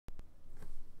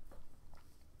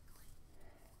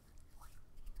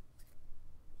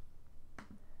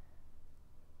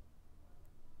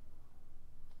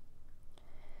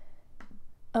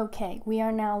Okay, we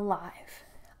are now live.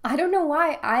 I don't know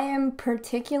why I am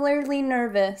particularly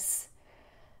nervous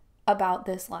about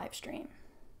this live stream.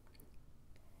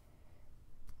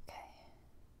 Okay.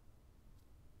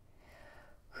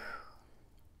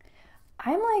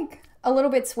 I'm like a little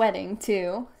bit sweating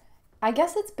too. I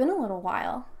guess it's been a little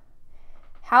while.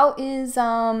 How's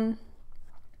the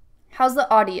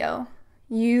audio?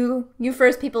 You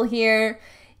first people here,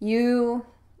 you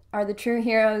are the true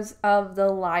heroes of the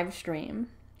live stream.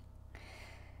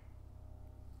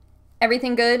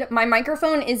 Everything good? My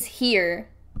microphone is here.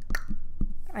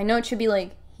 I know it should be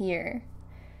like here,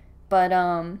 but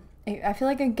I feel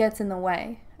like it gets in the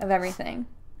way of everything.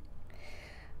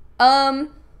 Good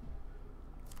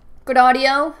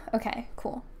audio? Okay,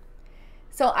 cool.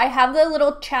 So I have the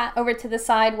little chat over to the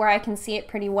side where I can see it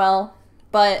pretty well,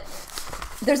 but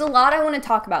there's a lot I want to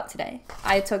talk about today.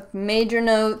 I took major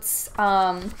notes.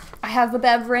 I have a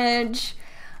beverage.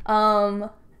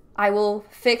 I will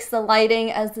fix the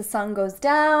lighting as the sun goes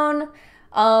down.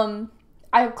 I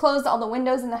have closed all the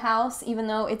windows in the house, even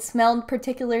though it smelled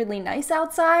particularly nice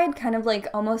outside, kind of like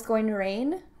almost going to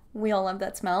rain. We all love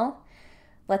that smell.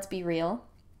 Let's be real.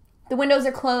 The windows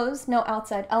are closed, no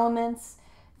outside elements.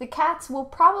 The cats will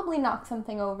probably knock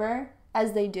something over,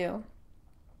 as they do.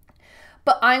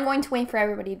 But I'm going to wait for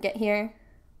everybody to get here.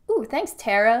 Ooh, thanks,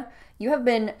 Tara. You have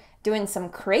been doing some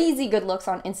crazy good looks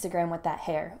on Instagram with that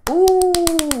hair.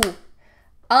 Ooh.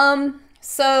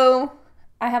 So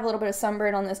I have a little bit of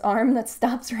sunburn on this arm that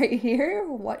stops right here.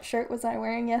 What shirt was I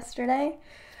wearing yesterday?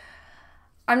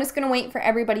 I'm just gonna wait for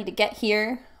everybody to get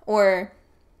here, or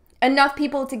enough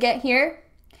people to get here.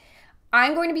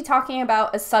 I'm going to be talking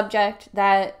about a subject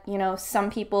that,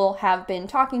 some people have been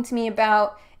talking to me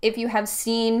about. If you have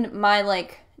seen my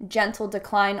gentle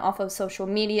decline off of social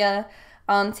media,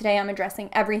 today I'm addressing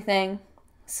everything.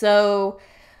 So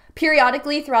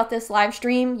periodically throughout this live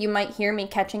stream, you might hear me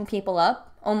catching people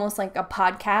up, almost like a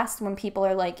podcast when people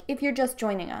are like, if you're just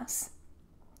joining us.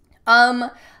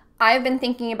 I've been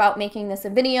thinking about making this a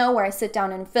video where I sit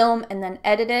down and film and then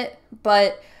edit it,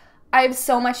 but I have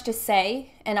so much to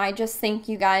say, and I just think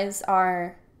you guys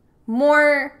are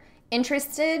more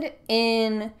interested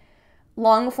in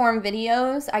long form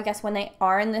videos, I guess, when they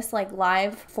are in this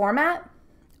live format.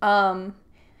 And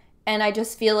I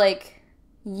just feel like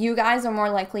you guys are more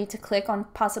likely to click on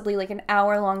possibly an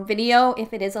hour-long video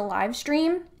if it is a live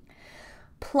stream.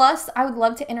 Plus, I would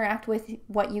love to interact with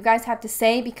what you guys have to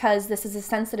say, because this is a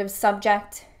sensitive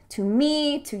subject to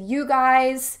me, to you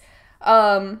guys.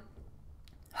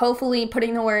 Hopefully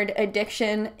putting the word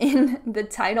addiction in the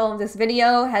title of this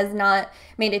video has not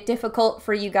made it difficult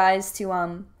for you guys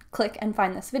to click and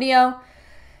find this video.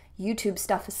 YouTube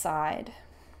stuff aside.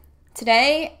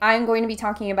 Today, I'm going to be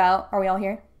talking about, are we all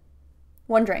here?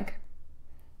 One drink.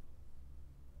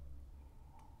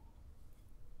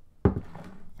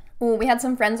 Ooh, we had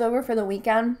some friends over for the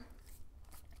weekend,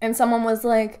 and someone was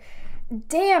like,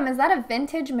 damn, is that a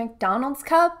vintage McDonald's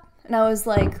cup? And I was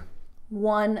like,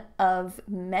 one of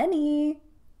many.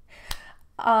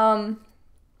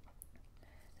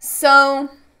 So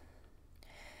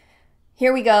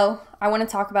here we go. I want to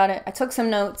talk about it. I took some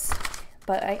notes,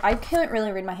 but I couldn't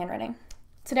really read my handwriting.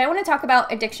 Today I want to talk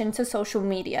about addiction to social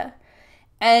media.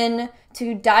 And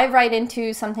to dive right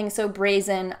into something so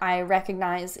brazen, I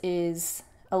recognize is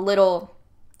a little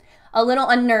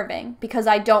unnerving, because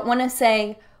I don't want to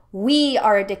say we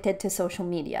are addicted to social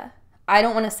media. I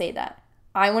don't want to say that.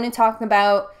 I want to talk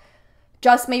about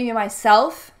just maybe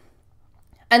myself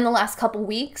and the last couple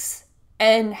weeks,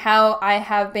 and how I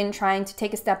have been trying to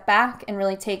take a step back and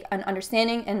really take an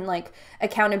understanding and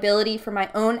accountability for my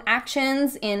own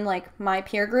actions in my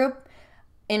peer group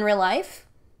in real life.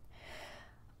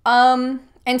 And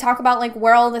talk about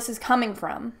where all this is coming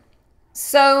from.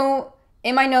 So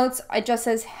in my notes, it just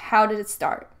says, how did it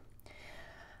start?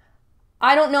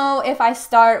 I don't know if I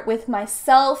start with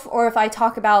myself or if I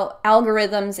talk about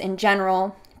algorithms in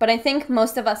general, but I think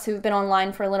most of us who've been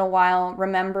online for a little while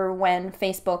remember when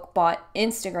Facebook bought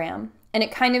Instagram, and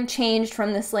it kind of changed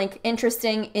from this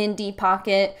interesting indie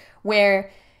pocket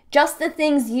where just the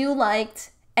things you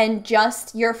liked and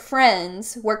just your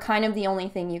friends were kind of the only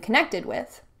thing you connected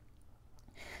with.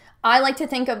 I like to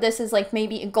think of this as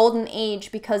maybe a golden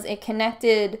age, because it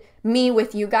connected me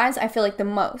with you guys, I feel the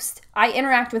most. I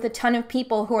interact with a ton of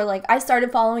people who are I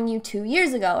started following you 2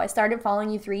 years ago. I started following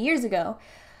you 3 years ago.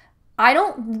 I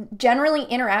don't generally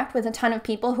interact with a ton of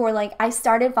people who are I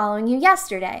started following you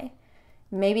yesterday.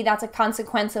 Maybe that's a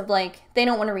consequence of they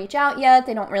don't want to reach out yet.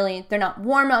 They're not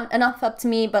warm enough up to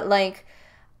me, but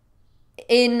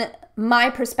in my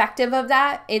perspective of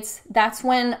that, that's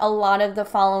when a lot of the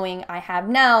following I have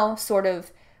now sort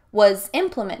of was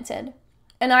implemented.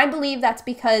 And I believe that's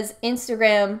because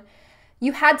Instagram,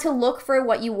 you had to look for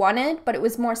what you wanted, but it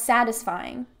was more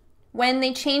satisfying. When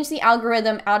they changed the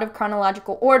algorithm out of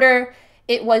chronological order,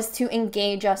 it was to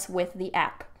engage us with the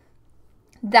app.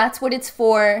 That's what it's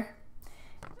for.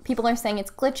 People are saying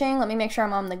it's glitching. Let me make sure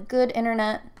I'm on the good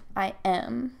internet. I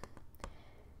am.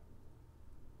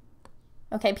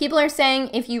 Okay, people are saying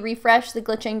if you refresh, the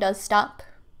glitching does stop.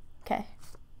 Okay,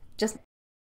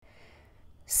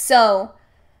 so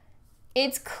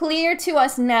it's clear to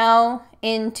us now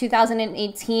in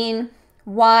 2018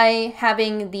 why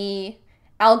having the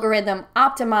algorithm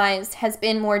optimized has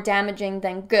been more damaging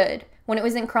than good. When it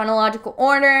was in chronological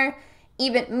order,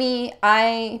 even me,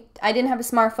 I didn't have a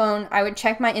smartphone. I would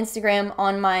check my Instagram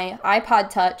on my iPod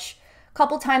Touch a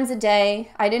couple times a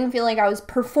day. I didn't feel like I was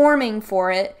performing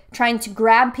for it, trying to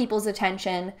grab people's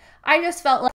attention. I just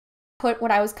felt like I put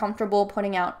what I was comfortable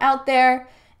putting out there,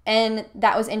 and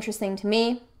that was interesting to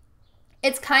me.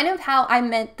 It's kind of how I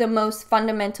met the most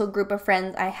fundamental group of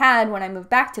friends I had when I moved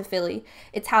back to Philly.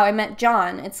 It's how I met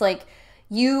John. It's like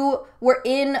you were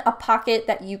in a pocket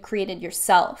that you created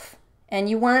yourself, and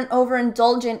you weren't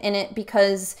overindulgent in it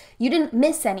because you didn't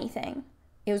miss anything.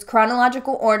 It was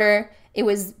chronological order. It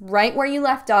was right where you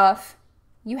left off.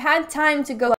 You had time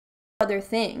to go other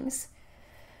things.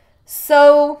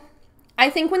 So I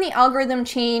think when the algorithm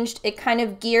changed, it kind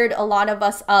of geared a lot of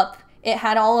us up. It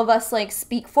had all of us like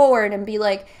speak forward and be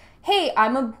like, hey,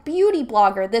 I'm a beauty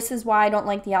blogger. This is why I don't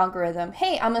like the algorithm.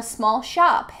 Hey, I'm a small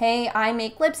shop. Hey, I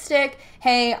make lipstick.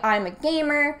 Hey, I'm a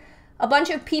gamer. A bunch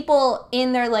of people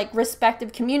in their like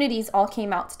respective communities all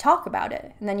came out to talk about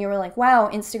it. And then you were like, wow,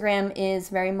 Instagram is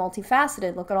very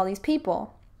multifaceted. Look at all these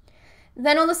people.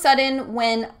 Then all of a sudden,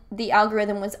 when the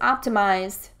algorithm was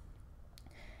optimized,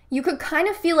 you could kind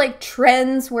of feel like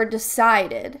trends were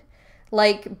decided.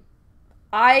 Like,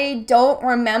 I don't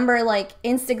remember like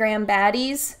Instagram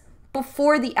baddies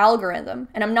before the algorithm.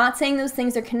 And I'm not saying those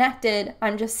things are connected.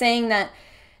 I'm just saying that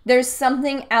there's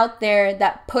something out there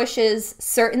that pushes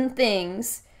certain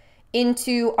things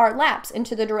into our laps,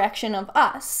 into the direction of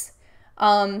us.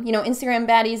 Instagram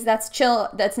baddies, that's chill.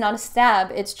 That's not a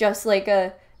stab. It's just like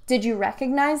a, did you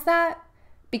recognize that?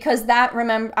 Because I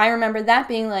remember that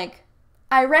being like,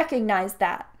 I recognize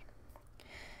that.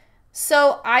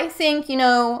 So I think,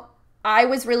 I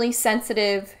was really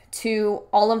sensitive to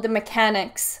all of the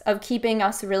mechanics of keeping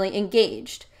us really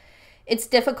engaged. It's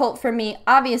difficult for me,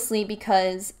 obviously,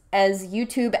 because as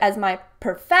YouTube, as my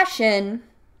profession,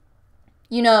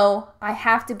 I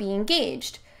have to be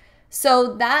engaged.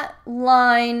 So that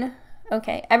line,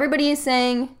 okay, everybody is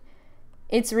saying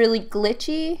it's really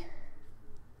glitchy.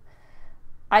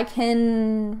 I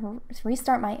can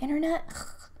restart my internet.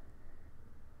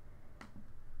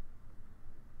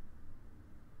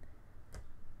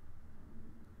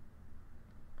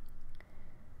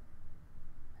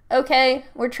 Okay,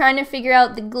 we're trying to figure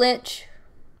out the glitch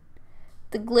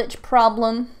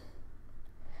problem.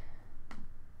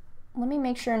 Let me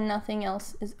make sure nothing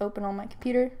else is open on my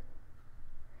computer.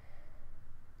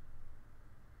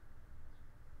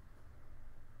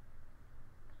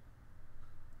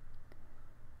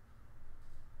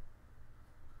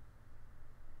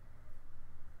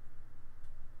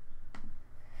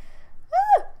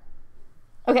 Ah!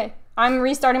 Okay, I'm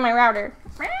restarting my router.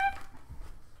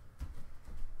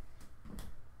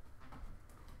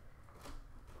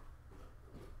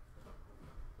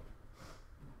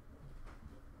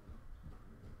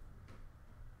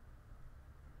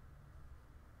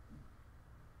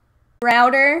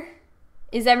 Router,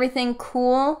 is everything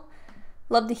cool?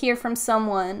 Love to hear from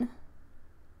someone.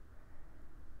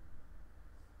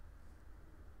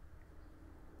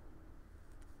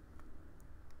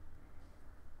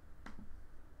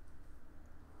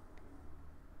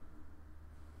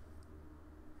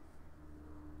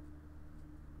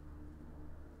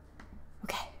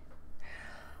 Okay.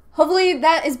 Hopefully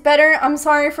that is better. I'm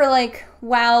sorry for like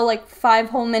 5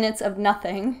 whole minutes of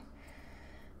nothing.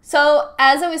 So,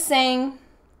 as I was saying,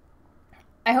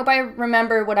 I hope I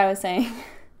remember what I was saying.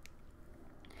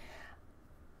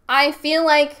 I feel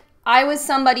like I was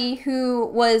somebody who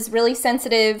was really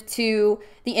sensitive to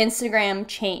the Instagram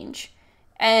change.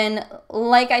 And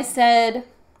like I said,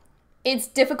 it's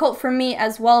difficult for me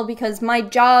as well because my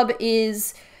job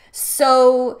is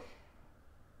so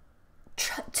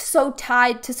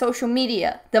tied to social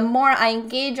media. The more I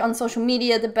engage on social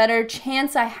media, the better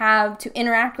chance I have to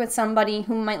interact with somebody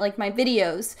who might like my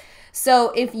videos.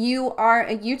 So if you are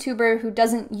a YouTuber who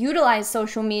doesn't utilize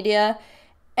social media,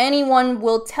 anyone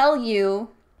will tell you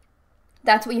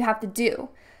that's what you have to do.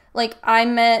 Like I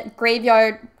met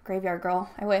Graveyard Girl,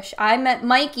 I wish. I met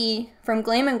Mikey from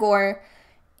Glam and Gore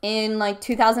in like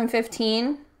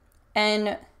 2015,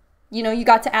 and you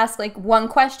got to ask like one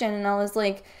question, and I was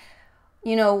like,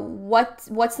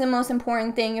 what's the most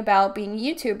important thing about being a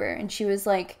YouTuber? And she was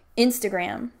like,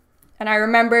 Instagram. And I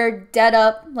remember dead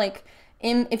up, like,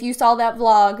 if you saw that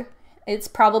vlog, it's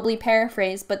probably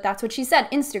paraphrased, but that's what she said,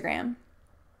 Instagram.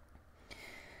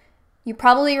 You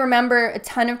probably remember a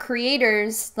ton of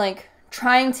creators like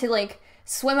trying to like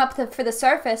swim up for the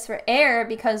surface for air,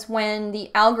 because when the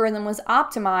algorithm was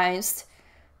optimized,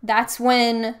 that's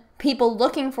when people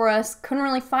looking for us couldn't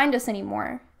really find us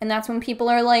anymore. And that's when people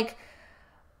are like,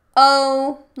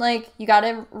 oh, like, you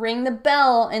gotta ring the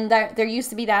bell. And there used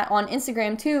to be that on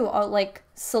Instagram too, like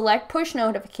select push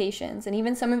notifications. And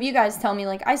even some of you guys tell me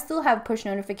like, I still have push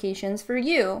notifications for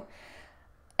you.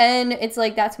 And it's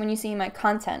like, that's when you see my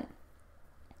content.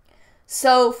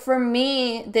 So for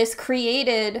me, this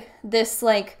created this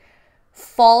like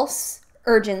false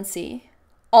urgency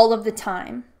all of the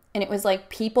time. And it was like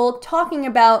people talking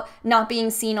about not being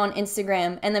seen on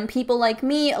Instagram. And then people like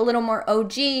me, a little more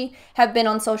OG, have been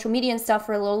on social media and stuff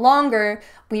for a little longer.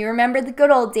 We remember the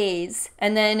good old days.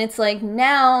 And then it's like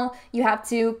now you have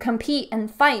to compete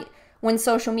and fight. When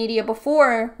social media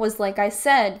before was, like I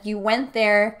said, you went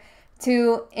there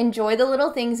to enjoy the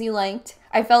little things you liked.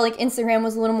 I felt like Instagram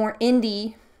was a little more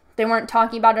indie. They weren't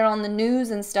talking about it on the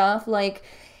news and stuff. Like,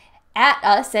 at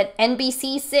us at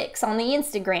NBC6 on the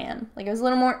Instagram. Like, it was a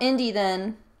little more indie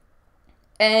then.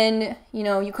 And,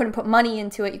 you couldn't put money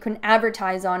into it. You couldn't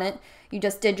advertise on it. You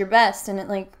just did your best. And it,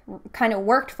 like, kind of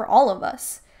worked for all of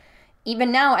us.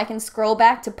 Even now, I can scroll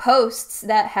back to posts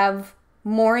that have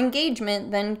more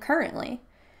engagement than currently.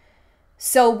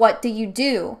 So what do?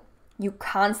 You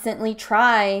constantly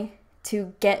try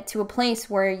to get to a place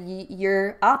where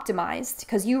you're optimized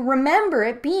because you remember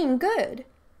it being good.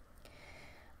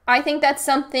 I think that's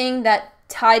something that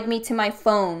tied me to my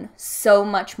phone so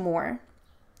much more.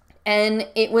 And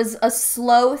it was a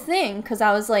slow thing because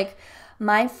I was like,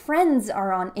 my friends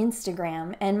are on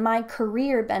Instagram and my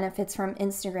career benefits from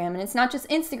Instagram. And it's not just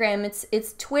Instagram,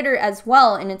 it's Twitter as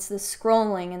well. And it's the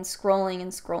scrolling and scrolling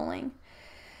and scrolling.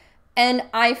 And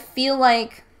I feel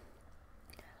like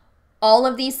all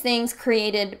of these things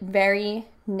created very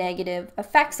negative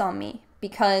effects on me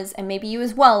because, and maybe you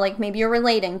as well, like maybe you're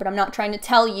relating, but I'm not trying to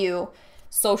tell you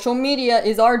social media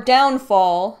is our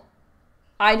downfall.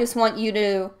 I just want you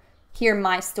to hear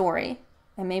my story.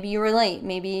 And maybe you relate.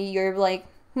 Maybe you're like,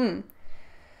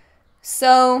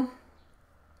 So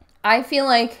I feel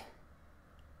like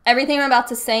everything I'm about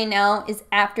to say now is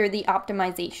after the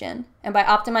optimization. And by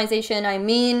optimization, I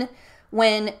mean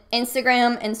when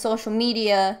Instagram and social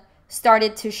media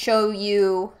started to show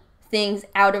you things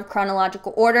out of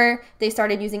chronological order. They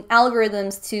started using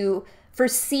algorithms to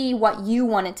foresee what you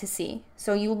wanted to see.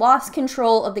 So you lost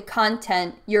control of the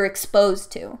content you're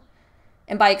exposed to.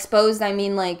 And by exposed, I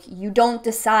mean like you don't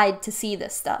decide to see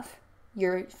this stuff.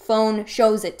 Your phone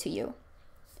shows it to you.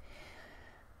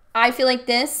 I feel like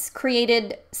this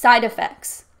created side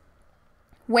effects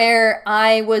where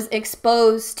I was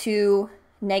exposed to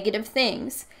negative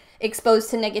things, exposed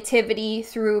to negativity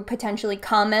through potentially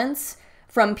comments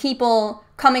from people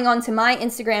coming onto my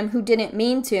Instagram who didn't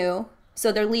mean to.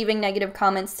 So they're leaving negative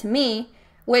comments to me,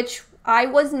 which I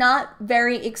was not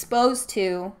very exposed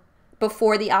to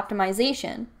before the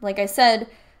optimization. Like I said,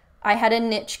 I had a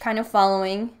niche kind of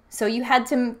following, so you had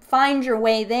to find your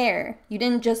way there. You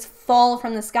didn't just fall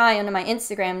from the sky onto my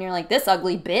Instagram and you're like, this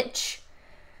ugly bitch.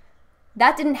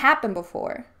 That didn't happen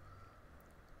before.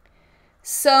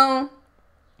 So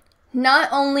not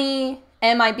only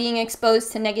am I being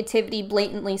exposed to negativity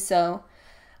blatantly so,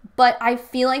 but I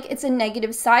feel like it's a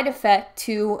negative side effect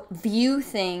to view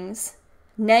things,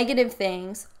 negative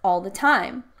things, all the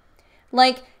time.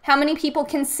 Like, how many people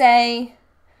can say,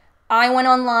 I went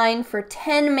online for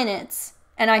 10 minutes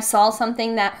and I saw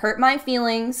something that hurt my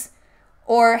feelings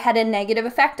or had a negative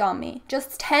effect on me?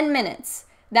 Just 10 minutes.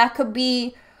 That could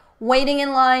be waiting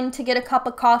in line to get a cup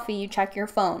of coffee, you check your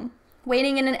phone.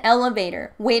 Waiting in an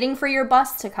elevator, waiting for your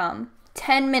bus to come.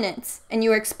 10 minutes, and you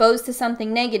were exposed to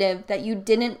something negative that you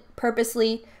didn't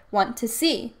purposely want to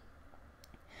see.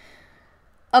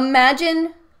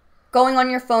 Imagine going on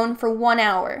your phone for 1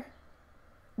 hour.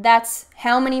 That's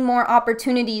how many more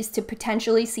opportunities to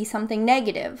potentially see something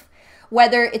negative.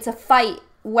 Whether it's a fight,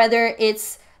 whether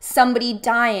it's somebody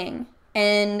dying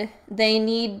and they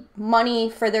need money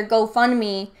for their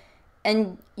GoFundMe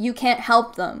and you can't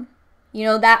help them.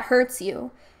 That hurts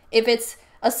you. If it's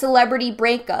a celebrity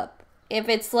breakup, if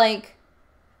it's like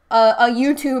a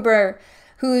YouTuber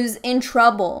who's in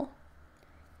trouble,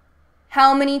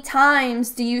 how many times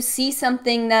do you see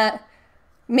something that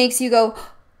makes you go,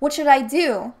 what should I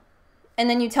do? and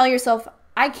then you tell yourself,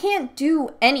 I can't do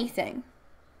anything.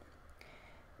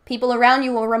 People around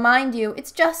you will remind you,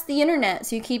 it's just the internet,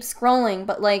 so you keep scrolling.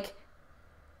 But like,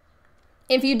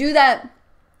 if you do that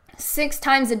 6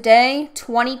 times a day,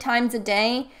 20 times a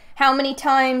day, how many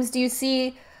times do you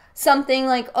see something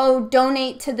like, oh,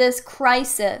 donate to this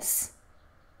crisis,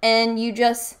 and you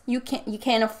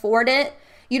can't afford it?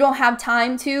 You don't have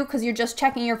time to because you're just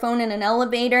checking your phone in an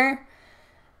elevator.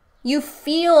 You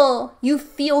feel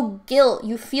guilt.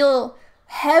 You feel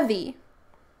heavy.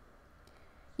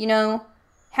 You know,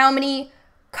 how many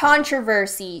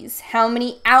controversies, how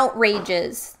many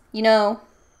outrages, you know.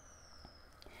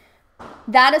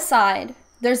 That aside,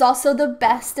 there's also the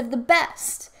best of the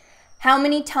best. How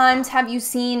many times have you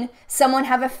seen someone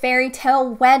have a fairy tale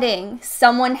wedding,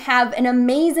 someone have an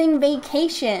amazing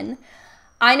vacation?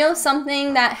 I know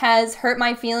something that has hurt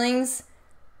my feelings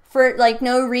for like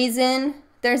no reason.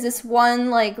 There's this one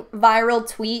like viral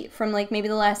tweet from like maybe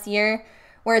the last year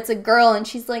where it's a girl and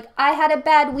she's like, I had a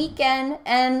bad weekend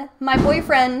and my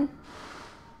boyfriend,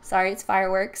 sorry, it's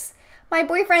fireworks. My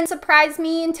boyfriend surprised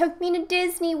me and took me to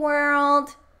Disney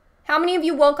World. How many of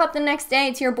you woke up the next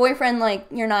day to your boyfriend like,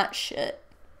 you're not shit?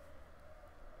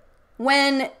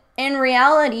 When in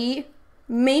reality,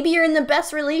 maybe you're in the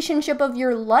best relationship of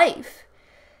your life.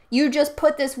 You just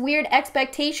put this weird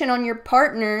expectation on your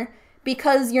partner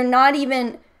because you're not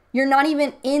even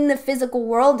in the physical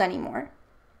world anymore.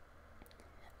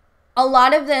 A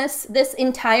lot of this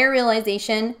entire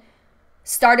realization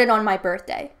started on my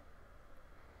birthday.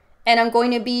 And I'm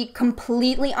going to be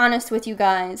completely honest with you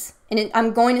guys. And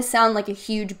I'm going to sound like a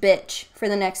huge bitch for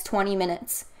the next 20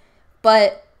 minutes.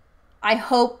 But I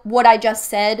hope what I just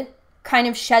said kind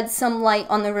of sheds some light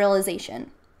on the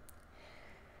realization.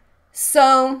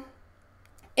 So,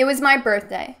 it was my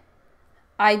birthday.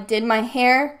 I did my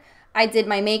hair. I did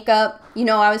my makeup. You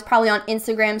know, I was probably on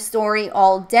Instagram story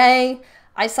all day.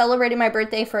 I celebrated my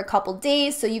birthday for a couple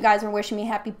days, so you guys were wishing me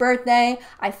happy birthday.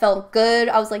 I felt good.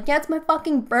 I was like, yeah, it's my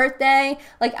fucking birthday.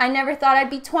 Like, I never thought I'd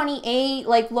be 28.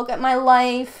 Like, look at my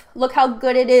life. Look how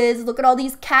good it is. Look at all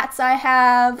these cats I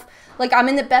have. Like, I'm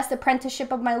in the best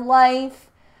apprenticeship of my life.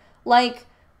 Like,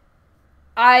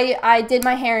 I did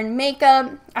my hair and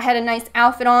makeup. I had a nice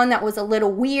outfit on that was a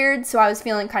little weird, so I was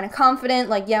feeling kind of confident.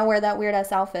 Like, yeah, wear that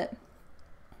weird-ass outfit.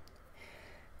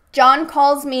 John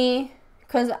calls me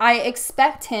because I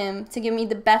expect him to give me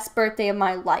the best birthday of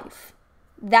my life.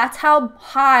 That's how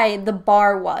high the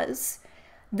bar was.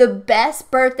 The best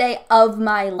birthday of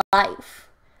my life.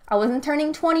 I wasn't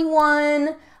turning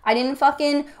 21. I didn't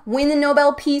fucking win the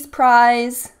Nobel Peace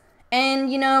Prize.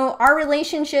 And, you know, our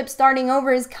relationship starting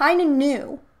over is kind of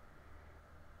new.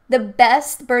 The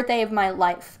best birthday of my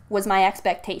life was my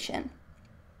expectation.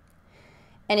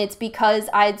 And it's because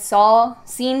I'd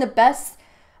seen the best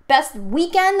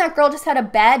weekend. That girl just had a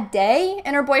bad day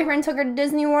and her boyfriend took her to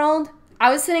Disney World. I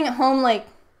was sitting at home like,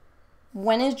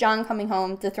 when is John coming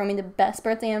home to throw me the best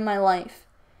birthday of my life?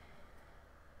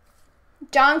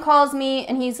 John calls me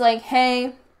and he's like,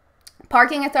 hey,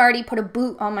 parking authority put a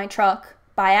boot on my truck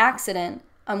by accident.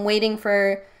 I'm waiting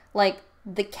for like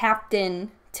the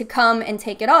captain to come and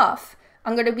take it off.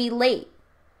 I'm going to be late.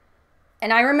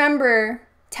 And I remember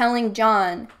telling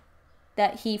John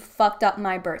that he fucked up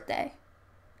my birthday.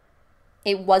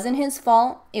 It wasn't his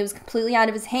fault. It was completely out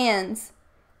of his hands.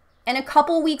 And a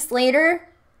couple weeks later,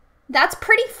 that's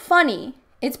pretty funny.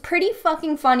 It's pretty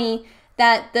fucking funny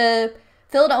that the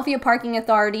Philadelphia Parking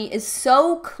Authority is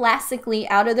so classically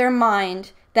out of their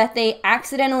mind that they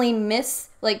accidentally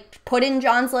put in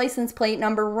John's license plate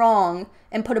number wrong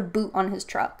and put a boot on his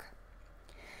truck.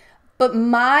 But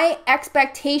my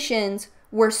expectations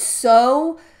were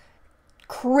so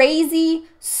crazy,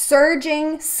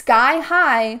 surging, sky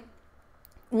high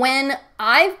when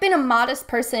I've been a modest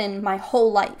person my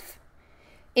whole life.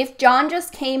 If John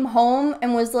just came home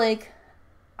and was like,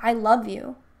 I love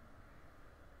you.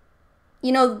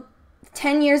 You know,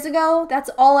 10 years ago, that's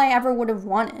all I ever would have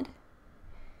wanted.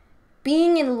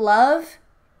 Being in love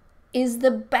is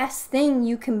the best thing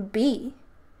you can be.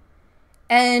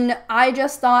 And I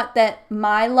just thought that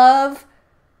my love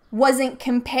wasn't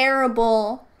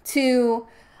comparable to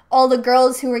all the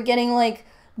girls who were getting like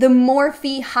the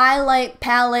Morphe highlight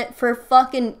palette for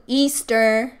fucking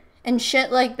Easter and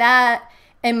shit like that.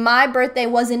 And my birthday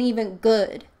wasn't even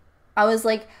good. I was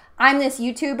like, I'm this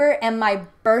YouTuber and my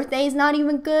birthday's not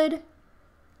even good.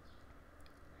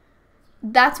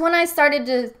 That's when I started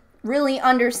to really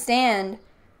understand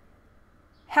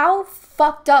how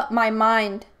fucked up my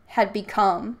mind had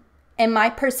become. And my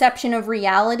perception of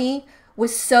reality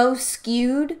was so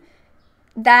skewed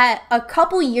that a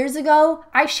couple years ago,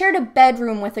 I shared a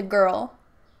bedroom with a girl.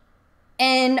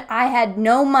 and I had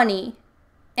no money,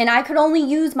 and I could only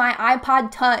use my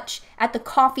iPod Touch at the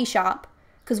coffee shop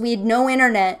because we had no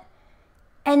internet.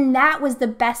 And that was the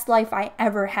best life I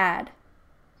ever had.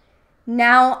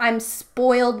 Now I'm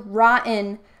spoiled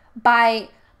rotten by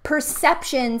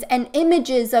perceptions and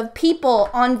images of people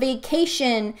on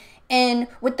vacation and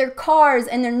with their cars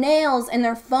and their nails and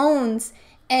their phones,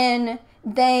 and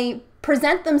they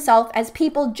present themselves as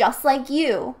people just like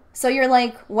you. So you're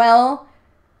like, well,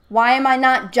 why am I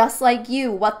not just like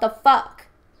you? What the fuck?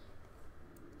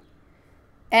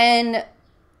 And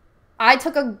I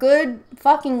took a good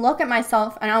fucking look at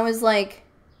myself and I was like,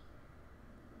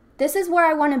 this is where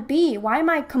I want to be. Why am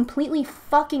I completely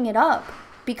fucking it up?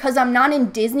 Because I'm not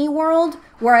in Disney World,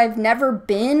 where I've never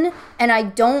been and I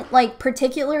don't like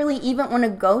particularly even want to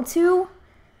go to?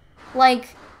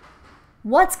 Like,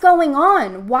 what's going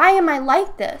on? Why am I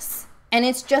like this? And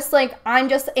it's just like, I'm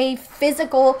just a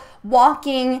physical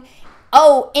walking,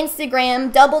 oh,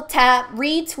 Instagram, double tap,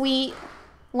 retweet.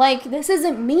 Like, this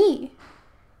isn't me.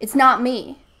 It's not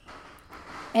me.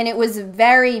 And it was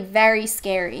very, very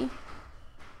scary.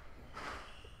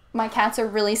 My cats are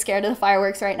really scared of the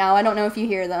fireworks right now. I don't know if you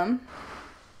hear them.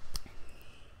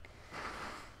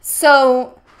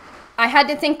 So I had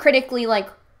to think critically, like,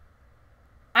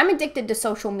 I'm addicted to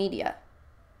social media.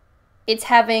 It's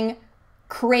having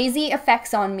crazy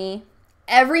effects on me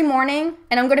every morning.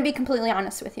 And I'm going to be completely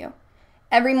honest with you.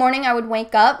 Every morning I would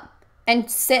wake up and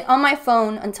sit on my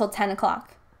phone until 10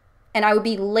 o'clock. And I would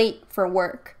be late for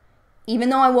work, even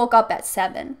though I woke up at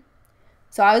 7.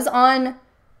 So I was on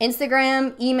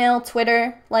Instagram, email,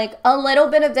 Twitter. Like, a little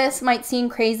bit of this might seem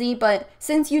crazy, but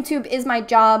since YouTube is my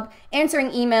job,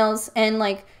 answering emails and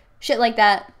like shit like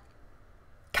that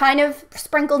kind of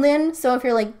sprinkled in. So if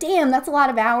you're like, damn, that's a lot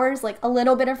of hours, like a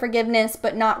little bit of forgiveness,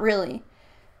 but not really.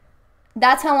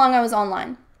 That's how long I was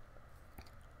online.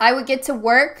 I would get to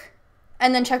work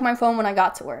and then check my phone when I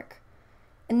got to work.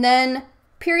 And then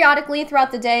periodically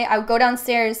throughout the day, I would go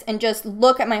downstairs and just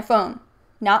look at my phone.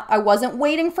 I wasn't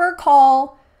waiting for a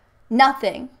call,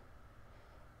 nothing.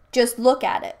 Just look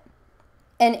at it.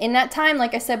 And in that time,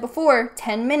 like I said before,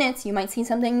 10 minutes, you might see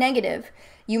something negative.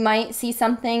 You might see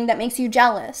something that makes you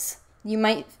jealous. You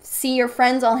might see your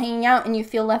friends all hanging out and you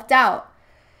feel left out.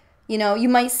 You know, you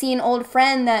might see an old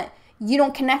friend that you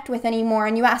don't connect with anymore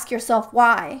and you ask yourself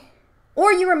why.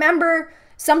 Or you remember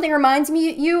something reminds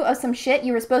you of some shit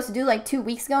you were supposed to do like 2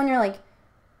 weeks ago and you're like,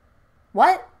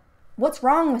 what? What's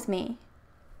wrong with me?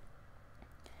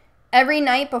 Every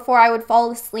night before I would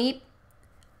fall asleep,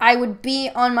 I would be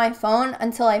on my phone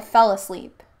until I fell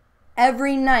asleep.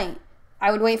 Every night.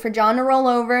 I would wait for John to roll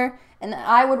over, and then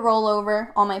I would roll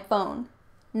over on my phone.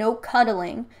 No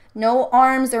cuddling. No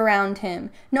arms around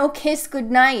him. No kiss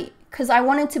goodnight. Because I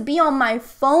wanted to be on my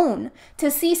phone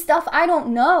to see stuff I don't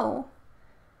know.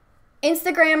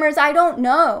 Instagrammers I don't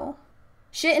know.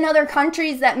 Shit in other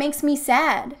countries that makes me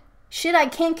sad. Shit I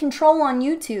can't control on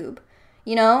YouTube.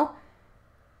 You know?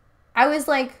 I was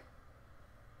like,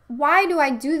 why do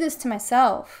I do this to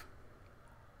myself?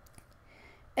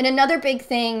 And another big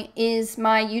thing is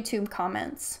my YouTube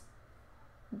comments.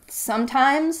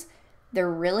 Sometimes they're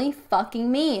really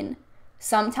fucking mean.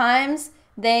 Sometimes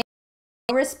they have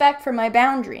no respect for my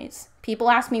boundaries. People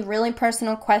ask me really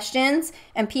personal questions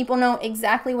and people know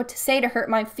exactly what to say to hurt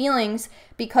my feelings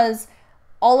because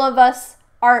all of us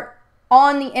are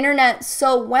on the internet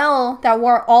so well that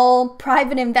we're all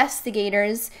private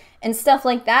investigators and stuff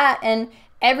like that. And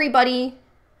everybody,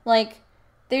 like,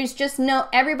 there's just no,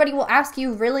 everybody will ask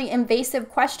you really invasive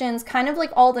questions kind of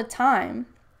like all the time.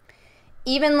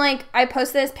 Even like I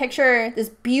posted this picture, this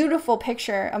beautiful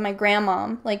picture of my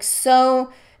grandma, like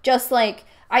so just like,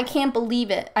 I can't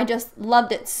believe it. I just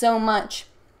loved it so much.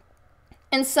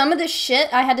 And some of the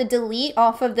shit I had to delete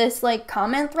off of this like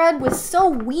comment thread was so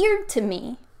weird to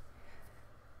me.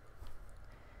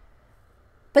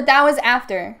 But that was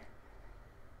after.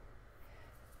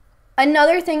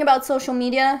 Another thing about social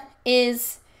media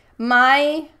is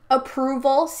my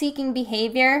approval-seeking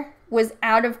behavior was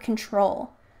out of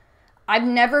control. I've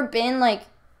never been like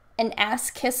an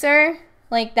ass kisser,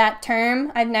 like that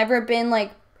term. I've never been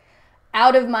like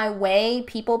out of my way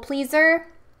people pleaser.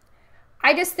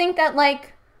 I just think that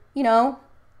like, you know,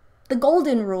 the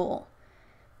golden rule.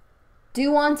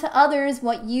 Do unto others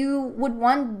what you would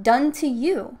want done to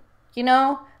you. You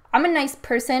know, I'm a nice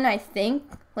person, I think,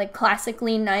 like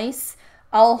classically nice.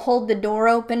 I'll hold the door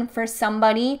open for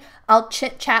somebody. I'll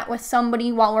chit-chat with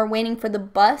somebody while we're waiting for the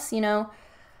bus, you know.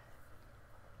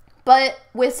 But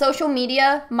with social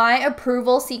media, my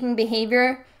approval-seeking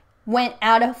behavior went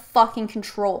out of fucking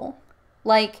control.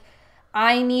 Like,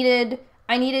 I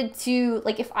I needed to,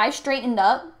 like, if I straightened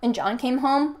up and John came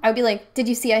home, I would be like, did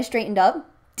you see I straightened up?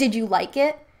 Did you like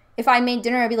it? If I made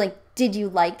dinner, I'd be like, did you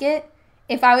like it?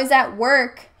 If I was at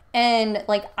work and,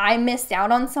 like, I missed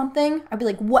out on something, I'd be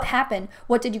like, what happened?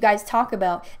 What did you guys talk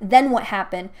about? Then what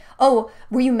happened? Oh,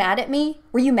 were you mad at me?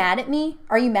 Were you mad at me?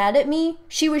 Are you mad at me?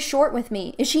 She was short with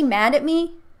me. Is she mad at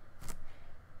me?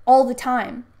 All the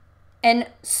time. And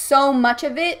so much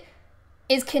of it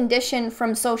is conditioned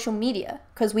from social media,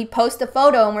 because we post a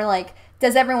photo and we're like,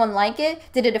 does everyone like it?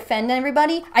 Did it offend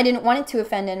everybody? I didn't want it to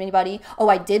offend anybody. Oh,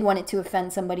 I did want it to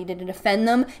offend somebody. Did it offend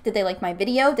them? Did they like my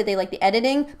video? Did they like the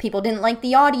editing? People didn't like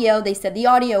the audio. They said the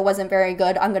audio wasn't very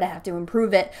good. I'm going to have to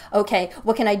improve it. Okay,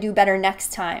 what can I do better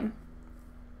next time?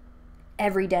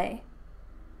 Every day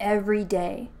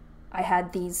I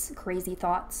had these crazy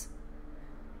thoughts.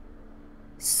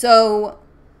 So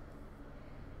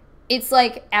it's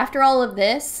like, after all of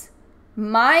this,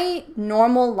 my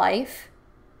normal life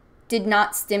did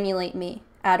not stimulate me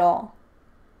at all.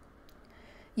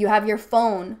 You have your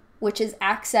phone, which is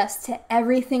access to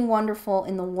everything wonderful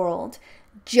in the world.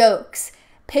 Jokes,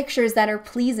 pictures that are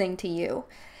pleasing to you,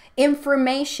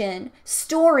 information,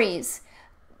 stories,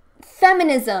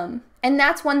 feminism. And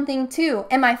that's one thing too.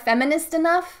 Am I feminist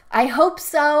enough? I hope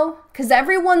so, because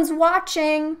everyone's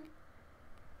watching.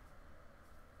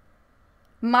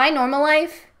 My normal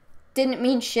life didn't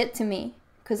mean shit to me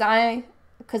because I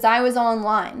was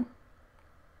online.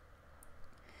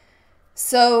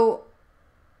 So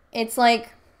it's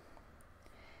like,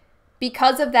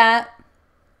 because of that,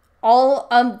 all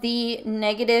of the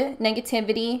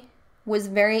negativity was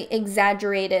very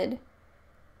exaggerated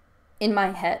in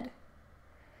my head.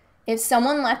 If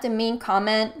someone left a mean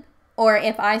comment, or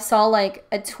if I saw like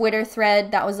a Twitter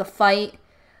thread that was a fight,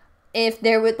 if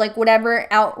there was like whatever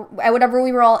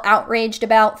we were all outraged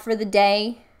about for the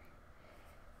day,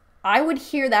 I would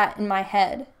hear that in my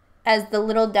head as the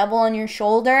little devil on your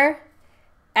shoulder,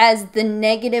 as the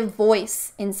negative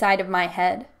voice inside of my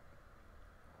head.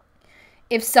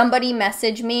 If somebody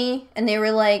messaged me and they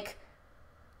were like,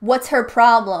 what's her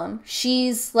problem?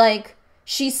 She's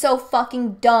so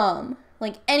fucking dumb.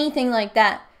 Like anything like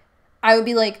that, I would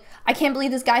be like, I can't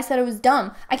believe this guy said it was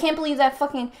dumb. I can't believe that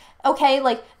fucking, okay,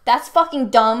 like, that's fucking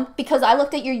dumb because I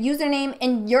looked at your username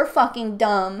and you're fucking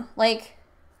dumb. Like,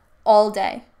 all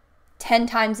day. 10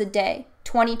 times a day.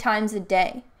 20 times a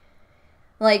day.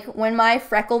 Like, when my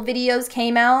freckle videos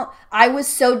came out, I was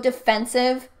so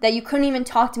defensive that you couldn't even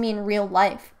talk to me in real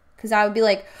life. Because I would be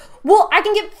like, well, I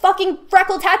can get fucking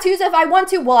freckle tattoos if I want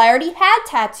to. Well, I already had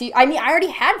I already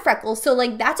had freckles. So,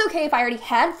 like, that's okay if I already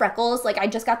had freckles. Like, I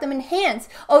just got them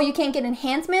enhanced. Oh, you can't get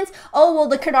enhancements? Oh, well,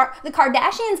 the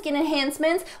Kardashians get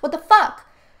enhancements. What the fuck?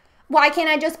 Why can't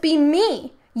I just be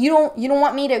me? You don't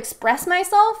want me to express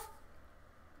myself?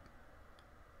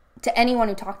 To anyone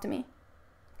who talked to me.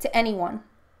 To anyone.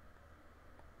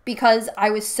 Because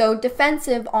I was so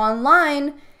defensive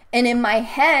online, and in my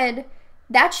head,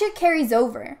 that shit carries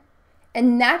over.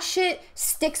 And that shit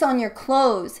sticks on your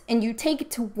clothes, and you take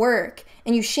it to work,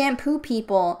 and you shampoo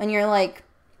people, and you're like,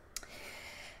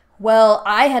 well,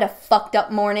 I had a fucked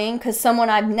up morning because someone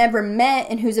I've never met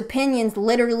and whose opinions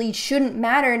literally shouldn't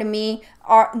matter to me,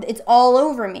 it's all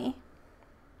over me.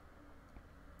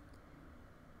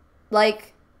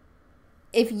 Like,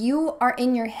 if you are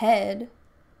in your head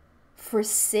for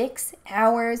 6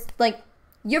 hours, like,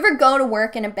 you ever go to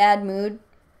work in a bad mood?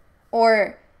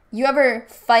 Or you ever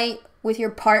fight with your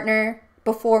partner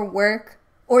before work?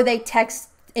 Or they text,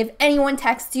 if anyone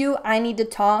texts you, I need to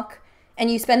talk,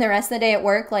 and you spend the rest of the day at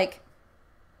work, like,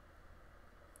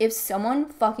 if someone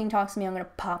fucking talks to me, I'm gonna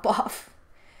pop off.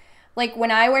 Like, when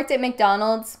I worked at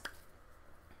McDonald's,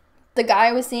 the guy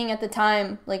I was seeing at the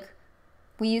time, like,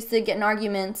 we used to get in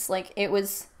arguments. Like, it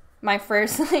was my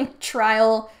first, like,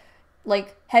 trial,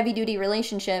 like, heavy-duty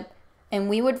relationship, and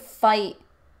we would fight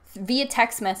via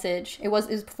text message. It was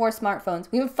before smartphones.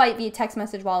 We would fight via text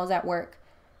message while I was at work.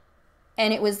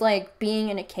 And it was like being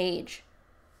in a cage.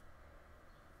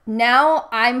 Now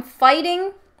I'm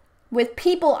fighting with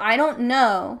people I don't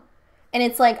know. And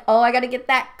it's like, oh, I gotta get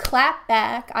that clap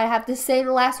back. I have to say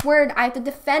the last word. I have to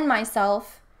defend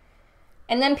myself.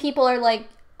 And then people are like,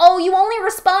 oh, you only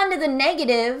respond to the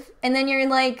negative. And then you're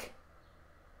like,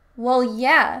 well,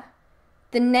 yeah.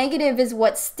 The negative is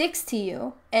what sticks to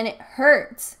you, and it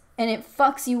hurts, and it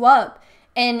fucks you up,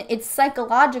 and it's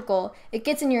psychological. It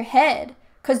gets in your head,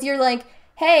 because you're like,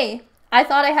 hey, I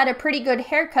thought I had a pretty good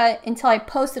haircut until I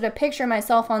posted a picture of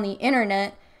myself on the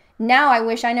internet. Now I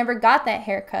wish I never got that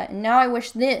haircut, and now I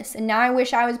wish this, and now I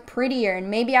wish I was prettier, and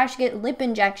maybe I should get lip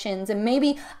injections, and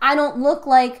maybe I don't look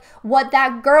like what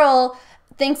that girl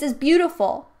thinks is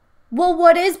beautiful. Well,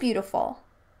 what is beautiful?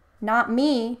 Not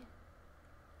me.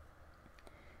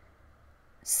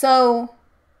 So,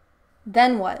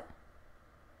 then what?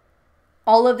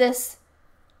 All of this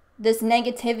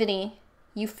negativity,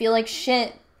 you feel like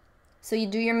shit. So you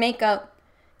do your makeup,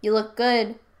 you look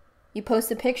good, you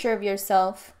post a picture of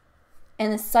yourself,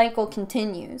 and the cycle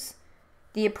continues.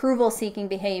 The approval-seeking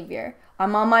behavior.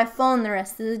 I'm on my phone the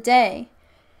rest of the day.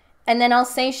 And then I'll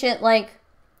say shit like,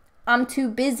 I'm too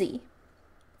busy.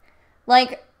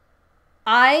 Like,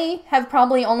 I have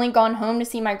probably only gone home to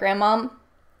see my grandma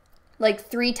like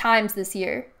 3 times this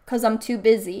year because I'm too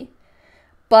busy.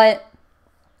 But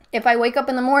if I wake up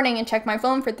in the morning and check my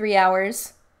phone for 3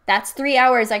 hours, that's 3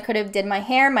 hours I could have did my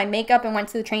hair, my makeup, and went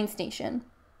to the train station.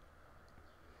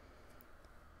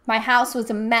 My house was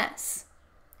a mess.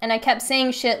 And I kept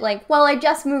saying shit like, well, I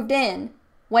just moved in,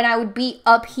 when I would be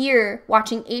up here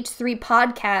watching H3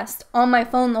 podcast on my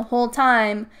phone the whole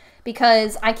time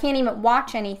because I can't even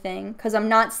watch anything because I'm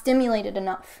not stimulated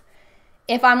enough.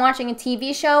 If I'm watching a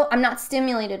TV show, I'm not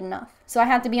stimulated enough. So I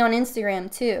have to be on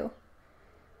Instagram too.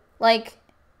 Like,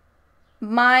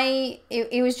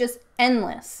 it was just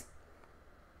endless.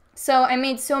 So I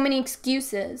made so many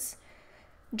excuses.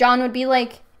 John would be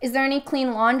like, is there any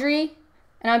clean laundry?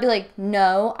 And I'd be like,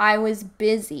 no, I was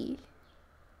busy.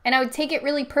 And I would take it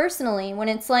really personally when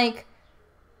it's like,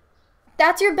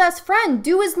 that's your best friend.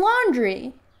 Do his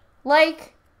laundry.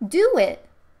 Like, do it.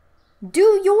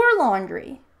 Do your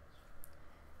laundry.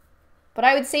 But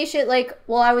I would say shit like,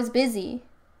 well, I was busy.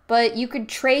 But you could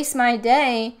trace my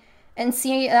day and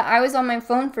see that I was on my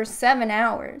phone for 7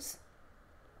 hours.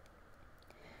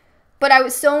 But I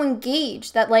was so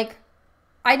engaged that, like,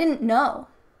 I didn't know.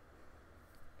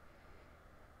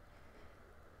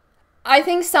 I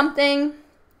think something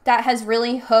that has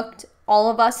really hooked all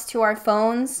of us to our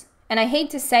phones, and I hate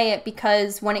to say it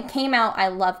because when it came out, I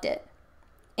loved it,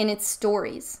 and it's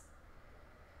stories.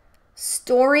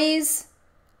 Stories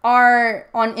are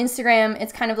on Instagram,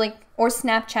 it's kind of like, or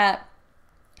Snapchat.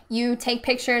 You take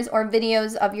pictures or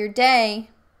videos of your day,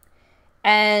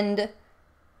 and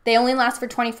they only last for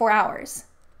 24 hours.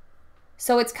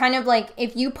 So it's kind of like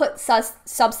if you put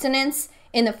substance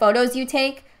in the photos you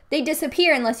take, they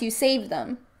disappear unless you save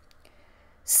them.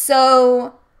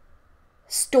 So,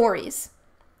 stories.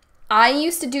 I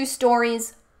used to do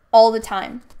stories all the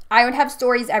time. I would have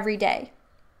stories every day.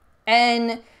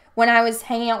 And when I was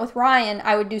hanging out with Ryan,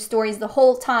 I would do stories the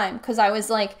whole time because I was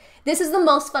like, this is the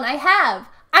most fun I have.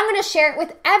 I'm going to share it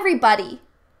with everybody.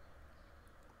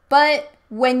 But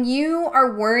when you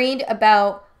are worried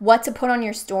about what to put on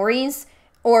your stories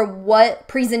or what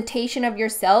presentation of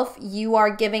yourself you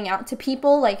are giving out to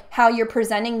people, like how you're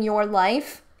presenting your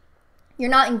life, you're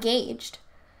not engaged.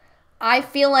 I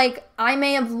feel like I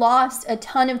may have lost a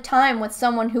ton of time with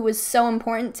someone who was so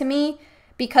important to me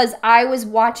because I was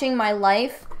watching my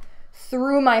life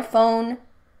through my phone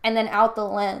and then out the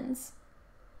lens.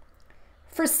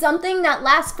 For something that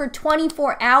lasts for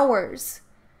 24 hours.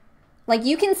 Like,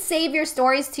 you can save your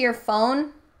stories to your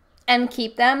phone and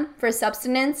keep them for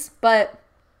substance, but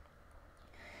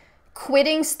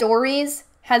quitting stories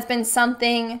has been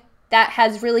something that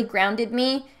has really grounded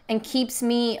me and keeps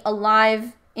me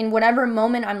alive in whatever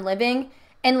moment I'm living.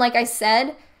 And like I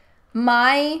said,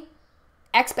 my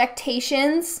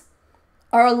expectations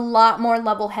are a lot more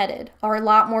level-headed, are a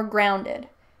lot more grounded.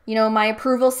 You know, my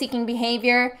approval-seeking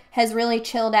behavior has really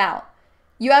chilled out.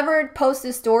 You ever post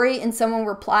a story and someone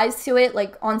replies to it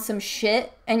like on some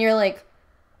shit and you're like,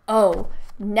 oh,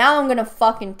 now I'm gonna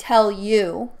fucking tell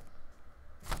you,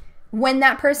 when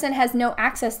that person has no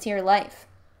access to your life.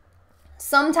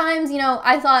 Sometimes, you know,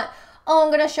 I thought, oh,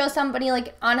 I'm gonna show somebody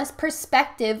like honest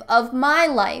perspective of my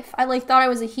life. I like thought I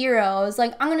was a hero. I was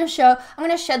like, I'm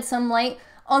gonna shed some light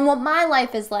on what my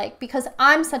life is like because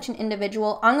I'm such an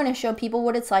individual. I'm gonna show people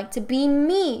what it's like to be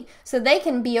me so they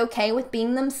can be okay with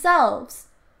being themselves.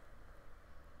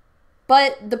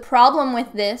 But the problem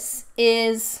with this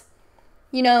is,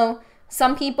 you know,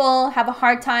 some people have a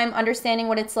hard time understanding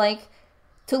what it's like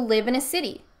to live in a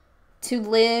city, to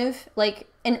live like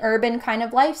an urban kind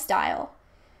of lifestyle.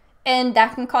 And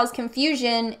that can cause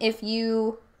confusion if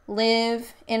you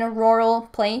live in a rural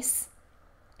place.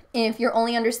 If your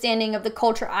only understanding of the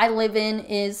culture I live in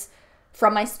is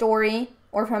from my story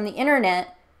or from the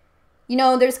internet, you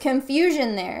know, there's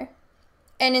confusion there.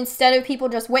 And instead of people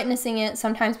just witnessing it,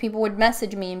 sometimes people would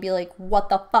message me and be like, what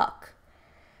the fuck?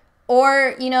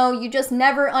 Or, you know, you just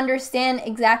never understand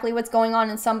exactly what's going on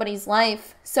in somebody's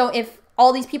life. So if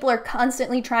all these people are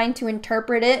constantly trying to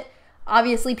interpret it,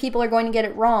 obviously people are going to get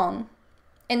it wrong.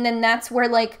 And then that's where,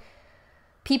 like,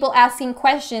 people asking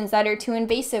questions that are too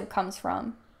invasive comes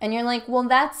from. And you're like, well,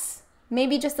 that's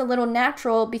maybe just a little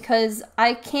natural because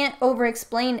I can't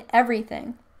over-explain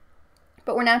everything.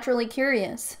 But we're naturally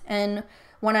curious. And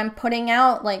when I'm putting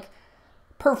out like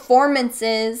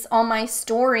performances on my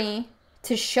story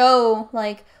to show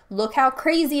like, look how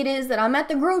crazy it is that I'm at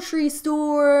the grocery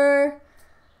store.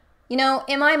 You know,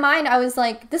 in my mind, I was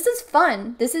like, this is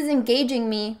fun. This is engaging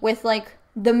me with like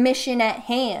the mission at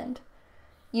hand.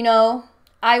 You know,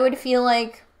 I would feel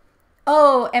like,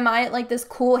 oh, am I at like this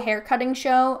cool haircutting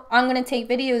show? I'm going to take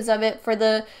videos of it for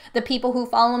the people who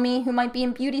follow me who might be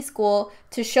in beauty school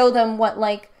to show them what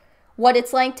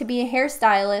it's like to be a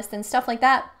hairstylist and stuff like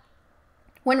that.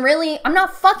 When really, I'm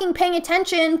not fucking paying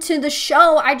attention to the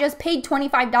show I just paid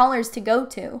 $25 to go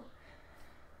to.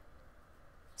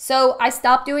 So I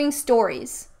stopped doing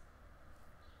stories.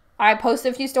 I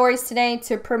posted a few stories today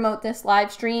to promote this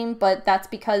live stream, but that's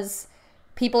because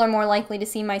people are more likely to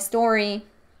see my story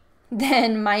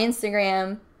than my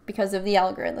Instagram because of the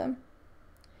algorithm.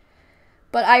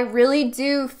 But I really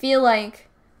do feel like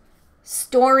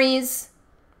stories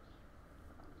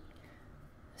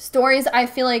I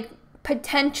feel like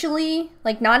potentially,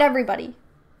 like not everybody,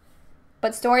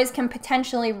 but stories can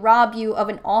potentially rob you of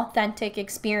an authentic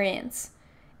experience.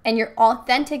 And your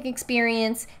authentic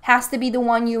experience has to be the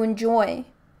one you enjoy.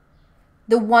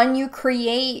 The one you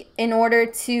create in order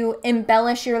to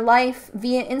embellish your life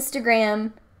via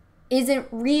Instagram isn't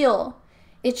real.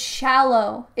 It's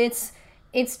shallow. It's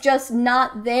just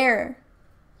not there.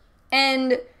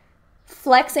 And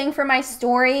flexing for my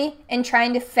story and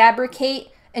trying to fabricate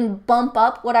and bump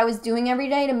up what I was doing every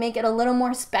day to make it a little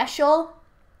more special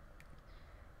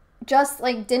just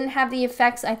like didn't have the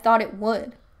effects I thought it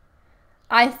would.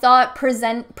 I thought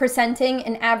presenting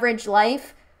an average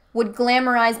life would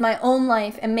glamorize my own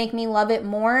life and make me love it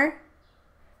more.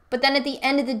 But then at the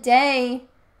end of the day,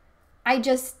 I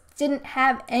just didn't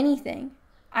have anything.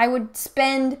 I would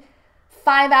spend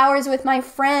 5 hours with my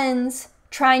friends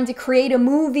trying to create a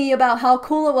movie about how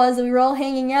cool it was that we were all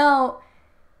hanging out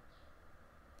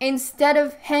instead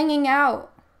of hanging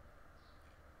out.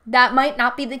 That might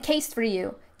not be the case for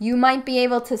you. You might be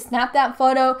able to snap that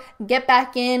photo, get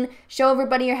back in, show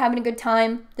everybody you're having a good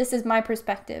time. This is my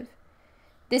perspective.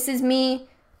 This is me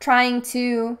trying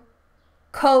to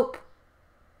cope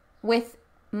with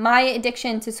my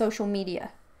addiction to social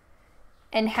media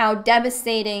and how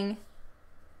devastating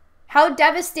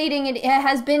it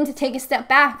has been to take a step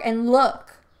back and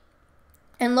look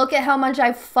at how much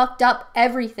I've fucked up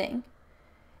everything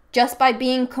just by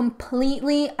being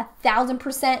completely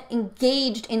 1,000%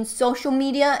 engaged in social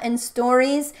media and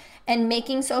stories and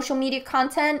making social media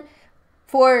content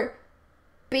for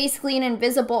basically an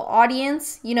invisible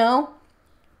audience, you know?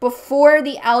 Before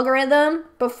the algorithm,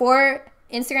 before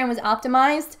Instagram was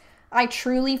optimized, I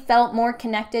truly felt more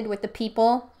connected with the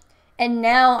people. And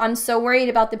now I'm so worried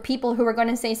about the people who are going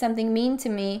to say something mean to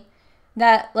me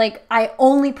that like I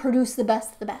only produce the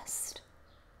best of the best.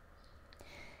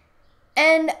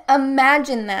 And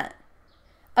imagine that.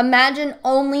 Imagine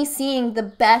only seeing the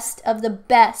best of the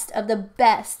best of the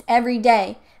best every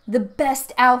day. The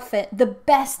best outfit, the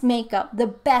best makeup, the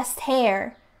best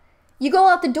hair. You go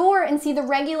out the door and see the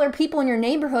regular people in your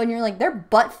neighborhood and you're like, they're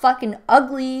butt fucking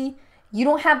ugly. You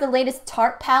don't have the latest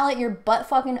Tarte palette, you're butt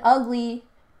fucking ugly.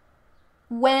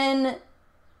 If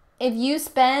you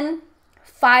spend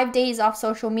 5 days off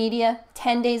social media,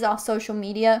 10 days off social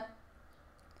media,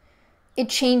 it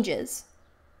changes.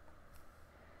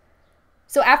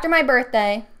 So after my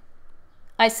birthday,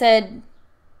 I said,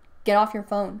 get off your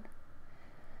phone.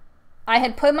 I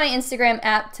had put my Instagram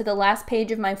app to the last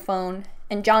page of my phone,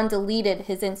 and John deleted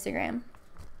his Instagram.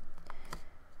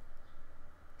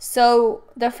 So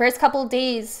the first couple of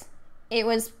days, it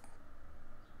was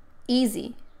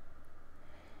easy.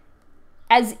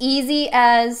 As easy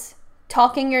as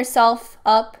talking yourself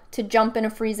up to jump in a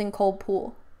freezing cold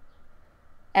pool.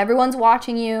 Everyone's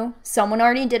watching you. Someone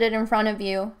already did it in front of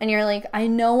you. And you're like, I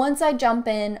know once I jump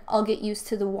in, I'll get used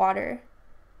to the water.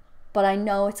 But I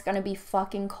know it's going to be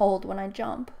fucking cold when I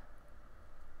jump.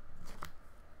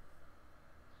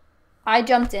 I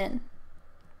jumped in.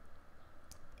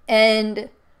 And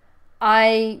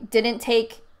I didn't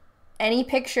take any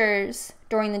pictures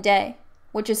during the day,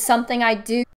 which is something I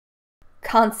do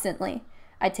constantly.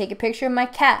 I take a picture of my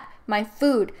cat, my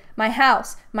food, my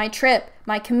house, my trip,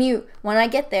 my commute. When I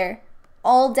get there,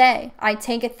 all day, I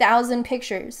take 1,000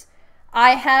 pictures.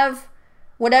 I have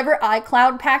whatever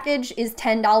iCloud package is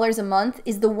 $10 a month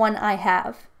is the one I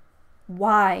have.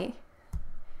 Why?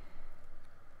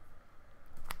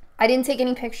 I didn't take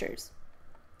any pictures.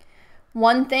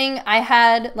 One thing I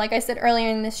had, like I said earlier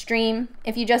in this stream,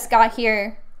 if you just got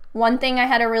here, one thing I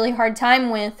had a really hard time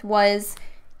with was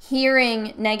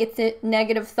hearing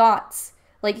negative thoughts,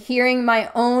 like hearing my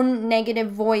own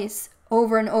negative voice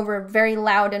over and over very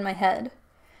loud in my head.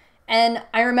 And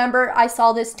I remember I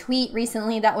saw this tweet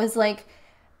recently that was like,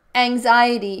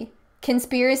 anxiety,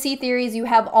 conspiracy theories you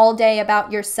have all day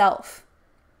about yourself.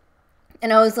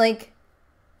 And I was like,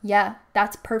 yeah,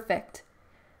 that's perfect.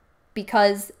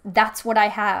 Because that's what I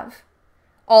have.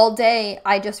 All day,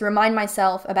 I just remind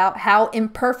myself about how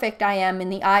imperfect I am in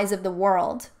the eyes of the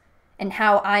world, and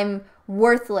how I'm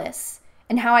worthless,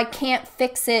 and how I can't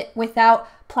fix it without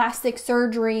plastic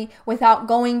surgery, without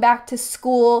going back to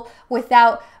school,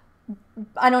 without,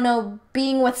 I don't know,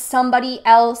 being with somebody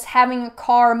else, having a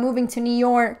car, moving to New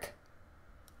York.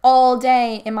 All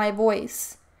day in my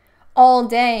voice. All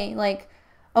day, like,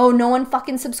 oh, no one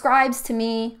fucking subscribes to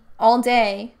me. All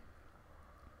day.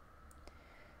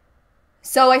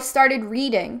 So I started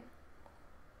reading,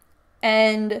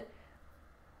 and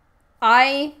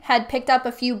I had picked up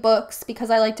a few books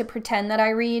because I like to pretend that I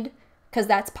read, because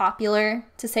that's popular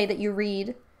to say that you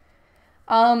read.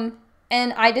 And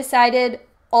I decided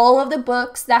all of the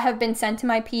books that have been sent to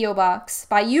my P.O. box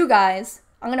by you guys,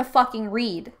 I'm going to fucking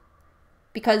read,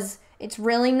 because it's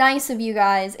really nice of you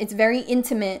guys. It's very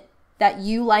intimate that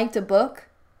you liked a book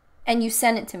and you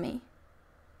sent it to me.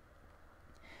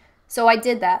 So I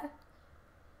did that.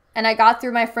 And I got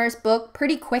through my first book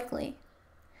pretty quickly.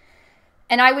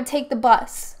 And I would take the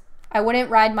bus. I wouldn't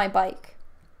ride my bike.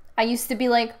 I used to be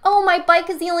like, oh, my bike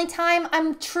is the only time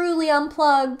I'm truly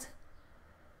unplugged.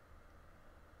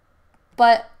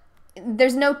 But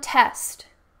there's no test,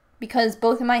 because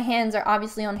both of my hands are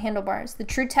obviously on handlebars. The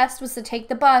true test was to take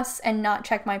the bus and not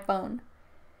check my phone.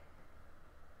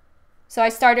 So I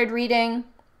started reading.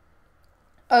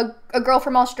 A girl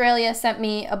from Australia sent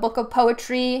me a book of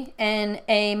poetry and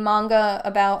a manga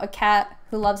about a cat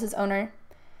who loves his owner.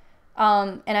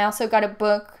 And I also got a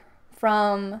book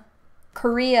from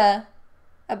Korea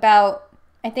about,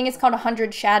 I think it's called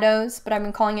 100 Shadows, but I've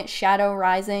been calling it Shadow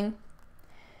Rising.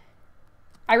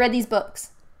 I read these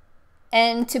books.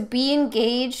 And to be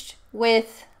engaged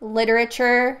with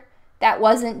literature that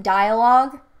wasn't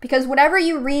dialogue, because whatever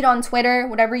you read on Twitter,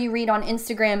 whatever you read on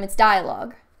Instagram, it's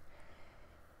dialogue.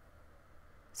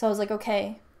 So I was like,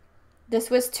 okay, this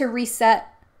was to reset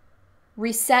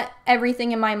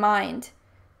everything in my mind.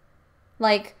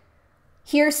 Like,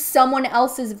 here's someone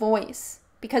else's voice.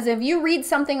 Because if you read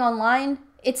something online,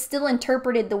 it's still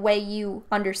interpreted the way you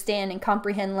understand and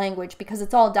comprehend language, because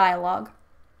it's all dialogue.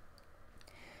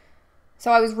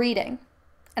 So I was reading,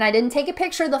 and I didn't take a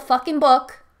picture of the fucking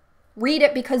book. Read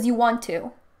it because you want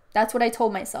to. That's what I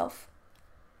told myself.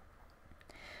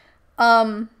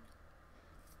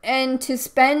 And to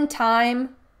spend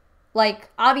time, like,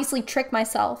 obviously trick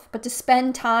myself, but to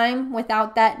spend time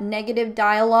without that negative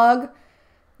dialogue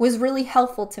was really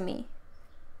helpful to me.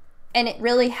 And it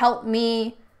really helped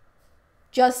me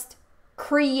just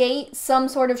create some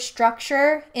sort of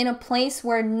structure in a place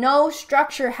where no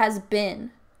structure has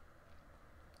been.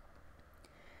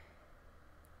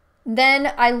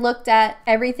 Then I looked at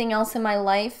everything else in my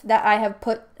life that I have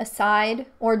put aside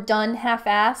or done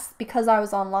half-assed because I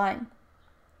was online.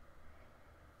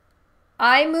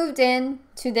 I moved in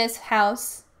to this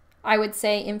house, I would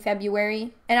say, in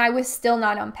February, and I was still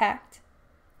not unpacked,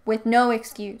 with no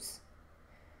excuse.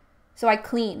 So I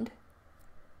cleaned.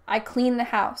 I cleaned the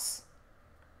house.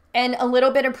 And a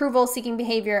little bit of approval-seeking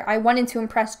behavior. I wanted to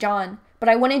impress John, but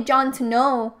I wanted John to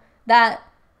know that,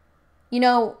 you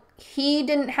know, he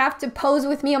didn't have to pose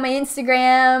with me on my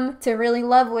Instagram to really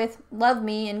love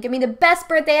me and give me the best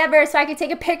birthday ever so I could take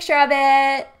a picture of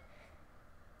it.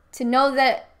 To know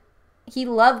that he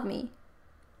loved me.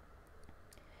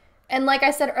 And like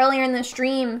I said earlier in the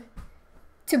stream,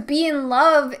 to be in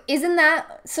love, isn't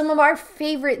that some of our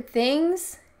favorite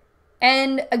things?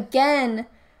 And again,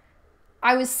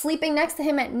 I was sleeping next to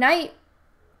him at night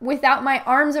without my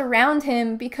arms around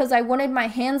him because I wanted my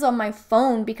hands on my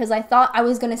phone because I thought I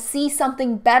was going to see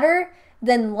something better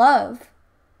than love.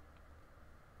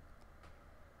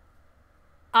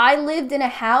 I lived in a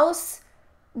house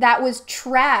that was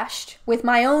trashed with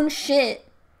my own shit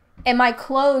and my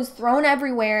clothes thrown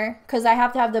everywhere because I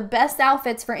have to have the best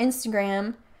outfits for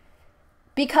Instagram,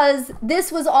 because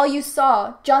this was all you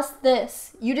saw, just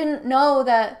this. You didn't know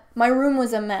that my room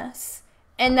was a mess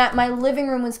and that my living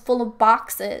room was full of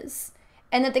boxes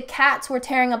and that the cats were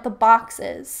tearing up the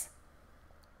boxes.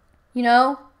 You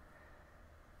know?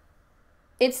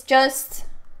 It's just,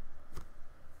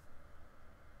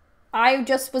 I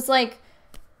just was like,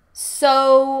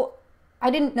 so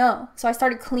I didn't know. So I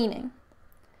started cleaning.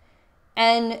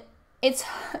 And it's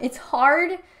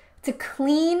hard to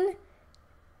clean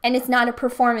and it's not a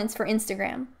performance for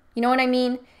Instagram. You know what I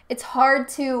mean? It's hard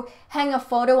to hang a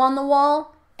photo on the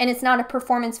wall and it's not a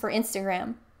performance for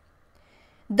Instagram.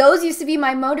 Those used to be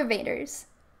my motivators.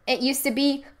 It used to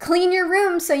be clean your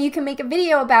room so you can make a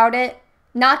video about it,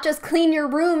 not just clean your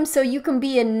room so you can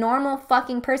be a normal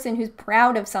fucking person who's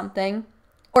proud of something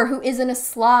or who isn't a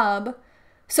slob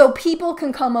so people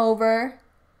can come over.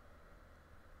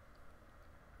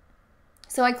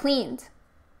 So I cleaned.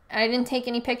 I didn't take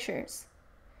any pictures.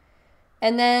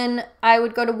 And then I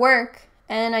would go to work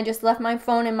and I just left my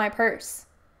phone in my purse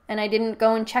and I didn't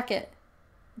go and check it.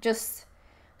 Just,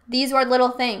 these were little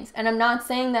things. And I'm not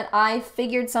saying that I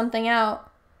figured something out.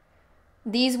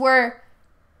 These were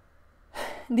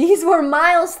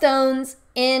milestones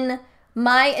in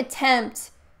my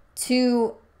attempt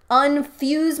to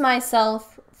unfuse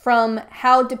myself from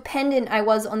how dependent I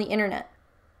was on the internet.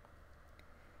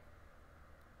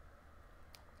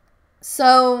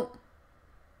 So,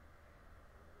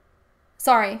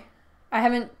 sorry, I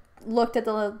haven't looked at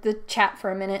the chat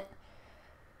for a minute.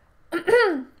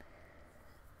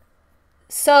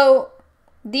 So,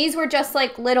 these were just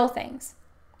like little things.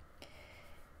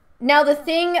 Now, the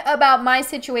thing about my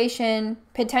situation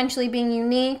potentially being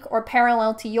unique or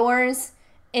parallel to yours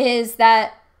is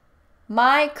that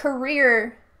my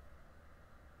career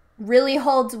really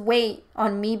holds weight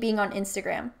on me being on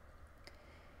Instagram.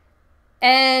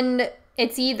 And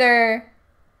it's either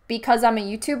because I'm a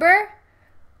YouTuber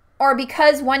or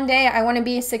because one day I want to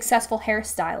be a successful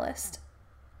hairstylist.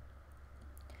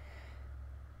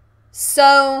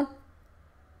 So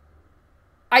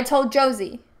I told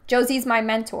Josie, Josie's my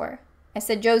mentor. I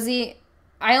said, Josie,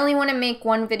 I only want to make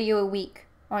one video a week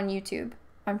on YouTube.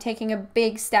 I'm taking a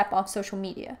big step off social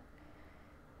media.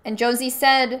 And Josie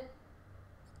said,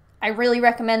 I really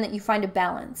recommend that you find a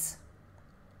balance.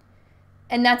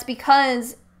 And that's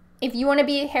because if you want to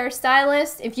be a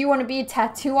hairstylist, if you want to be a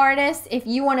tattoo artist, if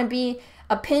you want to be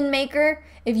a pin maker,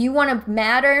 if you want to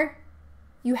matter,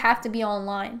 you have to be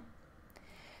online.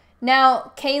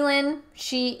 Now, Kaylin,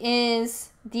 she is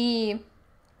the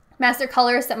master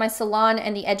colorist at my salon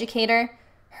and the educator.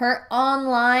 Her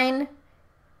online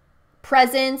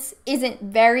presence isn't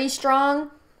very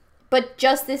strong, but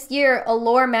just this year,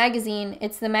 Allure magazine,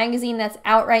 it's the magazine that's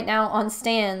out right now on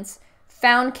stands,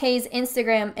 found Kay's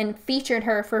Instagram and featured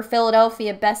her for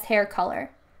Philadelphia Best Hair Color.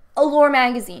 Allure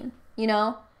magazine, you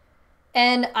know?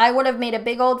 And I would have made a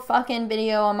big old fucking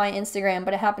video on my Instagram,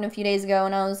 but it happened a few days ago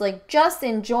and I was like, just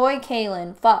enjoy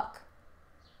Kaylin, fuck.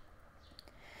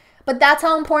 But that's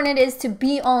how important it is to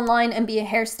be online and be a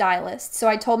hairstylist. So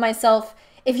I told myself,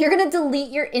 if you're gonna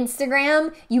delete your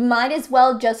Instagram, you might as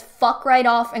well just fuck right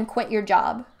off and quit your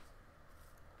job.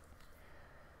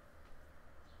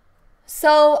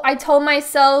 So I told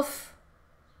myself,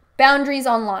 boundaries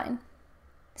online.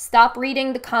 Stop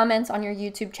reading the comments on your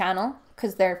YouTube channel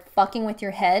because they're fucking with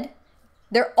your head.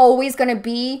 They're always going to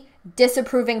be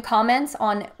disapproving comments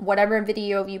on whatever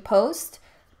video you post.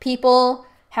 People,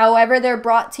 however they're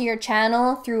brought to your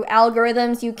channel through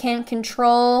algorithms you can't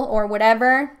control or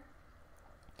whatever.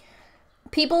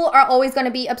 People are always going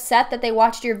to be upset that they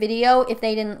watched your video if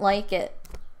they didn't like it.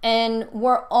 And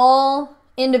we're all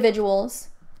individuals.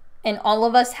 And all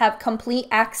of us have complete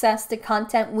access to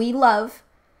content we love.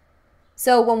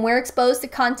 So when we're exposed to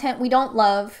content we don't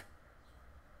love,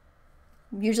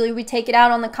 usually we take it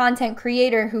out on the content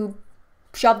creator who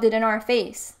shoved it in our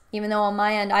face. Even though on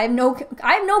my end, I have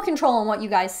no control on what you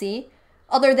guys see,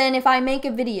 other than if I make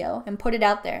a video and put it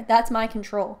out there. That's my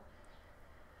control.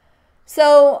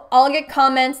 So I'll get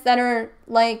comments that are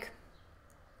like,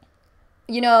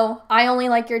 you know, I only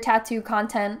like your tattoo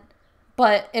content,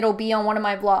 but it'll be on one of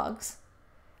my vlogs.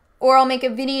 Or I'll make a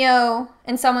video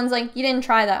and someone's like, you didn't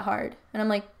try that hard. And I'm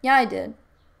like, yeah, I did.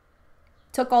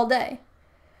 Took all day.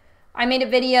 I made a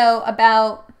video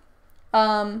about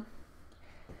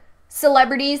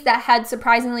celebrities that had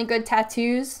surprisingly good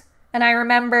tattoos. And I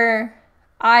remember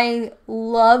I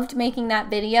loved making that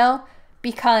video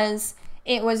because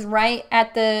it was right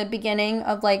at the beginning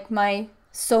of like my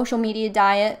social media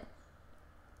diet.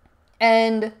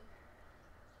 And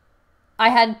I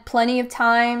had plenty of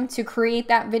time to create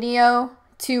that video,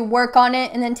 to work on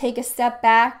it, and then take a step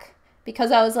back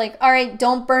because I was like, all right,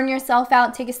 don't burn yourself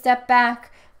out. Take a step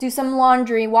back, do some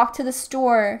laundry, walk to the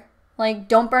store. Like,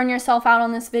 don't burn yourself out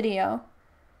on this video.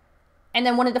 And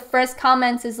then one of the first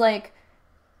comments is like,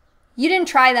 you didn't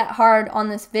try that hard on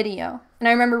this video. And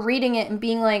I remember reading it and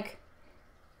being like,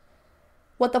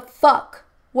 what the fuck?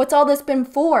 What's all this been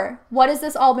for? What has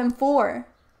this all been for?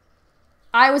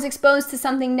 I was exposed to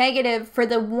something negative for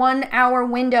the 1 hour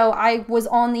window I was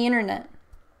on the internet.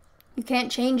 You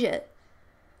can't change it.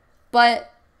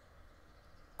 But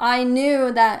I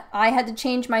knew that I had to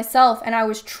change myself, and I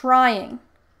was trying.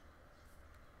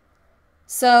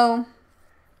 So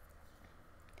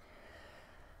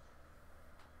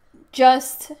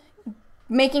just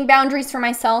making boundaries for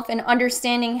myself and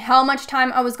understanding how much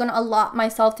time I was going to allot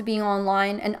myself to being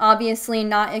online, and obviously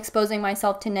not exposing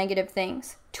myself to negative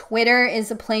things. Twitter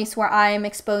is a place where I am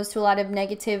exposed to a lot of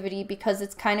negativity because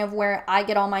it's kind of where I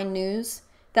get all my news.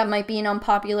 That might be an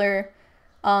unpopular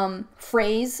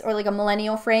phrase, or like a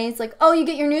millennial phrase, like, oh, you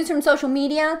get your news from social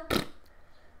media?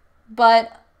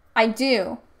 But I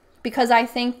do, because I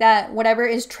think that whatever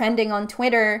is trending on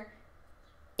Twitter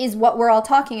is what we're all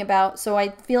talking about, so I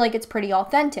feel like it's pretty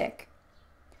authentic.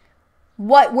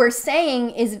 What we're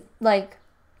saying is like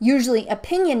usually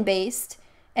opinion based,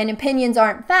 and opinions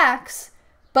aren't facts,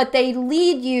 but they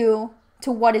lead you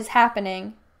to what is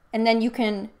happening, and then you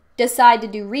can decide to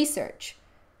do research.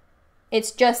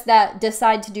 It's just that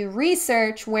decide to do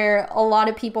research where a lot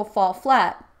of people fall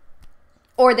flat,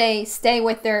 or they stay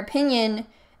with their opinion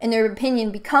and their opinion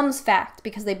becomes fact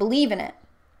because they believe in it.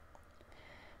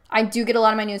 I do get a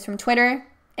lot of my news from Twitter,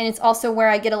 and it's also where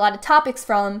I get a lot of topics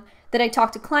from that I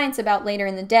talk to clients about later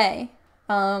in the day.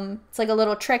 It's like a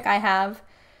little trick I have,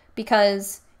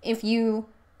 because if you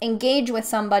engage with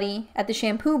somebody at the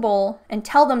shampoo bowl and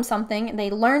tell them something and they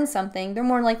learn something, they're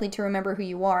more likely to remember who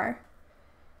you are.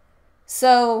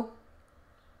 So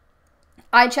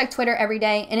I check Twitter every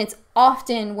day, and it's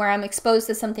often where I'm exposed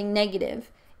to something negative.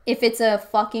 If it's a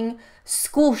fucking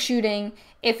school shooting,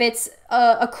 if it's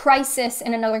a crisis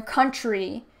in another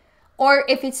country, or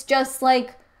if it's just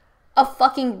like a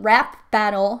fucking rap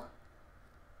battle,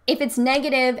 if it's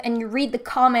negative and you read the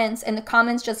comments and the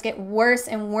comments just get worse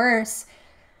and worse,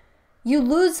 you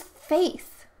lose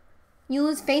faith. You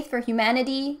lose faith for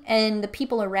humanity and the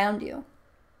people around you.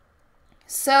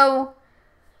 So,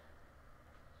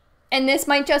 and this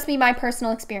might just be my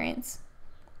personal experience.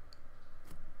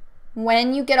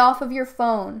 When you get off of your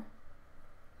phone,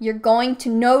 you're going to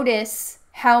notice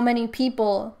how many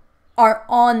people are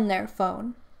on their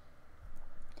phone.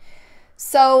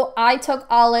 So I took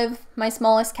Olive, my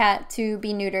smallest cat, to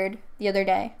be neutered the other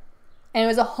day. And it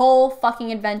was a whole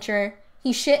fucking adventure.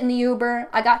 He shit in the Uber.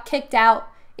 I got kicked out.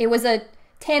 It was a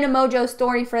Tana Mojo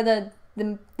story for the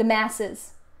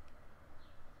masses.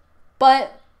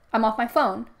 But I'm off my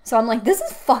phone. So I'm like, this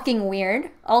is fucking weird.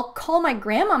 I'll call my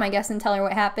grandma, I guess, and tell her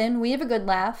what happened. We have a good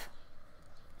laugh.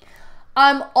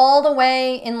 I'm all the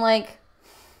way in like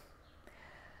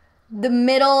the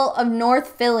middle of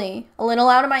North Philly, a little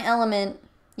out of my element,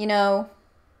 you know,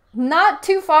 not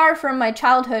too far from my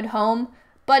childhood home,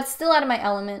 but still out of my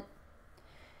element.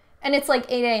 And it's like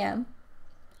 8 a.m.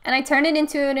 And I turn it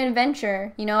into an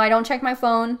adventure. You know, I don't check my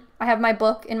phone. I have my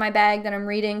book in my bag that I'm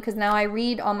reading, because now I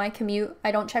read on my commute.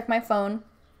 I don't check my phone.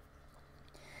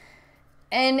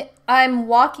 And I'm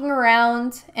walking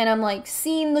around, and I'm like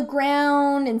seeing the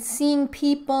ground and seeing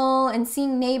people and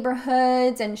seeing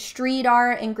neighborhoods and street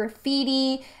art and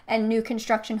graffiti and new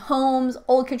construction homes,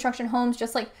 old construction homes,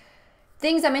 just like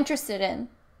things I'm interested in.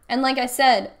 And like I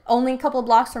said, only a couple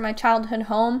blocks from my childhood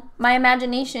home, my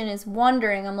imagination is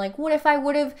wandering. I'm like, what if I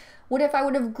would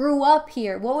have grew up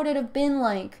here? What would it have been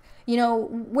like? You know,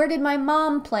 where did my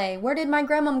mom play? Where did my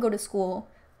grandmom go to school?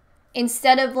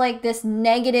 Instead of like this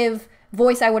negative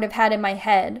voice I would have had in my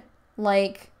head,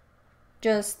 like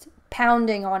just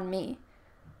pounding on me.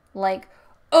 Like,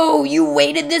 oh, you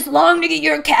waited this long to get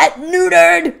your cat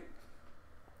neutered?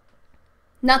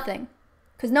 Nothing.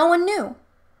 Because no one knew,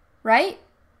 right?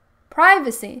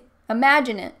 Privacy.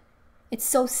 Imagine it. It's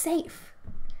so safe.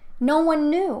 No one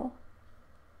knew.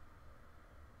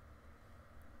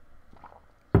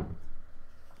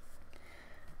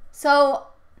 So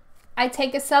I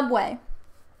take a subway.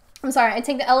 I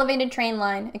take the elevated train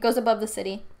line. It goes above the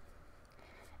city.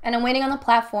 And I'm waiting on the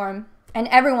platform, and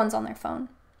everyone's on their phone.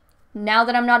 Now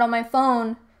that I'm not on my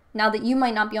phone, now that you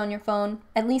might not be on your phone,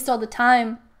 at least all the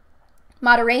time,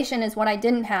 moderation is what I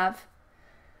didn't have.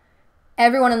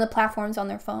 Everyone on the platform's on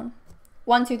their phone.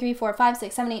 1, 2, 3, 4, 5,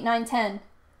 6, 7, 8, 9, 10.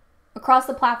 Across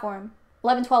the platform.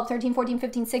 11, 12, 13, 14,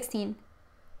 15, 16.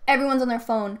 Everyone's on their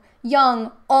phone.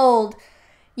 Young, old,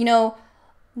 you know,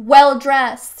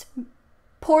 well-dressed,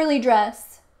 poorly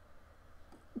dressed,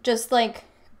 just like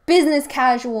business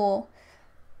casual,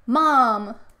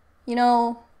 mom, you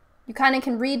know, you kind of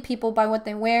can read people by what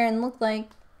they wear and look like.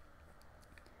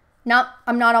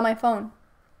 I'm not on my phone.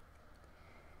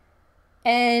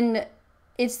 And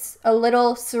it's a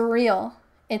little surreal.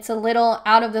 It's a little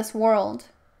out of this world.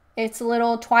 It's a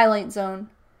little Twilight Zone.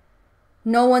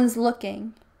 No one's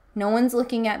looking. No one's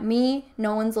looking at me.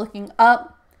 No one's looking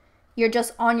up. You're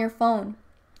just on your phone.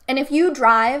 And if you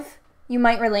drive, you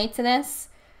might relate to this.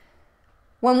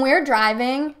 When we're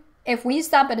driving, if we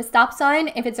stop at a stop sign,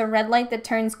 if it's a red light that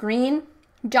turns green,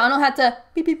 John will have to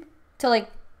beep beep to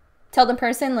like tell the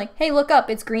person like, hey, look up,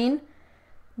 it's green.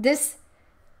 This,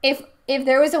 if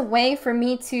there was a way for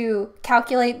me to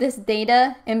calculate this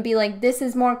data and be like, this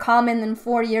is more common than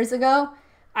 4 years ago,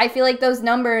 I feel like those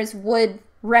numbers would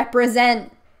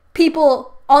represent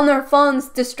people on their phones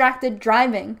distracted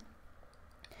driving.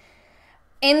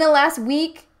 In the last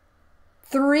week,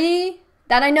 3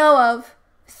 that I know of,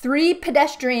 3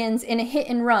 pedestrians in a hit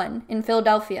and run in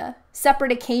Philadelphia,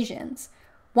 separate occasions.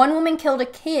 One woman killed a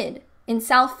kid in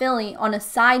South Philly on a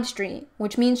side street,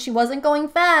 which means she wasn't going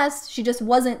fast, she just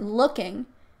wasn't looking.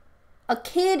 A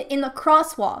kid in the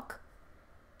crosswalk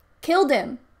killed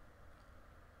him.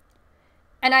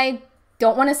 And I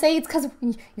don't want to say it's because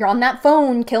you're on that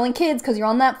phone killing kids because you're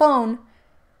on that phone.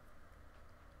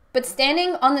 But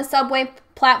standing on the subway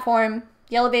platform,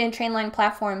 the elevated train line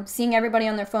platform, seeing everybody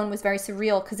on their phone was very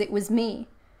surreal because it was me.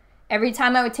 Every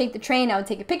time I would take the train, I would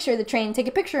take a picture of the train, take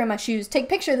a picture of my shoes, take a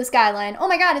picture of the skyline. Oh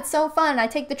my God, it's so fun. I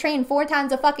take the train 4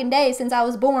 times a fucking day since I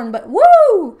was born, but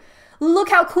woo! Look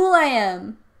how cool I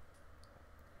am.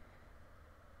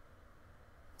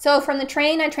 So from the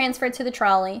train, I transferred to the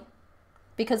trolley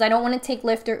because I don't want to take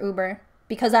Lyft or Uber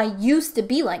because I used to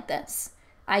be like this.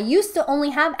 I used to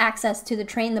only have access to the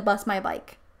train, the bus, my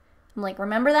bike. I'm like,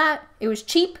 remember that? It was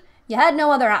cheap. You had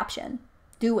no other option.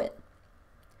 Do it.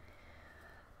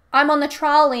 I'm on the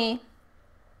trolley,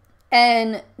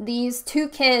 and these 2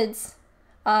 kids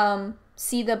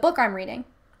see the book I'm reading.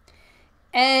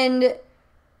 And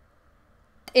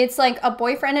it's like a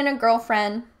boyfriend and a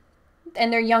girlfriend,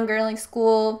 and they're younger, like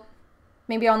school,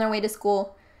 maybe on their way to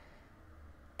school.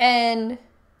 And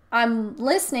I'm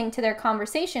listening to their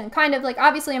conversation, kind of like,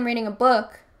 obviously I'm reading a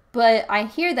book, but I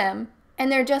hear them,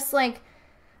 and they're just like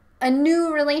a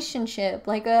new relationship,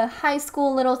 like a high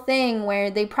school little thing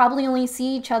where they probably only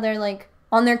see each other like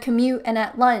on their commute and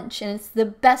at lunch, and it's the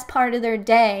best part of their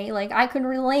day. Like, I could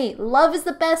relate. Love is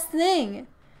the best thing.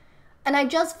 And I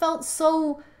just felt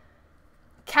so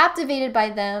captivated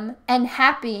by them and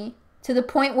happy to the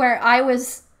point where I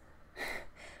was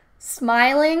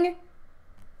smiling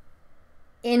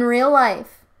in real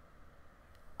life,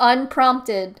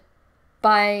 unprompted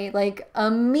by like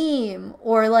a meme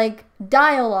or like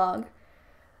dialogue.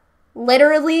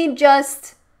 Literally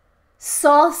just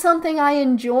saw something I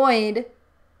enjoyed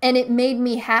and it made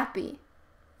me happy.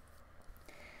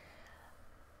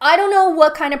 I don't know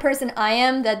what kind of person I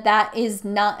am that is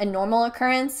not a normal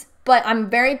occurrence, but I'm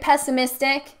very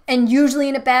pessimistic and usually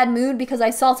in a bad mood because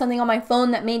I saw something on my phone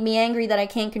that made me angry that I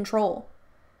can't control.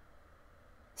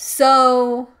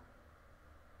 So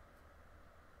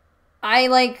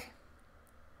I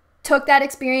took that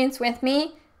experience with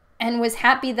me and was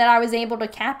happy that I was able to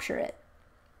capture it.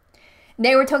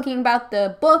 They were talking about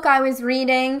the book I was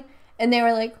reading, and they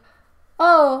were like,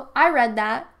 oh, I read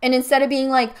that. And instead of being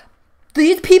like,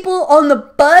 these people on the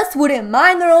bus wouldn't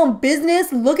mind their own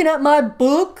business looking at my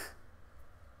book,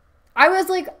 I was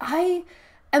like, I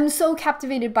am so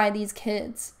captivated by these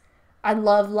kids. I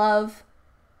love.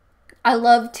 I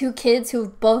love 2 kids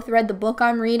who've both read the book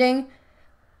I'm reading,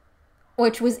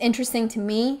 which was interesting to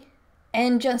me.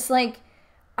 And just like,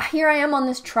 here I am on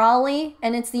this trolley,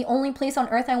 and it's the only place on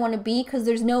earth I want to be because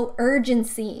there's no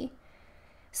urgency.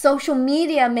 Social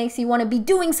media makes you want to be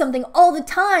doing something all the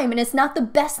time, and it's not the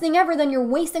best thing ever. Then you're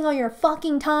wasting all your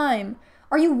fucking time.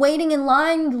 Are you waiting in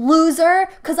line, loser?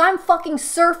 Because I'm fucking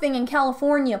surfing in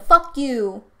California. Fuck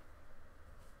you.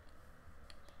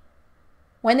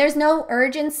 When there's no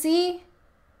urgency,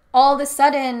 all of a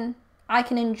sudden, I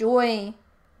can enjoy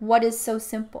what is so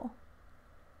simple.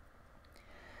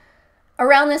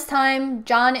 Around this time,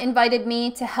 John invited me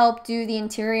to help do the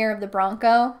interior of the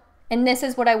Bronco. And this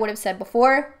is what I would have said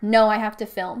before. No, I have to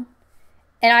film.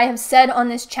 And I have said on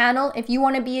this channel, if you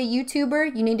want to be a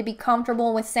YouTuber, you need to be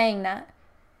comfortable with saying that.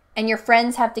 And your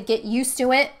friends have to get used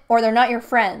to it, or they're not your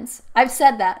friends. I've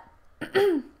said that.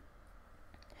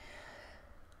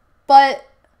 But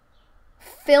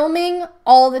filming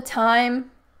all the time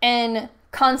and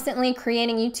constantly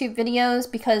creating YouTube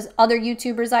videos because other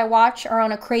YouTubers I watch are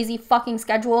on a crazy fucking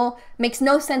schedule makes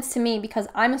no sense to me because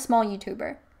I'm a small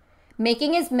YouTuber.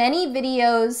 Making as many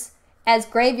videos as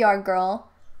Graveyard Girl,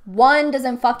 1,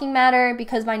 doesn't fucking matter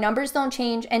because my numbers don't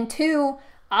change, and 2,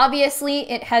 obviously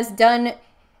it has done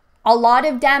a lot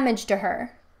of damage to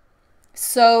her.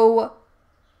 So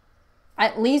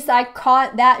at least I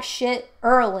caught that shit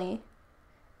early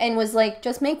and was like,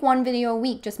 just make 1 video a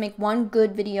week. Just make 1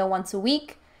 good video once a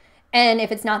week. And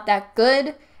if it's not that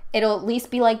good, it'll at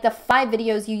least be like the 5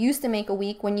 videos you used to make a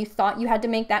week when you thought you had to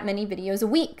make that many videos a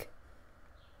week.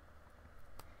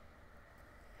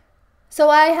 So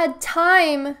I had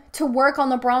time to work on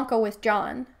the Bronco with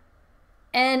John.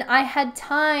 And I had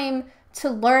time to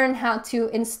learn how to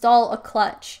install a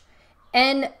clutch.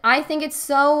 And I think it's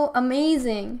so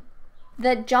amazing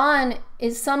that John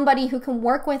is somebody who can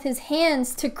work with his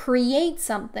hands to create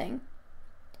something.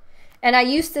 And I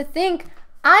used to think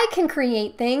I can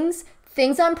create things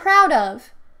I'm proud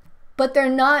of, but they're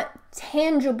not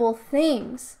tangible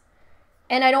things.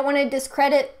 And I don't want to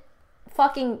discredit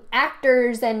fucking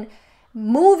actors and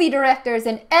movie directors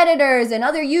and editors and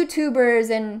other YouTubers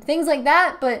and things like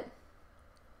that, but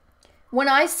when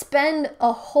I spend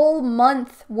a whole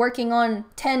month working on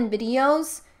 10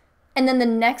 videos, and then the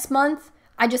next month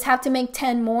I just have to make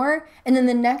 10 more, and then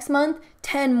the next month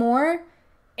 10 more,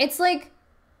 it's like,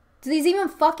 do these even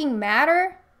fucking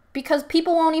matter? Because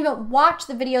people won't even watch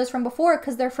the videos from before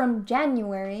because they're from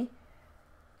January.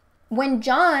 When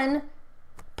John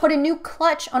put a new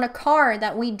clutch on a car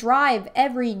that we drive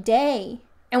every day,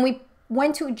 and we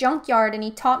went to a junkyard and he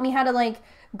taught me how to like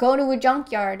go to a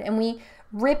junkyard, and we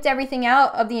ripped everything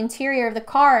out of the interior of the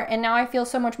car, and now I feel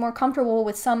so much more comfortable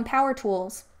with some power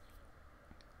tools.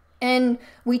 And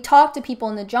we talked to people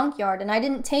in the junkyard, and I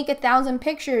didn't take 1,000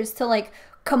 pictures to like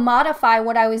commodify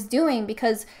what I was doing,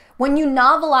 because when you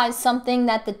novelize something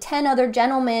that the 10 other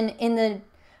gentlemen in the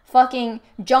fucking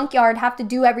junkyard have to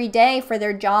do every day for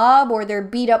their job or their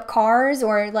beat up cars,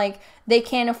 or like they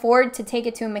can't afford to take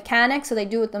it to a mechanic so they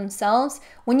do it themselves,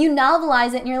 when you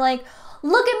novelize it and you're like,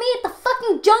 look at me at the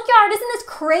fucking junkyard, isn't this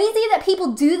crazy that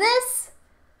people do this?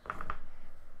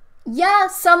 Yeah,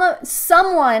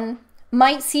 someone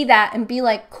might see that and be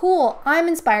like, cool, I'm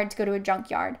inspired to go to a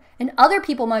junkyard. And other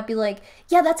people might be like,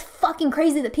 yeah, that's fucking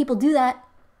crazy that people do that.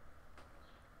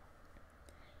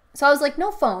 So I was like,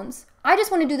 no phones. I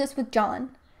just want to do this with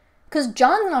John. Because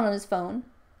John's not on his phone.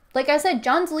 Like I said,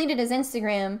 John deleted his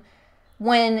Instagram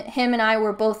when him and I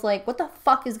were both like, what the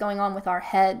fuck is going on with our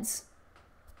heads?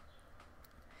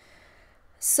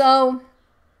 So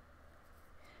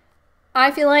I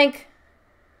feel like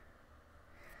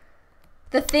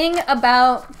the thing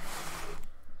about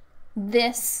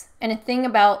this, and a thing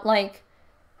about like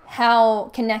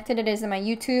how connected it is in my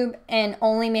YouTube and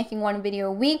only making one video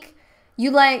a week,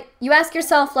 you ask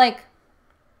yourself, like,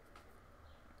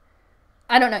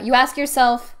 I don't know, you ask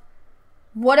yourself,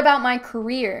 what about my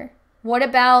career? What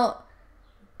about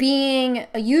being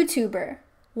a YouTuber?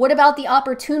 What about the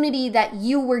opportunity that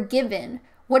you were given?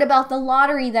 What about the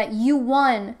lottery that you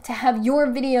won to have your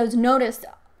videos noticed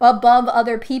above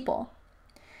other people?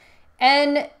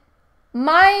 And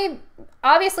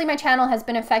obviously my channel has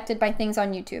been affected by things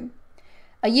on YouTube.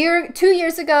 2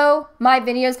 years ago, my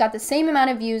videos got the same amount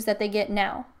of views that they get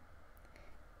now.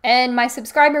 And my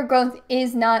subscriber growth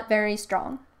is not very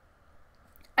strong.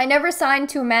 I never signed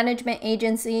to a management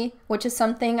agency, which is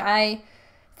something I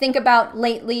think about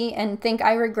lately and think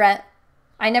I regret.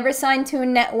 I never signed to a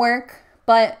network,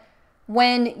 but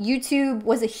when YouTube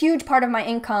was a huge part of my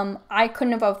income, I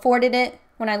couldn't have afforded it.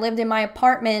 When I lived in my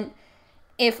apartment,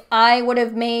 if I would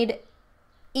have made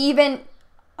even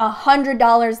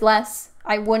 $100 less,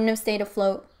 I wouldn't have stayed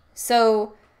afloat.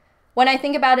 So when I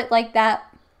think about it like that,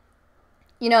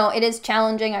 you know, it is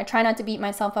challenging. I try not to beat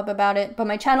myself up about it, but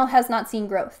my channel has not seen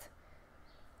growth.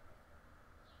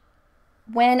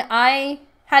 When I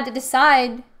had to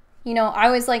decide, you know,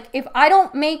 I was like, if I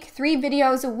don't make 3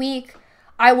 videos a week,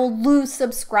 I will lose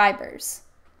subscribers.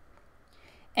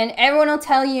 And everyone will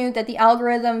tell you that the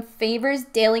algorithm favors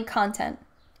daily content.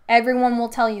 Everyone will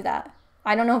tell you that.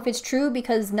 I don't know if it's true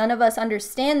because none of us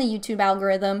understand the YouTube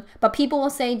algorithm, but people will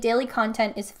say daily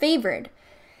content is favored.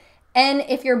 And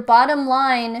if your bottom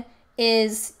line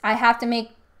is, I have to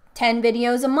make 10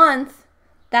 videos a month,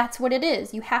 that's what it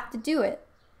is. You have to do it.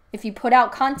 If you put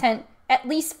out content, at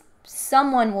least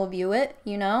someone will view it,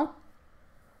 you know?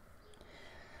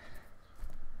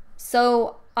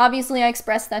 So obviously I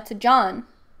expressed that to John.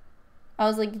 I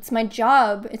was like, it's my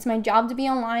job. It's my job to be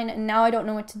online, and now I don't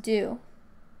know what to do.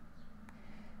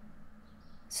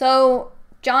 So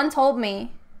John told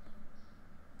me,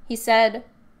 he said,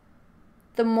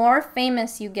 the more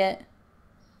famous you get,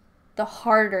 the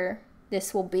harder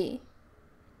this will be.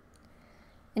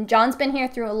 And John's been here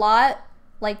through a lot.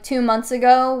 Like 2 months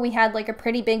ago, we had like a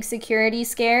pretty big security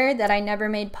scare that I never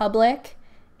made public.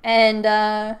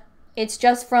 And it's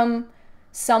just from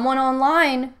someone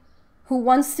online who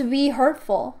wants to be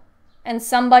hurtful, and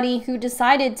somebody who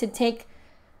decided to take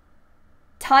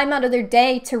time out of their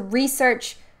day to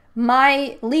research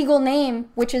my legal name,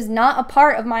 which is not a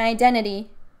part of my identity,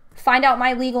 find out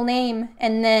my legal name,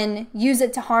 and then use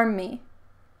it to harm me.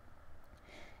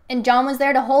 And John was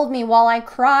there to hold me while I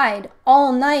cried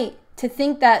all night to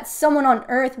think that someone on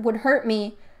earth would hurt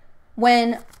me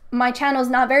when my channel's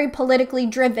not very politically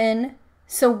driven.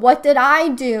 So what did I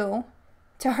do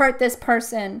to hurt this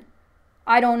person?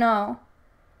 I don't know.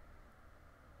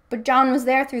 But John was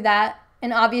there through that,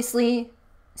 and obviously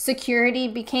security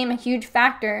became a huge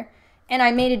factor. And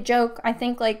I made a joke. I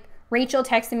think like Rachel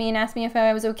texted me and asked me if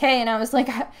I was okay, and I was like,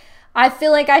 I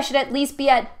feel like I should at least be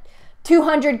at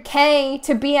 200K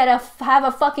to be at have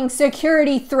a fucking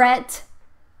security threat.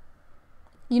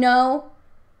 You know?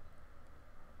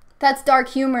 That's dark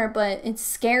humor, but it's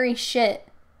scary shit.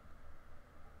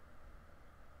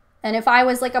 And if I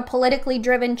was like a politically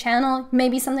driven channel,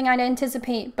 maybe something I'd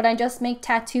anticipate, but I just make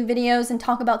tattoo videos and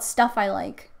talk about stuff I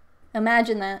like.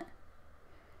 Imagine that.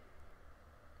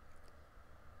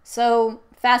 So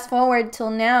fast forward till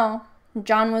now,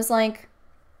 John was like,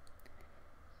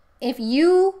 if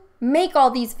you make all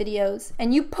these videos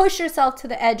and you push yourself to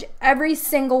the edge every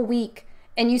single week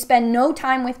and you spend no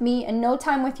time with me and no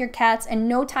time with your cats and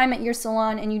no time at your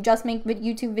salon and you just make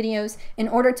YouTube videos in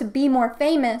order to be more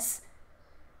famous,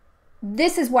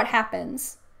 this is what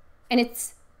happens. And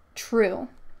it's true.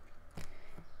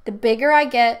 The bigger I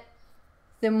get,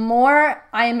 the more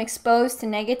I am exposed to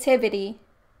negativity,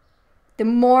 the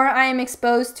more I am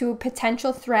exposed to a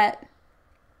potential threat.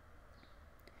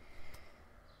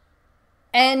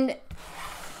 And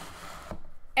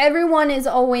everyone is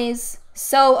always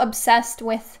so obsessed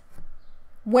with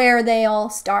where they all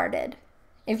started.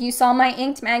 If you saw my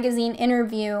Inked magazine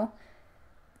interview,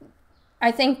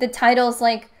 I think the title's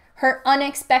like her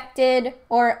unexpected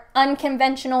or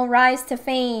unconventional rise to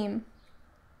fame.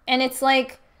 And it's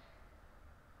like,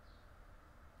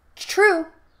 true.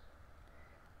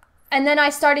 And then I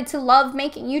started to love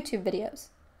making YouTube videos.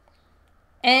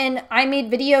 And I made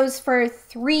videos for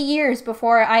 3 years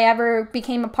before I ever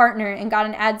became a partner and got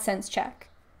an AdSense check.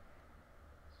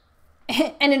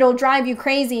 And it'll drive you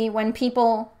crazy when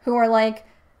people who are like,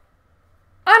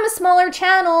 I'm a smaller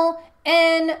channel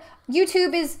and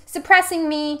YouTube is suppressing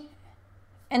me.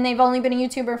 And they've only been a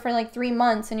YouTuber for like 3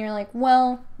 months. And you're like,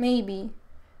 well, maybe.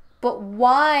 But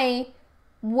why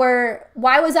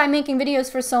was I making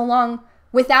videos for so long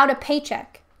without a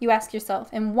paycheck, you ask yourself?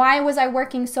 And why was I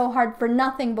working so hard for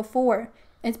nothing before?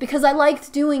 It's because I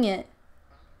liked doing it.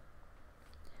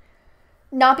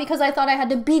 Not because I thought I had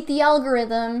to beat the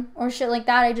algorithm or shit like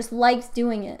that. I just liked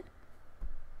doing it.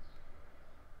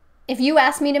 If you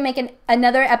asked me to make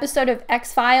another episode of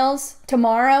X-Files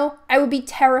tomorrow, I would be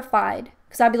terrified.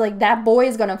 Because I'd be like, that boy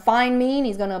is going to find me and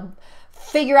he's going to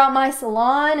figure out my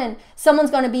salon and someone's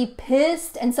going to be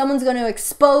pissed and someone's going to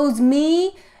expose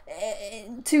me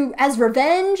as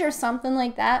revenge or something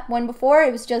like that. When before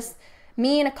it was just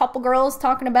me and a couple girls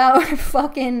talking about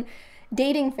fucking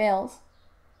dating fails.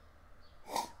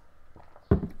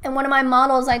 And one of my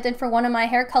models I did for one of my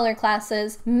hair color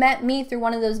classes met me through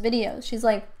one of those videos. She's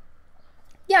like,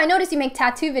 yeah, I noticed you make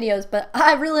tattoo videos, but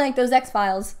I really like those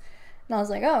X-Files. And I was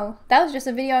like, oh, that was just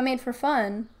a video I made for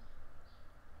fun.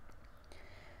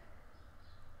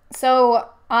 So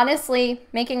honestly,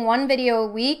 making one video a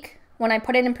week, when I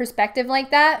put it in perspective like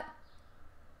that,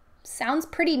 sounds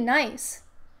pretty nice.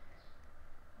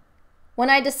 When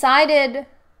I decided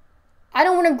I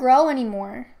don't want to grow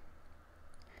anymore.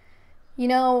 You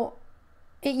know,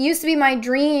 it used to be my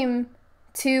dream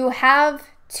to have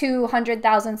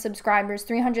 200,000 subscribers,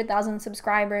 300,000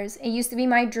 subscribers. It used to be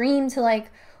my dream to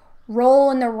like roll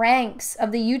in the ranks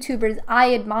of the YouTubers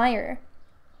I admire.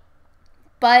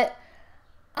 But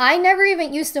I never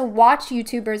even used to watch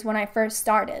YouTubers when I first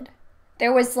started.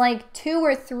 There was like 2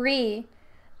 or 3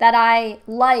 that I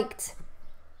liked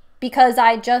because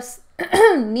I just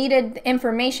needed the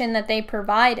information that they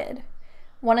provided.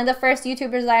 One of the first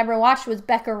YouTubers I ever watched was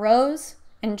Becca Rose,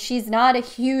 and she's not a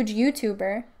huge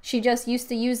YouTuber. She just used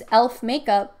to use e.l.f.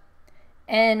 makeup.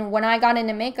 And when I got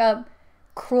into makeup,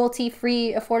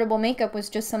 cruelty-free, affordable makeup was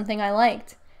just something I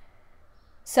liked.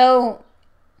 So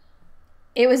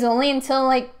it was only until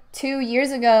like 2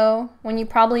 years ago, when you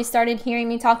probably started hearing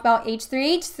me talk about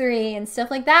H3H3 and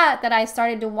stuff like that, that I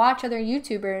started to watch other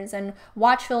YouTubers and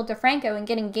watch Phil DeFranco and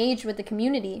get engaged with the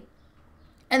community.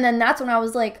 And then that's when I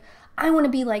was like, I want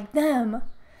to be like them.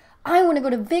 I want to go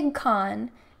to VidCon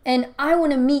and I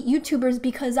want to meet YouTubers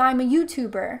because I'm a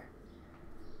YouTuber.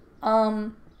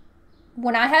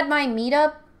 When I had my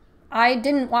meetup, I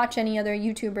didn't watch any other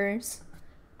YouTubers.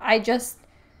 I just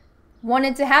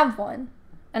wanted to have one.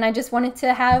 And I just wanted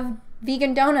to have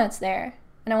vegan donuts there.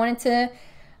 And I wanted to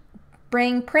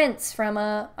bring prints from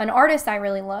an artist I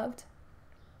really loved.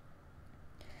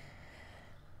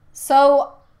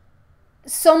 So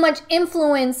much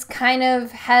influence kind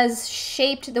of has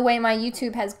shaped the way my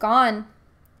YouTube has gone.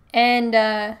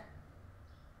 And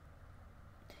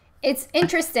it's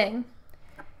interesting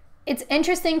It's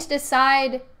interesting to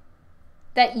decide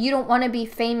that you don't want to be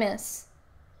famous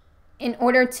in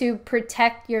order to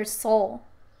protect your soul.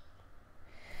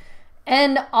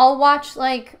 And I'll watch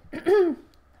like one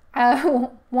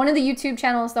of the YouTube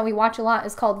channels that we watch a lot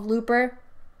is called Looper.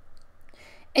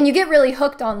 And you get really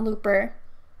hooked on Looper.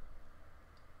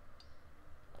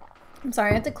 I'm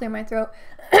sorry, I have to clear my throat.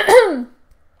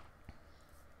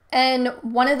 And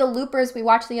one of the Loopers we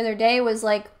watched the other day was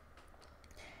like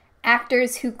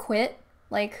actors who quit,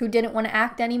 like who didn't want to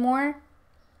act anymore.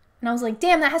 And I was like,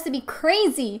 damn, that has to be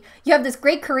crazy. You have this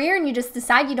great career and you just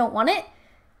decide you don't want it.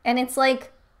 And it's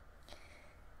like,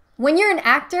 when you're an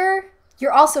actor,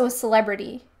 you're also a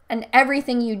celebrity and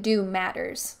everything you do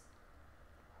matters.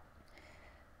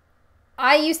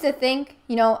 I used to think,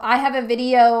 you know, I have a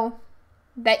video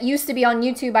that used to be on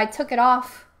YouTube. I took it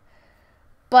off.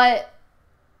 But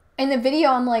in the video,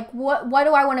 I'm like, what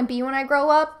do I want to be when I grow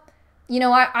up? You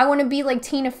know, I want to be like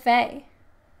Tina Fey.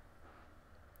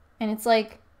 And it's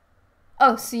like,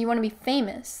 oh, so you want to be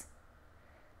famous?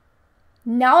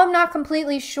 Now I'm not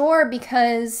completely sure,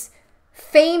 because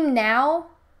fame now,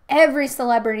 every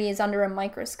celebrity is under a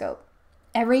microscope.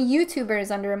 Every YouTuber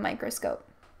is under a microscope.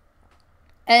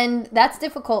 And that's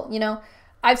difficult, you know.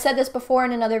 I've said this before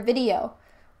in another video.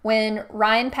 When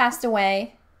Ryan passed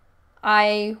away,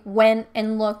 I went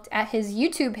and looked at his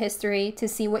YouTube history to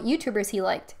see what YouTubers he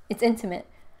liked. It's intimate.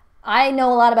 I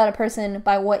know a lot about a person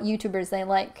by what YouTubers they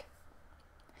like.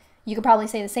 You could probably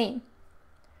say the same.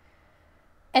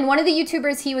 And one of the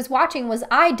YouTubers he was watching was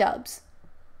iDubbbz.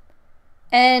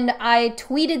 And I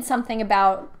tweeted something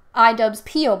about iDubbbz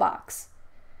P.O. Box.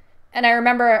 And I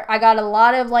remember I got a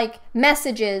lot of like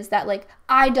messages that like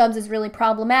iDubbbz is really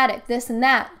problematic, this and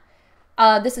that.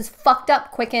 This is fucked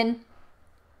up, Quicken.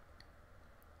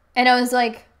 And I was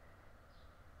like,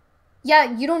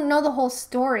 yeah, you don't know the whole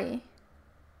story.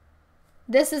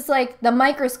 This is like the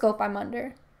microscope I'm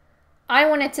under. I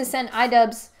wanted to send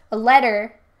iDubbbz a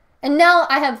letter, and now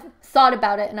I have thought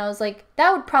about it, and I was like,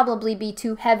 that would probably be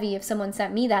too heavy if someone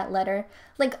sent me that letter.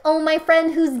 Like, oh, my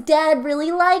friend who's dead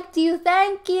really liked you.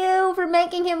 Thank you for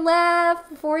making him laugh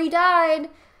before he died.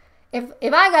 If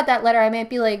I got that letter, I might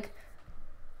be like,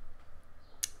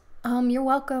 you're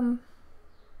welcome.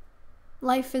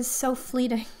 Life is so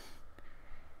fleeting.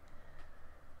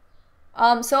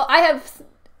 So I have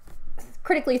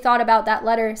critically thought about that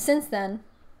letter since then.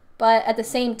 But at the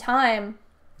same time,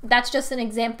 that's just an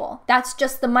example. That's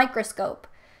just the microscope.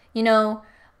 You know,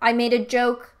 I made a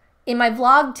joke in my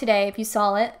vlog today, if you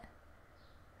saw it,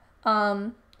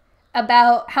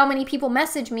 about how many people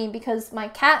message me because my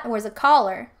cat wears a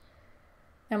collar.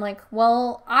 And I'm like,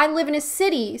 well, I live in a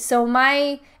city, so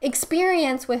my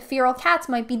experience with feral cats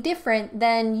might be different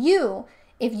than you.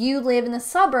 If you live in the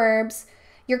suburbs,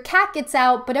 your cat gets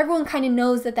out, but everyone kind of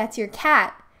knows that that's your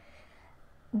cat.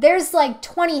 There's like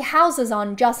 20 houses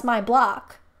on just my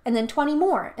block, and then 20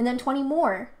 more, and then 20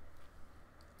 more.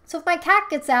 So if my cat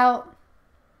gets out,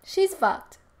 she's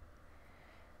fucked.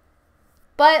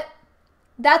 But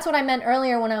that's what I meant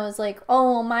earlier when I was like,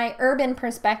 oh, my urban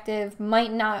perspective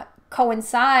might not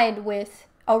coincide with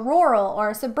a rural or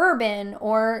a suburban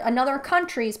or another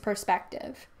country's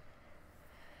perspective.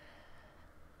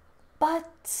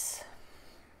 But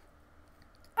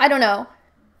I don't know.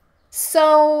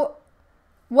 So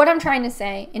what I'm trying to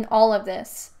say in all of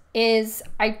this is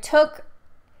I took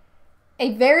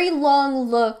a very long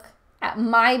look at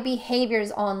my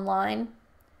behaviors online.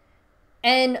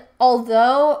 And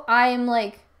although I'm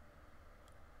like,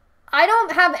 I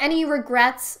don't have any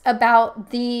regrets about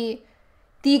the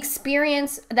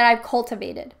experience that I've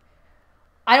cultivated.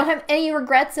 I don't have any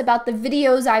regrets about the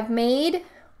videos I've made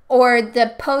or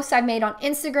the posts I've made on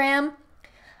Instagram.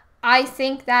 I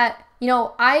think that, you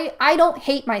know, I don't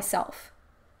hate myself.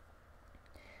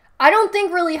 I don't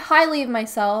think really highly of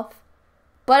myself,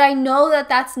 but I know that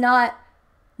that's not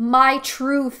my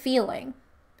true feeling.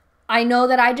 I know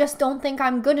that I just don't think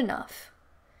I'm good enough.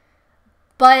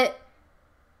 But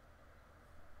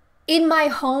in my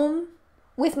home,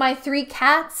 with my 3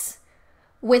 cats,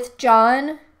 with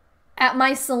John, at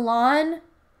my salon,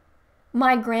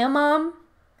 my grandmom,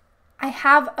 I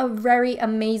have a very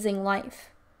amazing life.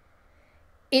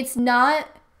 It's not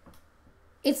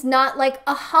like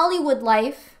a Hollywood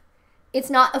life. It's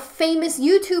not a famous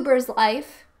YouTuber's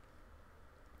life.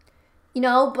 You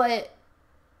know, but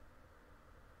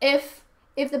if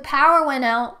the power went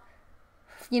out,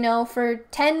 you know, for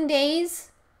 10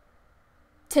 days,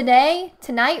 today,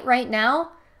 tonight, right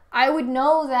now, I would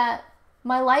know that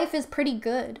my life is pretty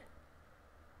good.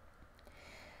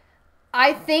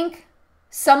 I think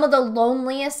some of the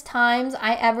loneliest times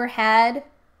I ever had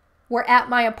were at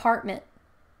my apartment.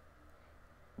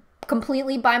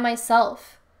 completely by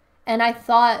myself. And I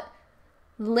thought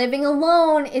living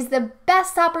alone is the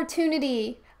best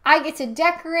opportunity. I get to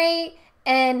decorate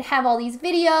and have all these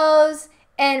videos,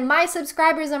 and my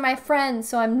subscribers are my friends,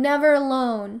 so I'm never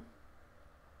alone.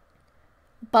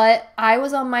 But I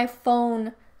was on my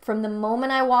phone from the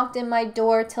moment I walked in my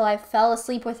door till I fell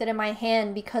asleep with it in my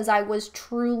hand because I was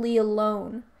truly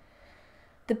alone.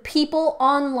 The people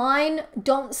online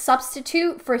don't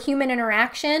substitute for human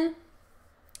interaction,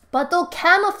 but they'll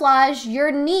camouflage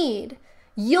your need.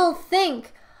 You'll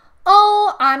think,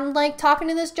 oh, I'm like talking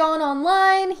to this John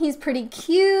online. He's pretty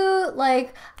cute.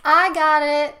 Like, I got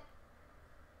it.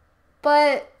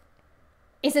 But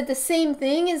is it the same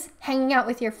thing as hanging out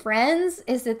with your friends?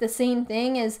 Is it the same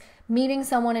thing as meeting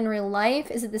someone in real life?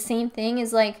 Is it the same thing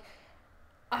as like,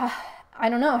 I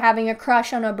don't know, having a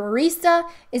crush on a barista?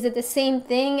 Is it the same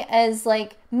thing as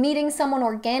like meeting someone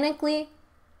organically?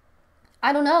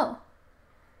 I don't know.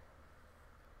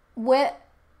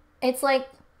 It's like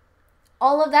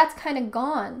all of that's kind of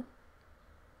gone.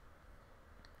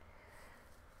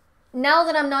 Now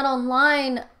that I'm not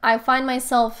online, I find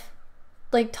myself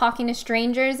like talking to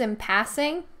strangers in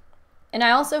passing. And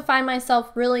I also find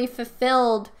myself really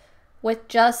fulfilled with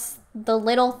just the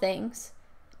little things,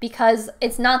 because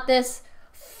it's not this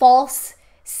false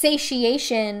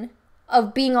satiation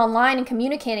of being online and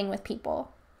communicating with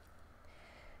people.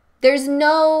 There's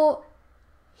no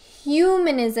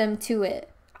humanism to it.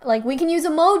 Like, we can use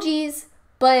emojis,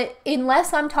 but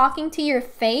unless I'm talking to your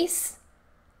face,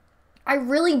 I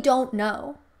really don't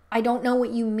know. I don't know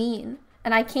what you mean,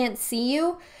 and I can't see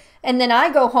you. And then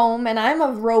I go home and I'm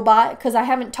a robot because I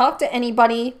haven't talked to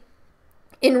anybody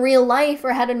in real life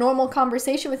or had a normal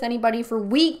conversation with anybody for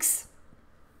weeks.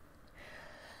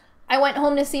 I went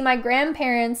home to see my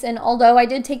grandparents, and although I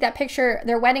did take that picture,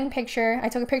 their wedding picture, I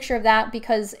took a picture of that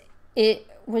because it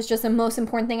was just the most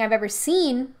important thing I've ever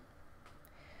seen.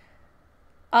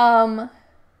 I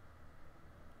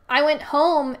went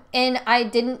home and I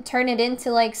didn't turn it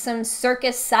into like some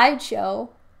circus sideshow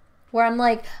where I'm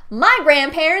like, my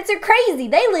grandparents are crazy.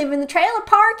 They live in the trailer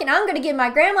park and I'm going to give my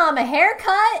grandmom a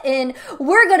haircut and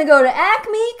we're going to go to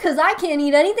Acme because I can't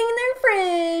eat anything in their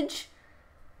fridge.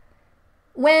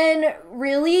 When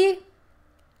really,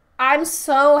 I'm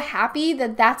so happy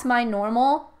that that's my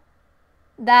normal,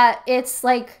 that it's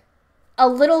like a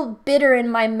little bitter in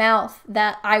my mouth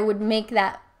that I would make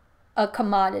that a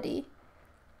commodity.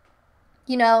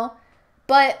 You know?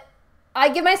 But I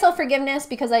give myself forgiveness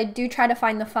because I do try to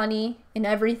find the funny in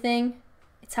everything.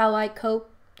 It's how I cope.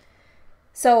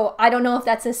 So I don't know if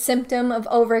that's a symptom of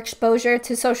overexposure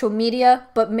to social media,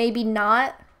 but maybe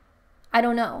not. I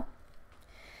don't know.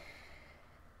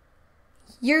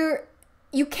 You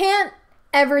can't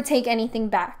ever take anything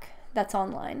back that's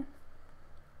online.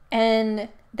 And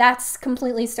that's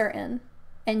completely certain.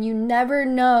 And you never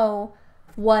know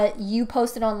what you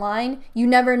posted online. You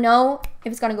never know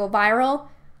if it's going to go viral.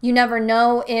 You never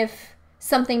know if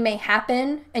something may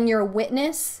happen and you're a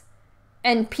witness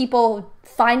and people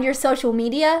find your social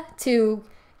media to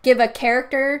give a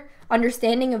character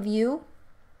understanding of you.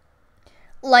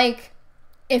 Like,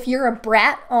 if you're a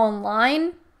brat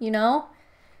online, you know,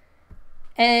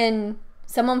 and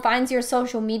someone finds your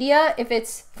social media, if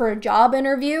it's for a job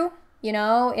interview, you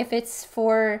know, if it's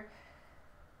for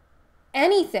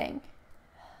anything,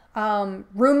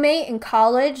 roommate in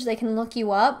college, they can look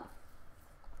you up.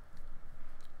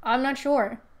 I'm not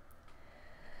sure.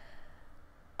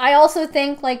 I also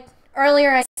think, like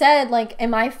earlier I said, like,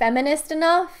 am I feminist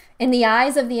enough? In the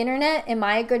eyes of the internet, am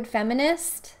I a good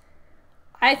feminist?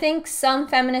 I think some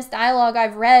feminist dialogue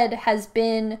I've read has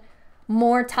been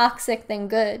more toxic than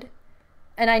good.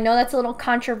 And I know that's a little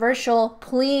controversial.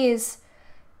 Please,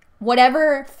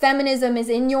 whatever feminism is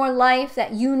in your life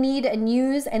that you need and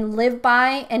use and live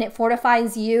by and it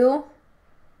fortifies you,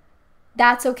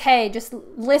 that's okay. Just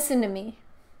listen to me.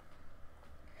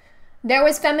 There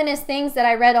was feminist things that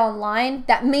I read online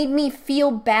that made me feel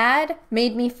bad,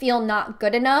 made me feel not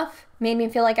good enough, made me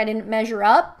feel like I didn't measure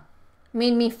up,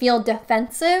 made me feel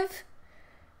defensive.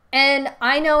 And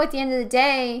I know at the end of the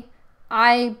day,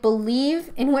 I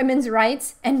believe in women's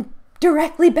rights and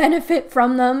directly benefit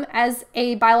from them as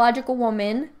a biological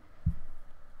woman.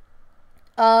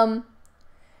 But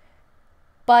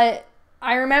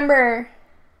I remember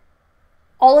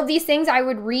all of these things I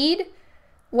would read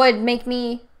would make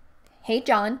me hate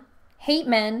John, hate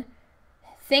men,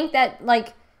 think that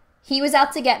like he was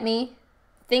out to get me,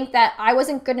 think that I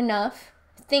wasn't good enough,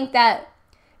 think that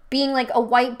being like a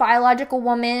white biological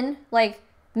woman like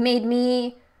made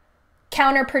me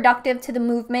counterproductive to the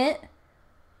movement.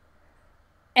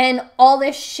 And all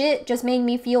this shit just made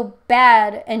me feel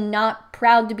bad and not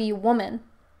proud to be a woman.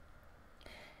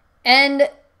 And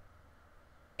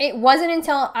it wasn't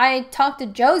until I talked to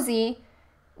Josie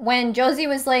when Josie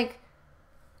was like,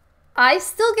 I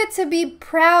still get to be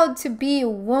proud to be a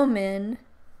woman.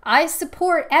 I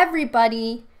support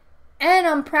everybody and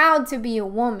I'm proud to be a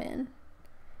woman.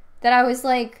 That I was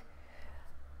like,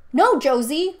 no,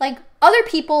 Josie, like other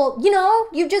people, you know,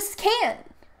 you just can't.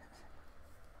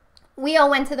 We all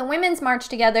went to the Women's March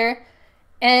together,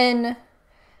 and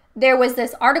there was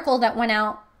this article that went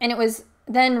out, and it was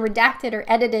then redacted or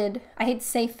edited. I hate to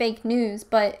say fake news,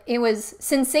 but it was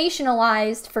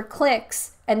sensationalized for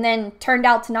clicks and then turned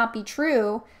out to not be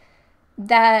true,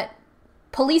 that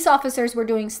police officers were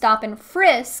doing stop and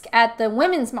frisk at the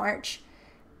Women's March.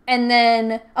 And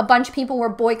then a bunch of people were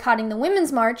boycotting the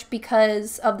Women's March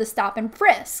because of the stop and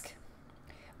frisk,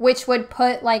 which would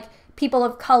put like people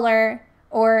of color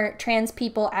or trans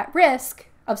people at risk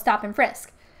of stop and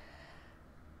frisk.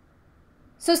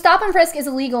 So stop and frisk is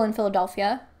illegal in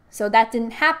Philadelphia, so that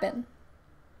didn't happen.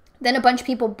 Then a bunch of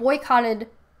people boycotted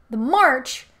the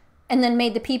march and then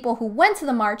made the people who went to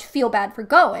the march feel bad for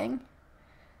going.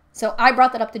 So I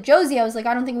brought that up to Josie. I was like,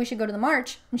 I don't think we should go to the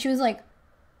march. And she was like,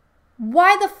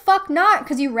 why the fuck not?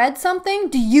 Because you read something?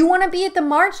 Do you want to be at the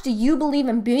march? Do you believe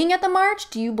in being at the march?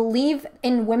 Do you believe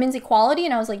in women's equality?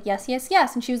 And I was like, yes, yes,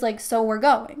 yes. And she was like, so we're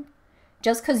going.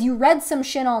 Just because you read some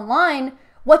shit online,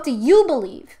 what do you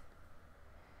believe?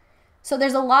 So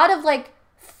there's a lot of like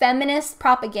feminist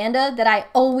propaganda that I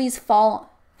always fall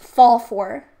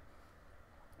for.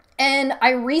 And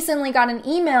I recently got an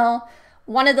email.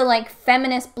 One of the like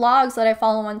feminist blogs that I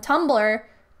follow on Tumblr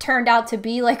turned out to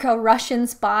be like a Russian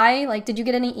spy. Like, did you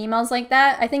get any emails like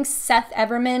that? I think Seth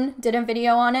Everman did a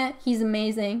video on it. He's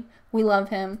amazing. We love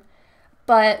him.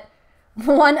 But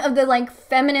one of the like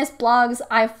feminist blogs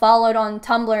I followed on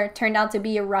Tumblr turned out to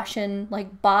be a Russian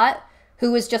like bot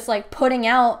who was just like putting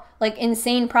out like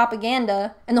insane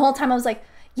propaganda. And the whole time I was like,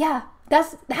 yeah,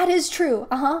 that is true.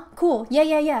 Cool.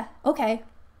 Yeah. Okay.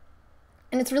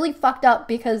 And it's really fucked up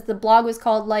because the blog was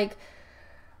called like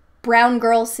Brown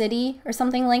Girl City or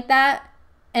something like that.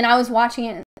 And I was watching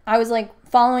it. I was like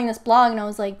following this blog and I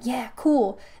was like, yeah,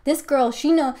 cool. This girl,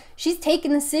 she's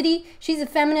taking the city. She's a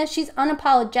feminist. She's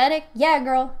unapologetic. Yeah,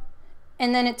 girl.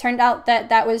 And then it turned out that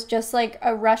that was just like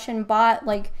a Russian bot,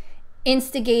 like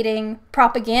instigating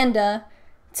propaganda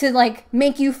to like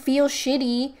make you feel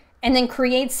shitty and then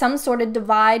create some sort of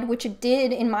divide, which it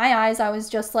did in my eyes. I was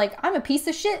just like, I'm a piece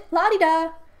of shit,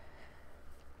 la-di-da.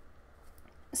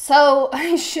 So,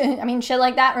 shit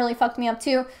like that really fucked me up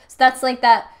too. So that's like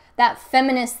that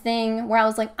feminist thing where I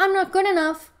was like, I'm not good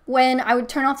enough, when I would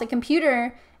turn off the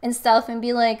computer and stuff and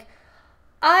be like,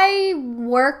 I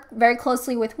work very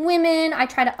closely with women. I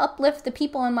try to uplift the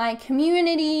people in my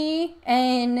community,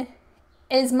 and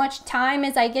as much time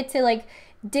as I get to like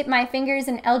dip my fingers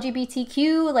in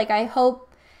LGBTQ, like I hope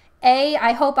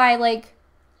I like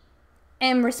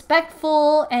am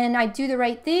respectful and I do the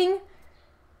right thing.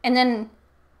 And then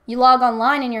you log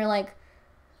online and you're like,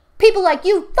 people like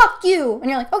you, fuck you.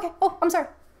 And you're like, okay, oh, I'm sorry.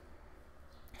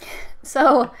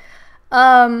 So,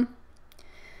 that's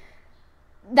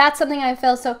something I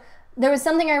feel. So there was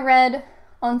something I read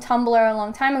on Tumblr a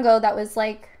long time ago that was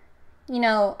like, you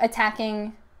know,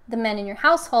 attacking the men in your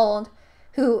household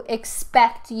who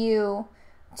expect you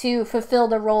to fulfill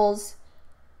the roles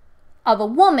of a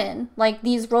woman, like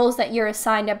these roles that you're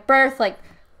assigned at birth, like,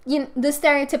 you know, the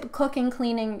stereotypical cooking,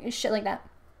 cleaning, shit like that.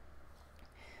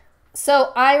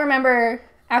 So I remember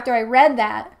after I read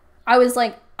that, I was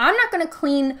like, I'm not going to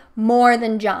clean more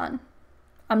than John.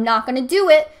 I'm not going to do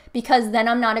it because then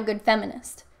I'm not a good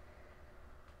feminist.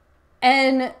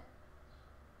 And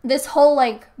this whole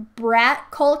like brat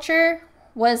culture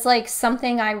was like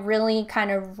something I really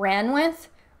kind of ran with,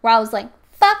 where I was like,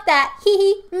 fuck that,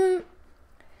 hee hee.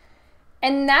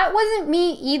 And that wasn't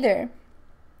me either.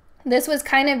 This was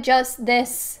kind of just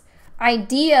this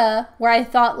idea where I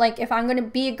thought, like, if I'm going to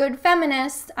be a good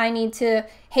feminist, I need to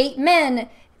hate men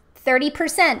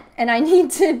 30% and I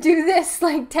need to do this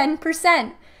like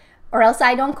 10% or else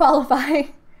I don't qualify.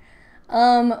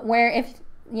 Where if,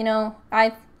 you know,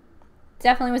 I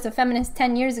definitely was a feminist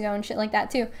 10 years ago and shit like that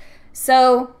too.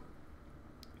 So,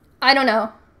 I don't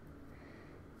know.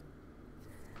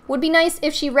 Would be nice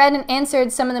if she read and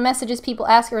answered some of the messages people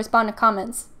ask or respond to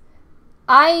comments.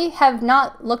 I have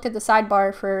not looked at the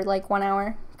sidebar for like 1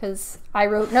 hour because I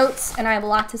wrote notes and I have a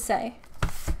lot to say.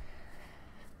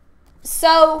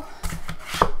 So,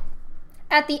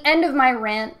 at the end of my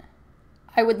rant,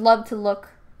 I would love to look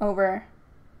over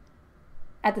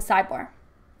at the sidebar.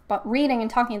 But reading and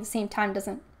talking at the same time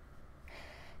doesn't...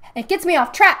 It gets me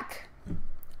off track.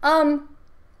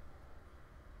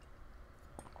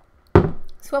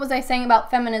 So what was I saying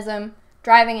about feminism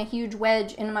driving a huge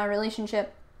wedge in my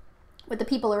relationship with the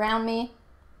people around me?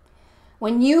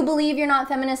 When you believe you're not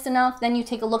feminist enough, then you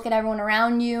take a look at everyone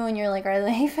around you and you're like, are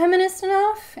they feminist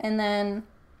enough? And then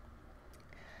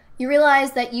you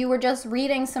realize that you were just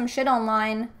reading some shit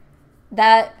online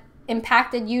that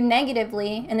impacted you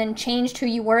negatively and then changed who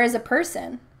you were as a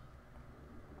person.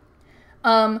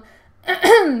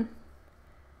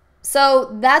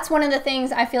 So that's one of the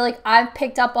things I feel like I've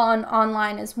picked up on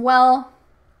online as well.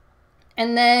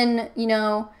 And then, you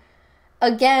know,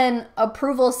 again,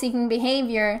 approval-seeking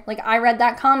behavior. Like, I read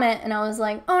that comment and I was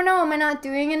like, oh no, am I not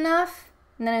doing enough?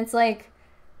 And then it's like,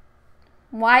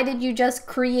 why did you just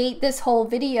create this whole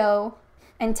video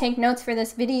and take notes for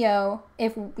this video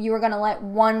if you were going to let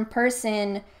one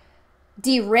person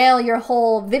derail your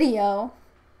whole video?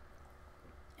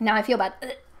 Now I feel bad.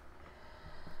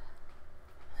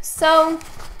 So,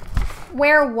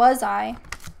 where was I?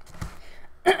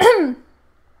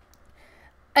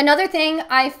 Another thing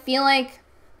I feel like,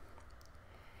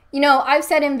 you know, I've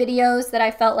said in videos that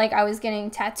I felt like I was getting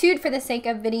tattooed for the sake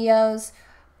of videos,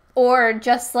 or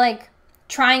just like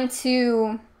trying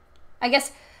to, I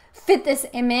guess, fit this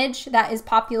image that is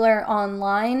popular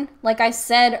online. Like I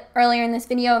said earlier in this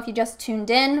video, if you just tuned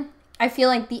in, I feel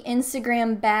like the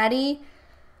Instagram baddie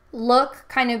look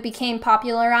kind of became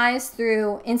popularized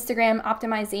through Instagram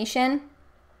optimization.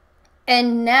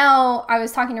 And now, I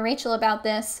was talking to Rachel about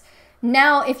this,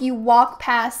 now if you walk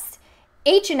past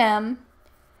H&M,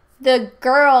 the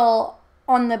girl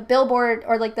on the billboard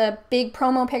or like the big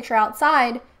promo picture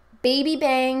outside, baby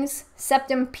bangs,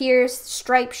 septum pierced,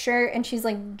 striped shirt, and she's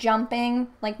like jumping.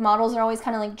 Like models are always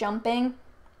kind of like jumping.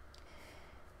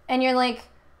 And you're like,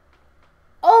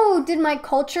 oh, did my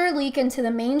culture leak into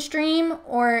the mainstream,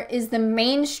 or is the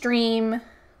mainstream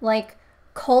like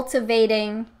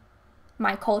cultivating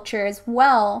my culture as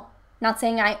well? Not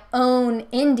saying I own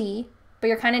indie, but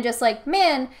you're kind of just like,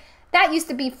 man, that used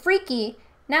to be freaky.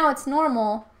 Now it's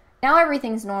normal. Now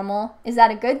everything's normal. Is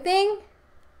that a good thing?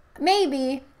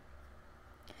 Maybe.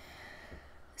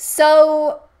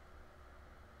 So,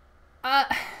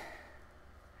 I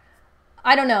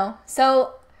don't know.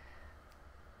 So,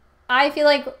 I feel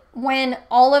like when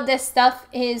all of this stuff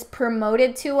is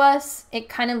promoted to us, it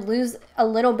kind of loses a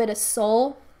little bit of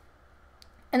soul.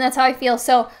 And that's how I feel.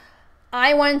 So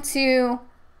I want to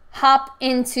hop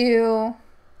into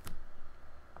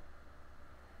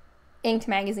Inked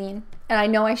magazine. And I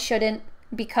know I shouldn't,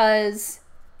 because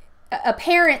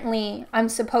apparently I'm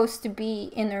supposed to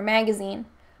be in their magazine.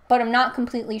 But I'm not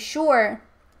completely sure,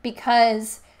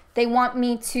 because they want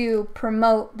me to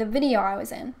promote the video I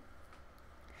was in.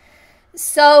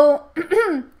 So,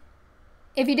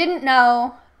 if you didn't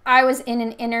know, I was in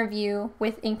an interview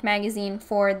with Inked magazine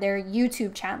for their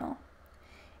YouTube channel.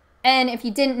 And if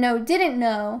you didn't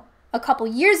know, a couple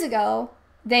years ago,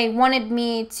 they wanted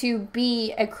me to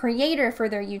be a creator for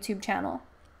their YouTube channel.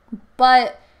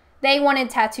 But they wanted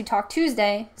Tattoo Talk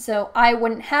Tuesday, so I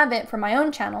wouldn't have it for my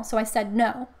own channel, so I said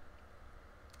no.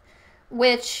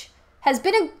 Which has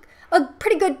been a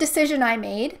pretty good decision I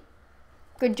made.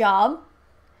 Good job.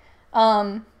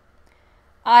 My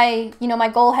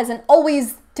goal hasn't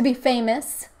always to be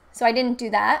famous, so I didn't do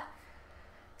that.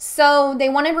 So they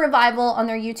wanted revival on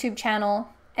their YouTube channel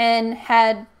and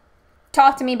had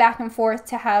talked to me back and forth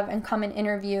to have and come and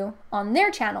interview on their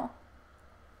channel.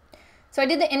 So I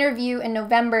did the interview in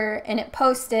November, and it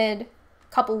posted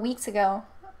a couple weeks ago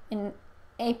in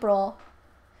April.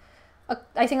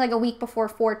 I think like a week before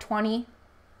 4/20.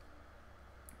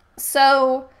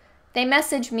 So they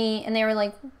messaged me and they were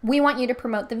like, we want you to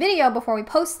promote the video before we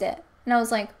post it. And I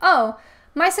was like, oh,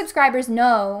 my subscribers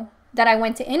know that I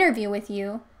went to interview with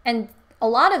you, and a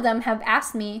lot of them have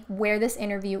asked me where this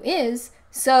interview is,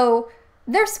 so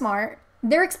they're smart.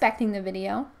 They're expecting the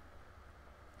video.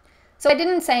 So I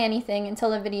didn't say anything until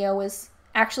the video was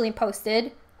actually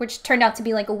posted, which turned out to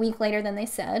be like a week later than they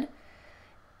said.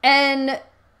 And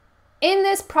in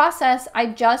this process, I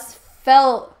just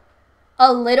felt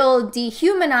a little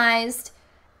dehumanized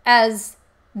as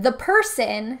the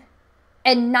person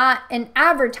and not an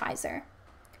advertiser.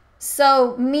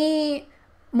 So me,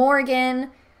 Morgan,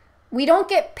 we don't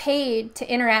get paid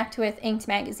to interact with Inked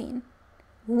magazine.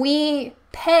 We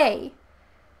pay.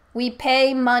 We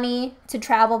pay money to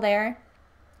travel there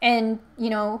and,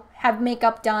 have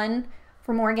makeup done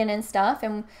for Morgan and stuff.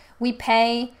 And we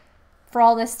pay for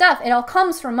all this stuff. It all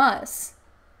comes from us.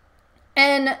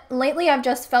 And lately I've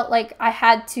just felt like I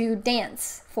had to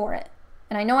dance for it.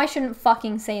 And I know I shouldn't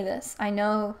fucking say this. I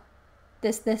know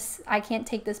I can't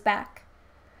take this back.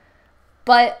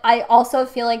 But I also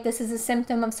feel like this is a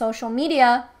symptom of social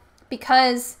media,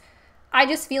 because I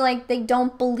just feel like they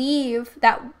don't believe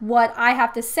that what I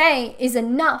have to say is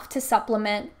enough to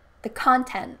supplement the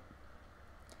content.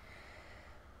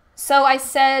 So I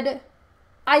said,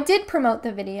 I did promote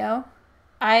the video.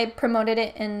 I promoted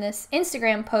it in this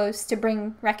Instagram post to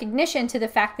bring recognition to the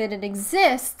fact that it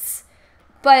exists,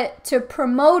 but to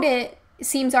promote it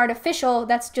seems artificial.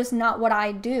 That's just not what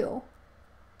I do.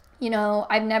 You know,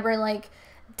 I've never like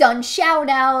done shout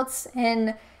outs,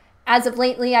 and as of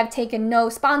lately I've taken no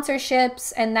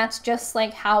sponsorships, and that's just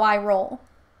like how I roll.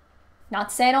 Not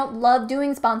to say I don't love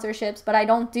doing sponsorships, but I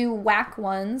don't do whack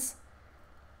ones.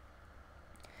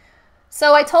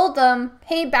 So I told them,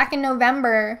 hey, back in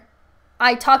November,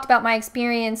 I talked about my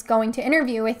experience going to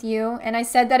interview with you, and I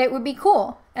said that it would be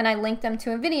cool. And I linked them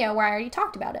to a video where I already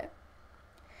talked about it.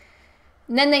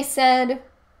 And then they said,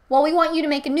 well, we want you to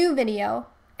make a new video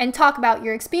and talk about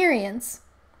your experience.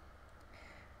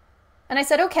 And I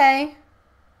said, okay,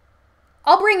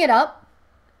 I'll bring it up.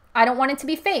 I don't want it to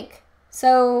be fake.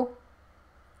 So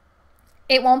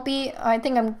it won't be, I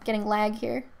think I'm getting lag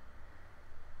here.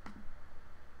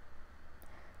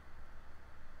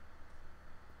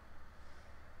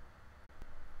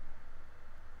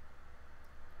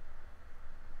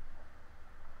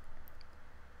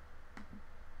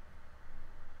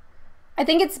 I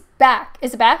think it's back.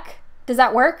 Is it back? Does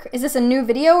that work? Is this a new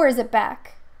video or is it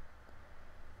back?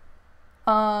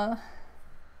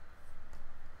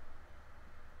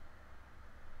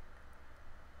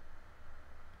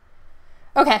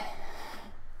 Okay.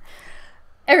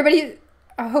 Everybody,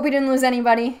 I hope we didn't lose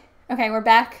anybody. Okay, we're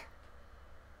back.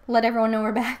 Let everyone know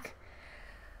we're back.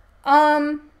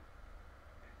 So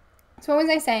what was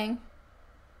I saying?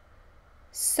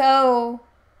 So,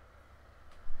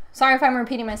 sorry if I'm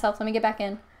repeating myself. Let me get back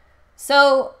in.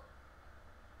 So,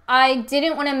 I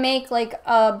didn't want to make like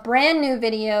a brand new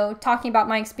video talking about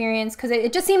my experience because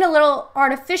it just seemed a little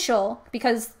artificial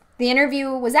because the interview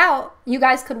was out. You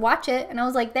guys could watch it. And I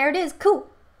was like, there it is. Cool.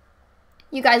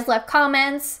 You guys left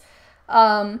comments.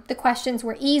 The questions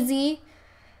were easy.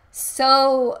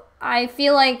 So I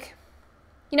feel like,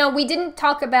 you know, we didn't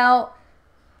talk about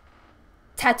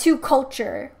tattoo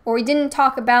culture, or we didn't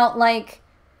talk about like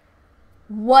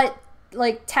what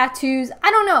like tattoos,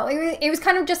 I don't know. It was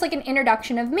kind of just like an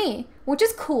introduction of me, which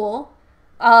is cool.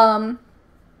 Putting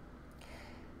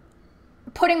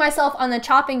myself on the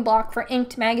chopping block for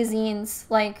Inked Magazine's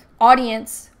like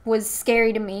audience was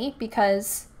scary to me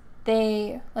because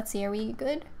they, let's see, are we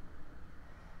good?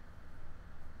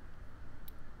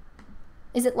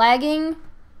 Is it lagging?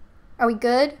 Are we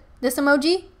good? This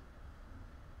emoji?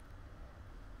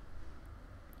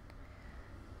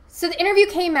 So the interview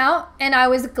came out, and I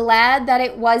was glad that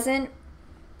it wasn't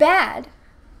bad.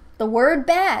 The word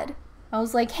bad. I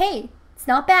was like, hey, it's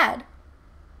not bad.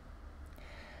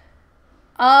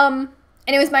 And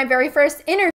it was my very first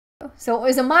interview, so it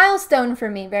was a milestone for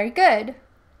me. Very good.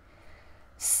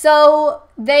 So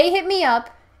they hit me up,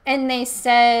 and they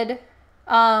said,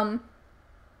 talk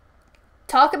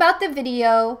about the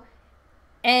video,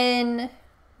 and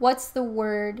what's the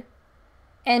word?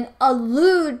 And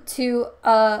allude to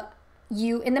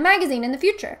you in the magazine in the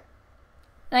future.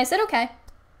 And I said, okay.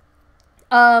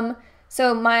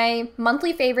 So my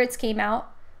monthly favorites came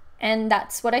out, and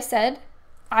that's what I said.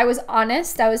 I was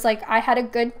honest. I was like, I had a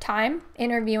good time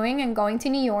interviewing and going to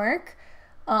New York.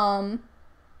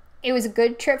 It was a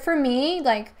good trip for me.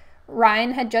 Like,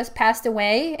 Ryan had just passed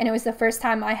away, and it was the first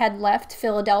time I had left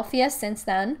Philadelphia since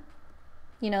then,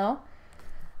 you know.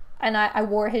 And I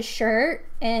wore his shirt,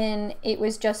 and it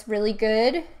was just really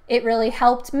good. It really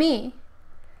helped me.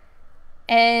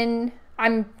 And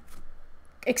I'm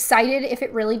excited if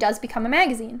it really does become a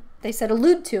magazine. They said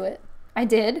allude to it. I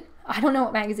did. I don't know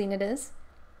what magazine it is.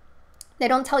 They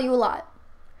don't tell you a lot.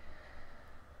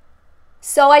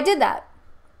 So I did that.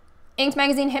 Inked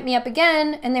Magazine hit me up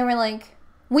again, and they were like,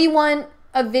 we want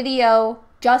a video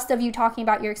just of you talking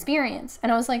about your experience.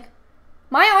 And I was like,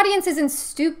 my audience isn't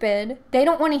stupid. They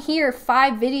don't want to hear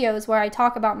 5 videos where I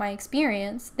talk about my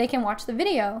experience. They can watch the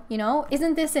video, you know?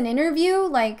 Isn't this an interview?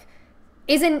 Like,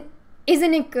 isn't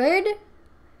it good?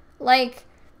 Like,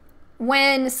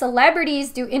 when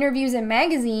celebrities do interviews in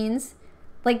magazines,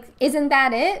 like, isn't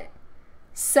that it?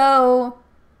 So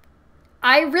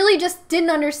I really just didn't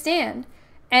understand.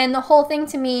 And the whole thing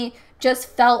to me just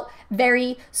felt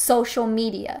very social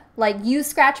media. Like, you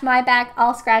scratch my back,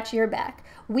 I'll scratch your back.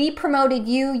 We promoted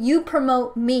you, you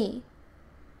promote me.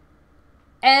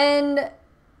 And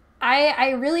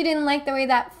I really didn't like the way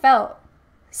that felt.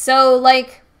 So,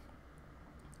 like,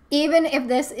 even if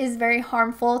this is very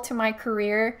harmful to my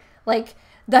career, like,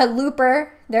 the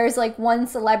Looper, there's, like, one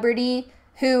celebrity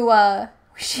who,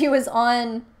 she was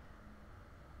on,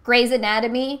 Grey's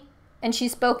Anatomy, and she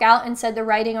spoke out and said the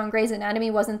writing on Grey's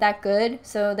Anatomy wasn't that good,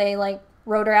 so they like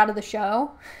wrote her out of the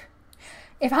show.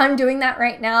 If I'm doing that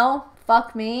right now,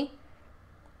 fuck me.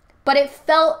 But it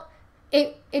felt,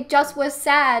 it just was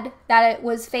sad that it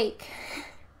was fake.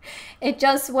 It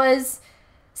just was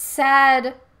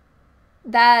sad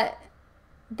that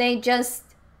they just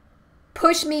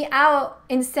pushed me out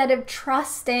instead of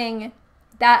trusting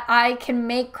that I can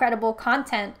make credible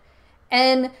content.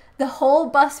 And the whole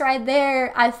bus ride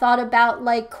there, I thought about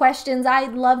like questions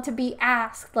I'd love to be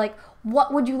asked, like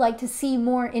what would you like to see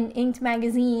more in Inked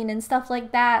magazine and stuff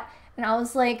like that. And I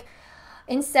was like,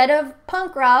 instead of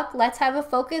punk rock, let's have a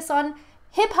focus on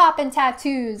hip hop and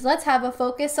tattoos. Let's have a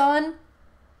focus on,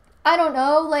 I don't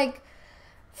know, like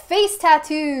face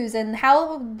tattoos and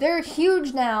how they're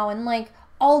huge now, and like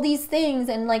all these things,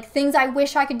 and like things I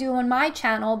wish I could do on my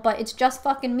channel, but it's just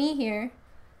fucking me here.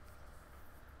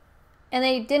 And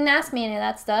they didn't ask me any of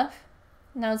that stuff.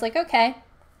 And I was like, okay.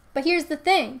 But here's the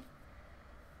thing.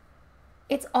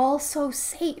 It's all so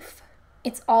safe.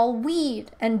 It's all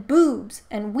weed and boobs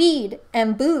and weed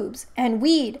and boobs and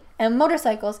weed and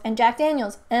motorcycles and Jack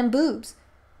Daniels and boobs.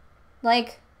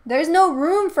 Like, there's no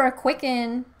room for a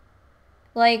Quicken,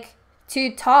 like, to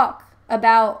talk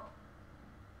about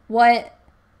what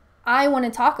I want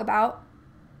to talk about.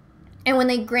 And when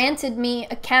they granted me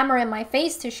a camera in my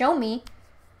face to show me,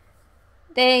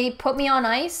 they put me on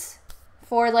ice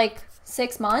for like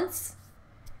 6 months.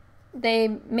 They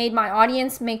made my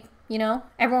audience make, you know,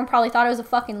 everyone probably thought I was a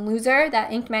fucking loser,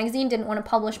 that Inked magazine didn't want to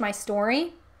publish my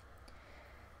story.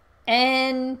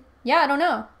 And yeah, I don't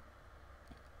know.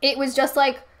 It was just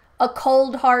like a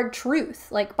cold, hard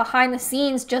truth, like behind the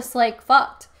scenes, just like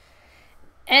fucked.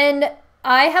 And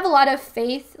I have a lot of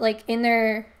faith, like in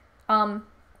their,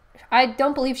 I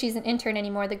don't believe she's an intern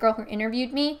anymore, the girl who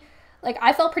interviewed me. Like,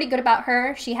 I felt pretty good about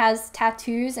her. She has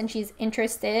tattoos and she's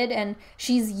interested and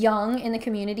she's young in the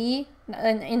community,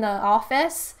 in the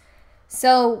office.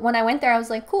 So when I went there, I was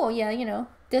like, cool, yeah, you know,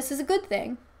 this is a good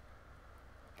thing.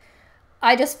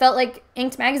 I just felt like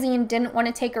Inked magazine didn't want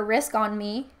to take a risk on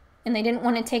me, and they didn't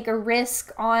want to take a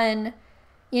risk on,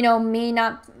 you know, me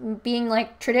not being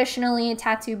like traditionally a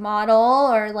tattoo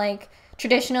model, or like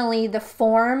traditionally the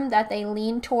form that they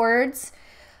lean towards.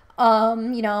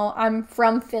 You know, I'm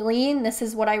from Philly and this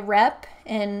is what I rep,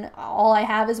 and all I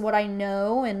have is what I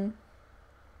know. And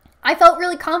I felt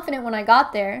really confident when I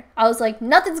got there. I was like,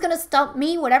 nothing's gonna stump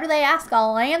me. Whatever they ask,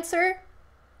 I'll answer.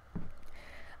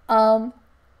 And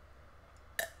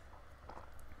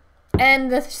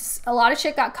a lot of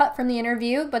shit got cut from the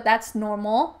interview, but that's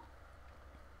normal.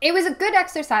 It was a good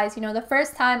exercise, you know, the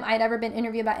first time I'd ever been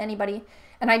interviewed by anybody.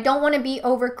 And I don't want to be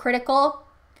overcritical,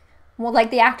 well,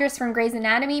 like the actress from Grey's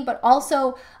Anatomy, but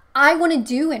also I want to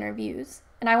do interviews,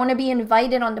 and I want to be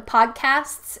invited onto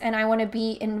podcasts, and I want to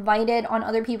be invited on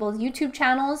other people's YouTube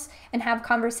channels and have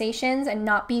conversations and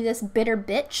not be this bitter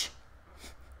bitch.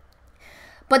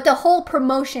 But the whole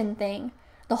promotion thing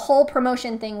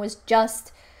was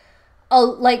just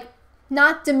like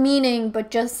not demeaning, but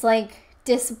just like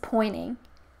disappointing,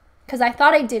 because I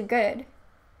thought I did good,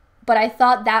 but I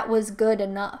thought that was good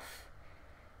enough.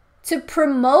 To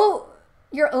promote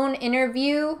your own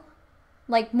interview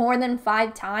like more than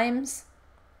 5 times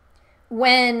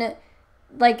when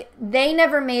like they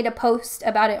never made a post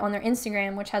about it on their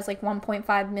Instagram, which has like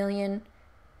 1.5 million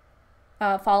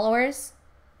followers.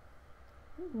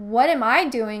 What am I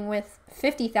doing with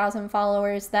 50,000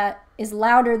 followers that is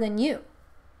louder than you?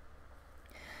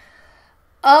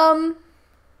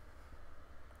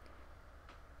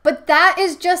 But that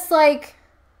is just like,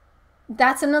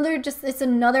 that's another, just, it's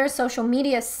another social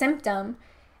media symptom.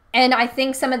 And I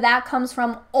think some of that comes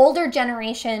from older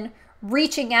generation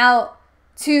reaching out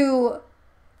to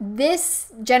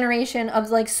this generation of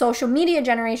like social media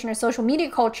generation or social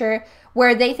media culture,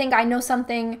 where they think I know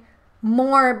something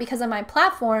more because of my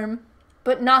platform,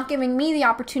 but not giving me the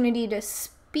opportunity to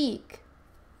speak.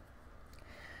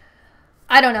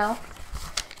 I don't know.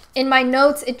 In my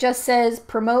notes, it just says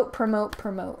promote, promote,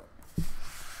 promote.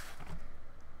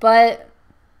 But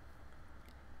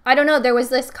I don't know, there was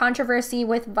this controversy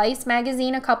with Vice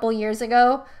magazine a couple years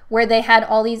ago where they had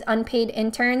all these unpaid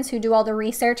interns who do all the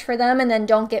research for them and then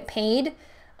don't get paid.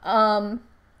 And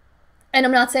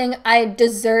I'm not saying I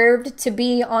deserved to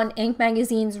be on Inked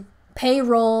magazine's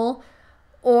payroll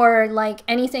or like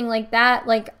anything like that.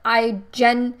 Like, I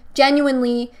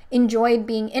genuinely enjoyed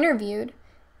being interviewed,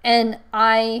 and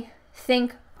I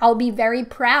think I'll be very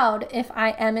proud if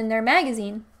I am in their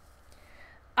magazine.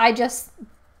 I just,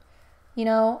 you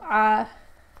know, I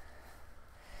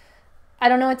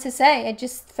don't know what to say. It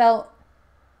just felt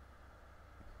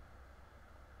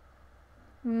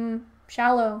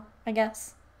Shallow, I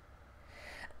guess.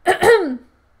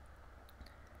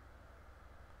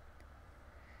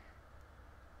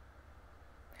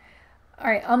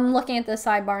 Alright, I'm looking at the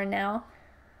sidebar now.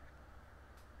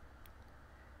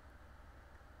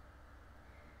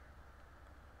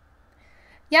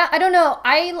 Yeah, I don't know.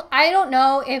 I don't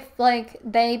know if, like,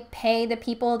 they pay the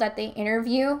people that they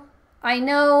interview. I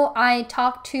know I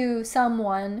talked to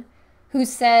someone who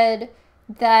said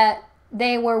that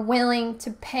they were willing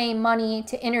to pay money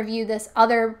to interview this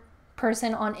other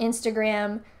person on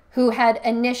Instagram who had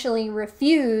initially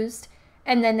refused,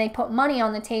 and then they put money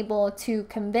on the table to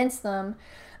convince them,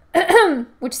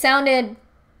 which sounded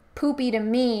poopy to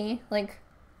me, like,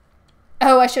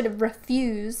 oh, I should have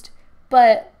refused,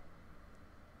 but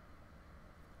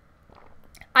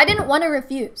I didn't want to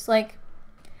refuse. Like,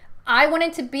 I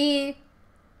wanted to be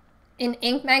in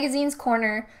Ink Magazine's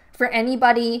corner for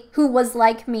anybody who was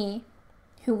like me,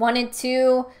 who wanted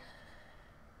to,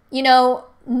 you know,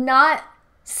 not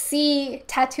see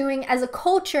tattooing as a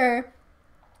culture,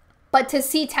 but to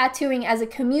see tattooing as a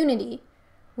community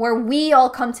where we all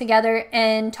come together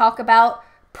and talk about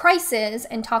prices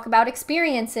and talk about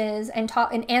experiences and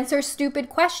talk and answer stupid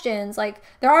questions. Like,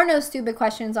 there are no stupid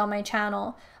questions on my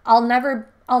channel. I'll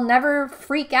never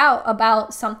freak out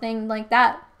about something like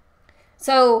that.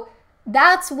 So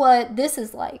that's what this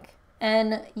is like.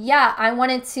 And yeah, I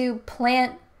wanted to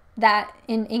plant that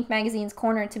in Ink Magazine's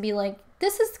corner to be like,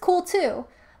 this is cool too.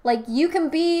 Like, you can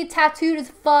be tattooed as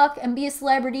fuck and be a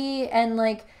celebrity and,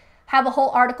 like, have a whole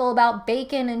article about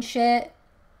bacon and shit.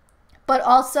 But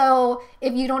also,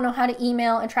 if you don't know how to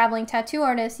email a traveling tattoo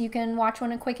artist, you can watch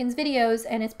one of Quicken's videos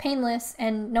and it's painless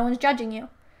and no one's judging you.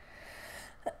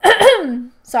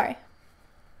 Sorry.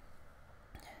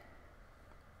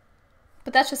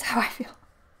 But that's just how I feel.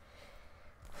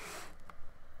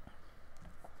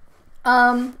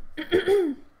 And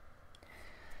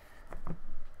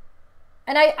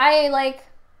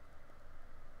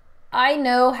I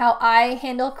know how I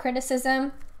handle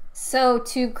criticism, so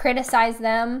to criticize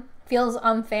them feels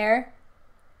unfair,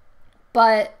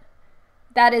 but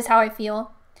that is how I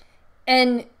feel.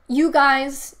 And you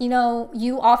guys, you know,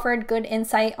 you offered good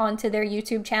insight onto their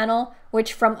YouTube channel,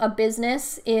 which from a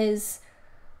business is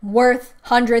worth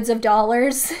hundreds of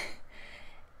dollars.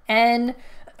 And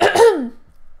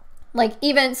like,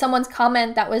 even someone's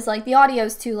comment that was like, the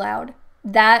audio's too loud,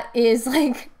 that is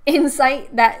like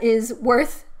insight that is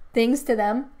worth things to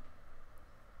them.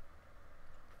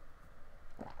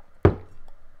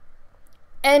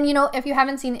 And, you know, if you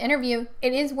haven't seen the interview,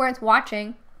 it is worth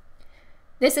watching.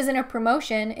 This isn't a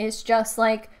promotion. It's just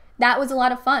like, that was a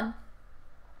lot of fun.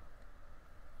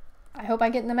 I hope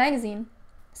I get in the magazine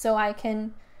so I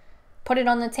can put it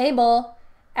on the table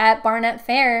at Barnett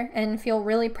Fair and feel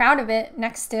really proud of it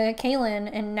next to Kaylin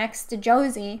and next to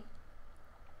Josie.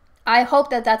 I hope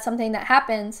that that's something that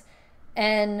happens,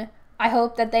 and I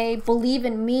hope that they believe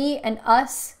in me and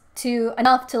us to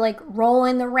enough to, like, roll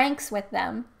in the ranks with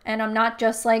them, and I'm not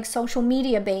just like social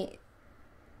media bait.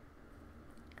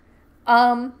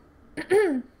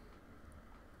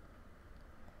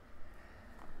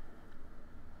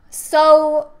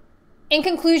 So in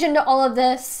conclusion to all of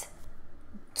this,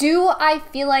 do I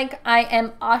feel like I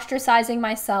am ostracizing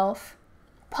myself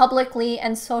publicly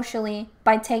and socially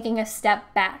by taking a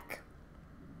step back?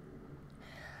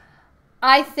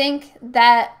 I think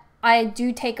that I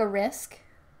do take a risk,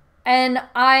 and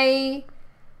I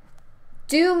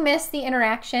do miss the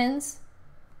interactions,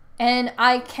 and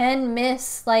I can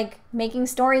miss, like, making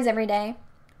stories every day.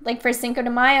 Like, for Cinco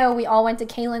de Mayo, we all went to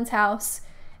Kaylin's house,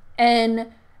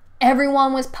 and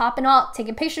everyone was popping up,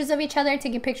 taking pictures of each other,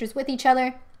 taking pictures with each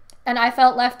other, and I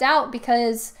felt left out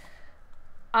because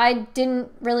I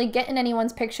didn't really get in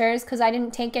anyone's pictures because I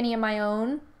didn't take any of my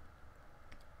own.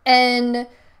 And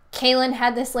Kaylin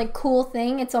had this, like, cool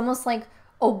thing. It's almost like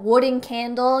a wooden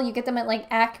candle. You get them at, like,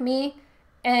 Acme,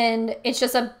 and it's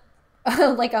just a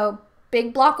like a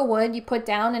big block of wood you put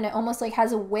down, and it almost, like,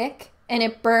 has a wick, and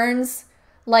it burns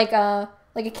like a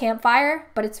campfire,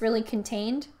 but it's really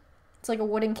contained. It's like a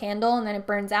wooden candle, and then it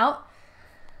burns out.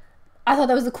 I thought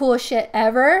that was the coolest shit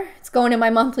ever. It's going in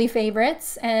my monthly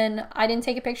favorites, and I didn't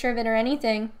take a picture of it or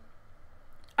anything.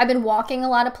 I've been walking a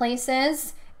lot of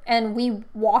places, and we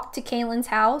walked to Kaylin's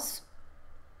house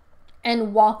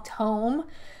and walked home.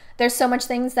 There's so much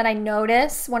things that I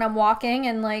notice when I'm walking,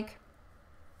 and, like,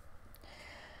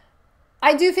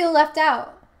 I do feel left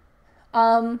out.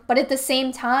 But at the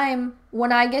same time,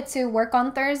 when I get to work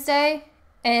on Thursday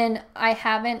and I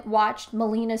haven't watched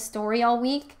Melina's story all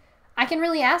week, I can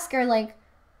really ask her, like,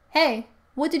 hey,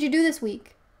 what did you do this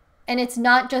week? And it's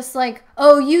not just like,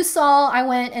 oh, you saw, I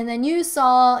went, and then you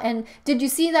saw, and did you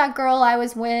see that girl I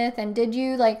was with, and did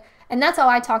you, like, and that's how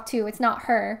I talk too. It's not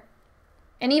her.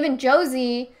 And even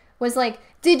Josie was like,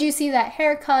 did you see that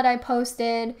haircut I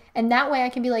posted? And that way I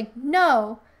can be like,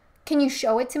 no, can you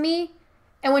show it to me?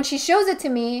 And when she shows it to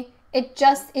me, it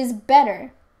just is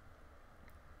better.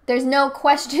 There's no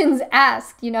questions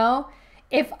asked, you know?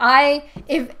 If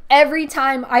every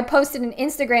time I posted an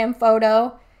Instagram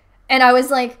photo and I was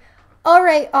like, all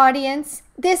right, audience,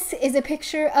 this is a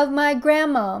picture of my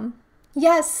grandmom.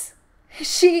 Yes,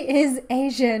 she is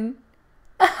Asian.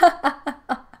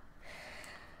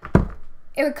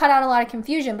 It would cut out a lot of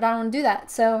confusion, but I don't want to do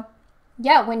that. So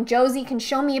yeah, when Josie can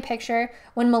show me a picture,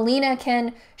 when Melina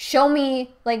can show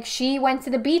me, like, she went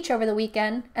to the beach over the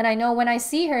weekend, and I know when I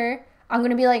see her, I'm going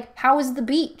to be like, how was the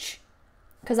beach?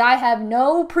 Because I have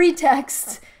no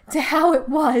pretext to how it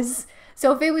was.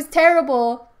 So if it was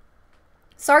terrible,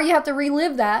 sorry you have to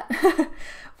relive that,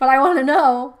 but I want to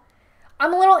know.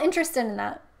 I'm a little interested in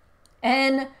that.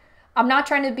 And I'm not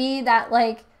trying to be that,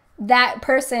 like, that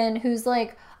person who's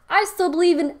like, I still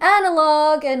believe in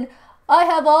analog and I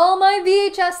have all my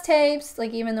VHS tapes,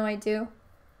 like, even though I do.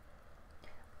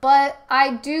 But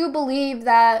I do believe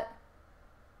that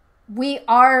we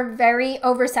are very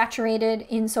oversaturated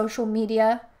in social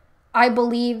media. I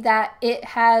believe that it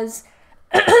has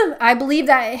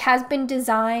been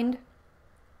designed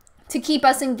to keep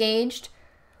us engaged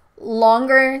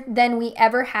longer than we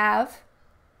ever have.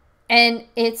 And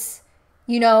it's,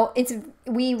 you know,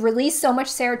 we release so much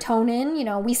serotonin, you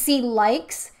know, we see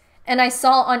likes. And I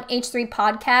saw on H3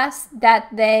 podcast that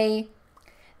they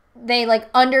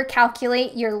like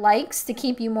undercalculate your likes to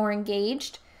keep you more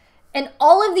engaged. And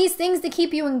all of these things to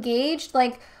keep you engaged,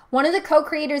 like, one of the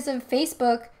co-creators of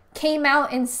Facebook came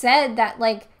out and said that,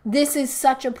 like, this is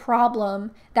such a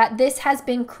problem, that this has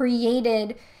been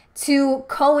created to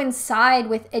coincide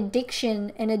with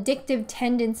addiction and addictive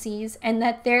tendencies, and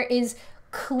that there is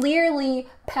clearly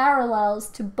parallels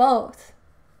to both.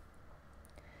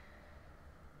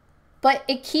 But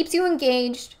it keeps you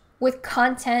engaged with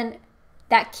content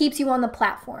that keeps you on the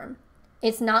platform.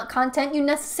 It's not content you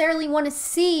necessarily want to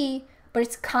see, but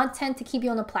it's content to keep you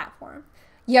on the platform.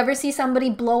 You ever see somebody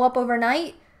blow up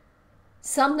overnight?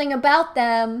 Something about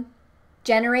them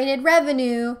generated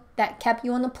revenue that kept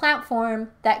you on the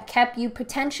platform, that kept you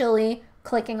potentially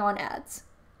clicking on ads.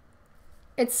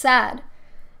 It's sad.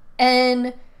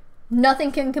 And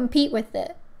nothing can compete with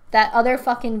it. That other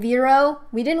fucking Vero,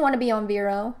 we didn't want to be on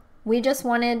Vero. We just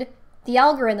wanted the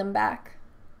algorithm back.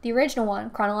 The original one,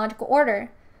 chronological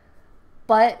order.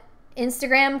 But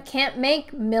Instagram can't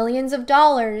make millions of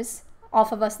dollars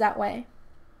off of us that way.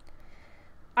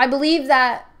 I believe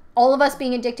that all of us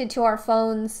being addicted to our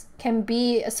phones can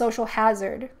be a social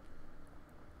hazard.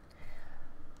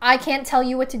 I can't tell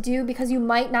you what to do because you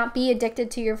might not be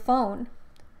addicted to your phone.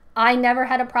 I never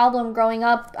had a problem growing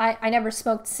up. I never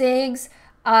smoked cigs.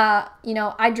 You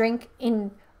know, I drink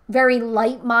in very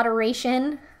light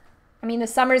moderation. I mean, the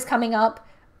summer's coming up,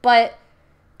 but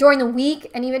during the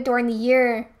week and even during the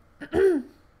year,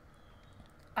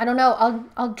 I don't know,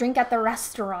 I'll drink at the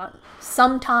restaurant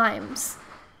sometimes.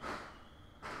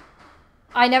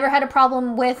 I never had a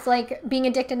problem with, like, being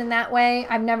addicted in that way.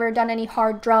 I've never done any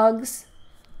hard drugs.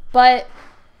 But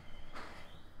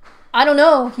I don't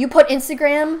know. You put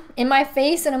Instagram in my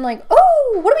face and I'm like,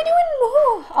 oh, what are we doing?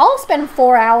 Oh, I'll spend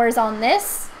 4 hours on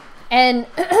this. And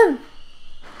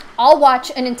I'll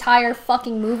watch an entire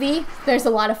fucking movie. There's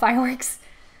a lot of fireworks.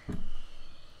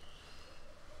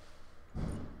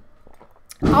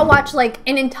 I'll watch, like,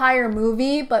 an entire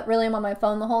movie, but really I'm on my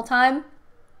phone the whole time.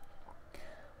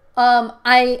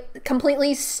 I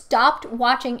completely stopped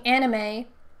watching anime.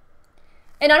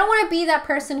 And I don't want to be that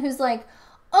person who's like,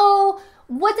 oh,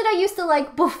 what did I used to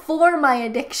like before my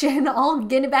addiction? I'll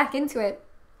get it back into it.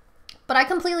 But I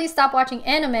completely stopped watching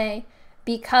anime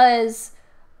because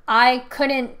I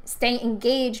couldn't stay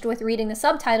engaged with reading the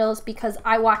subtitles because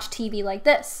I watch TV like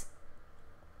this.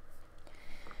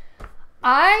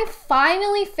 I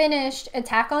finally finished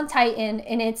Attack on Titan,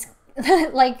 and it's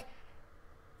like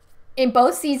in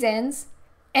both seasons,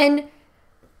 and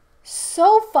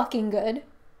so fucking good.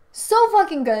 So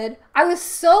fucking good. I was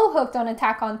so hooked on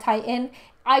Attack on Titan.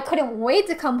 I couldn't wait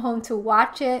to come home to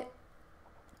watch it.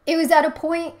 It was at a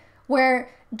point where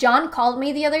John called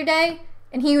me the other day,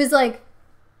 and he was like,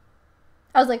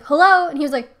 I was like, hello? And he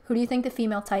was like, who do you think the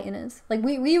female Titan is? Like,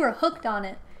 we were hooked on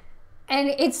it. And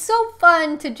it's so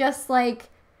fun to just, like,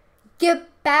 get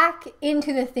back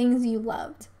into the things you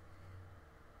loved.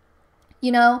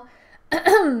 You know?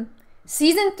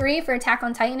 Season 3 for Attack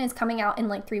on Titan is coming out in,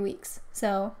 like, 3 weeks.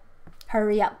 So,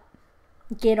 hurry up.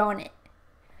 Get on it.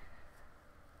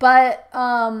 But,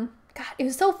 God, it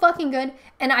was so fucking good.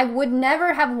 And I would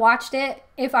never have watched it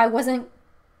if I wasn't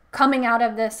coming out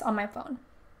of this on my phone.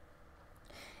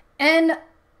 And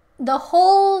the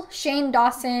whole Shane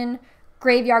Dawson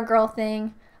Graveyard Girl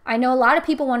thing, I know a lot of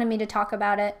people wanted me to talk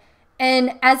about it.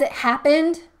 And as it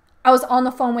happened, I was on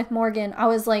the phone with Morgan. I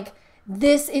was like,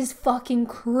 this is fucking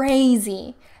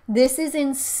crazy. This is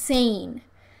insane.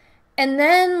 And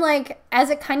then, like, as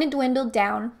it kind of dwindled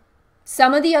down,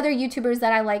 some of the other YouTubers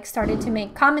that I like started to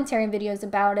make commentary videos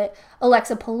about it.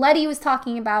 Alexa Poletti was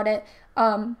talking about it,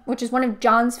 which is one of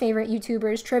John's favorite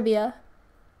YouTubers, Trivia.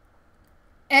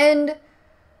 And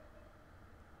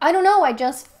I don't know, I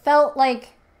just felt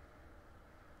like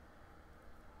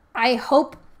I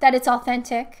hope that it's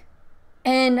authentic.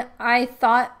 And I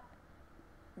thought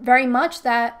very much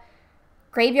that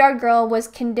Graveyard Girl was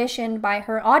conditioned by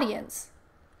her audience.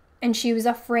 And she was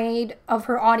afraid of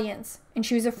her audience. And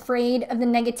she was afraid of the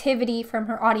negativity from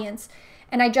her audience.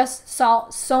 And I just saw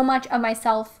so much of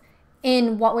myself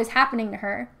in what was happening to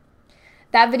her.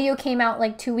 That video came out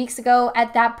like 2 weeks ago.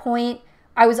 At that point,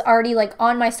 I was already like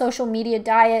on my social media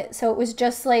diet. So it was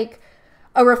just like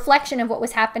a reflection of what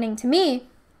was happening to me.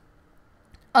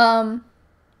 But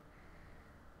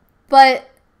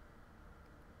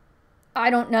I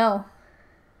don't know.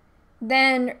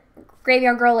 Then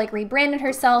Graveyard Girl like rebranded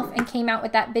herself and came out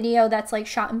with that video that's like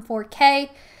shot in 4K.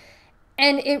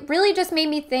 And it really just made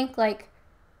me think like,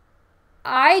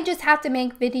 I just have to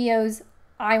make videos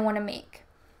I want to make.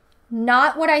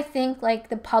 Not what I think like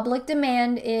the public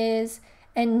demand is,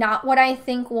 and not what I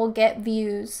think will get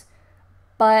views,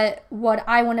 but what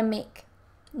I want to make.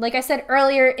 Like I said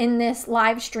earlier in this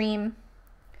live stream,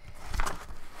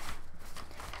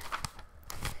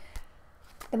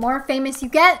 the more famous you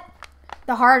get,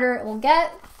 the harder it will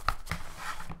get.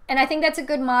 And I think that's a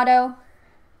good motto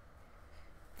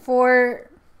for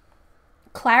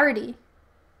clarity.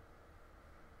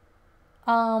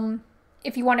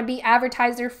 If you want to be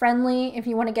advertiser friendly, if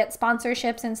you want to get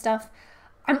sponsorships and stuff,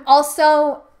 I'm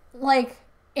also like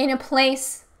in a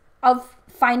place of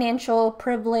financial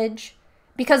privilege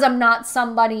because I'm not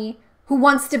somebody who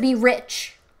wants to be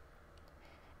rich.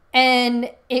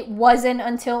 And it wasn't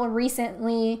until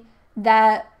recently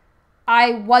that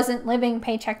I wasn't living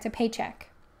paycheck to paycheck.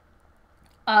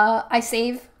 I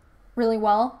save really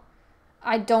well.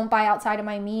 I don't buy outside of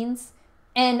my means.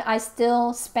 And I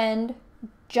still spend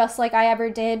just like I ever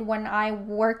did when I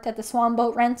worked at the Swan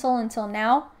Boat Rental until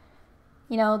now.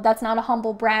 You know, that's not a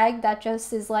humble brag. That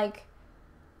just is like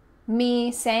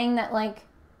me saying that like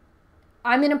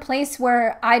I'm in a place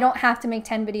where I don't have to make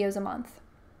 10 videos a month.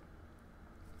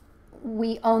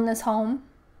 We own this home,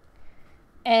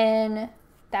 and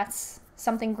that's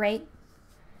something great.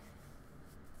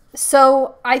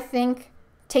 So I think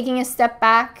taking a step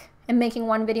back and making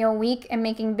one video a week and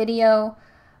making videos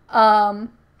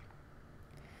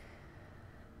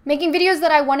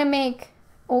that I want to make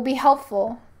will be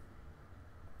helpful.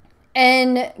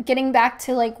 And getting back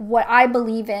to like what I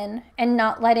believe in and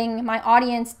not letting my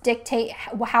audience dictate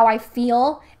how I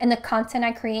feel and the content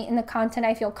I create and the content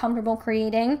I feel comfortable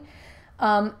creating.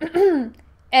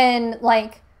 And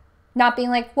like not being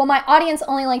like, well, my audience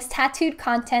only likes tattooed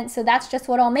content, so that's just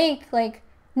what I'll make. Like,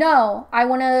 no, I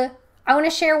want to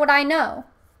share what I know,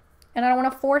 and I don't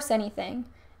want to force anything.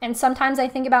 And sometimes I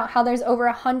think about how there's over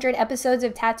 100 episodes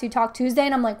of Tattoo Talk Tuesday,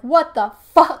 and I'm like, what the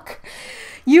fuck?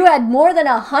 You had more than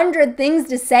 100 things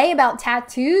to say about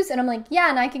tattoos? And I'm like, yeah,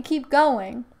 and I could keep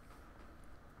going.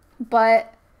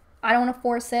 But I don't want to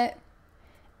force it.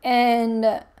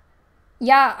 And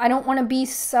yeah, I don't want to be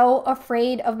so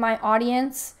afraid of my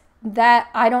audience that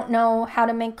I don't know how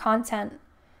to make content.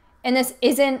 And this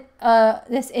isn't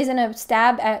a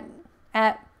stab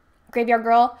at Graveyard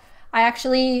Girl. I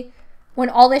actually, when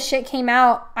all this shit came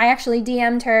out, I actually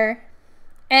DM'd her.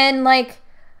 And like,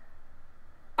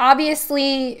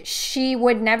 obviously she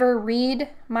would never read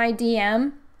my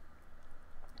DM,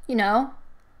 you know?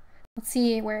 Let's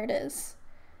see where it is.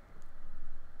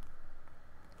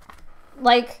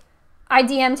 Like, I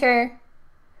DM'd her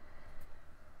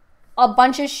a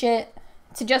bunch of shit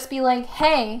to just be like,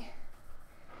 hey,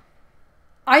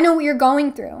 I know what you're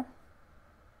going through,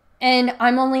 and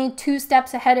I'm only 2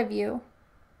 steps ahead of you,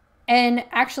 and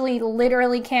actually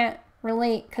literally can't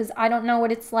relate because I don't know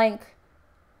what it's like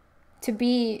to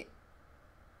be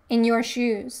in your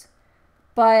shoes.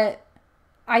 But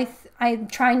I'm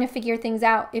trying to figure things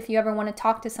out if you ever want to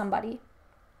talk to somebody.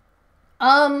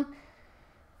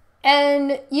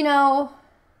 And, you know,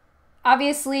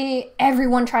 obviously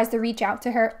everyone tries to reach out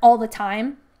to her all the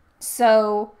time.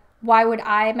 So why would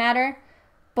I matter?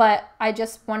 but I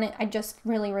just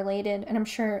really related, and I'm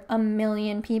sure a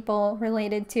million people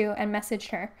related to and messaged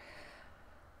her.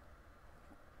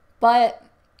 But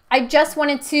I just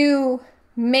wanted to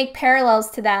make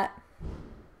parallels to that.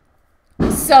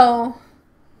 So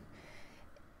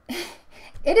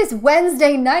it is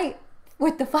Wednesday night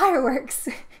with the fireworks.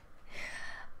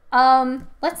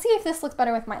 Let's see if this looks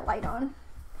better with my light on.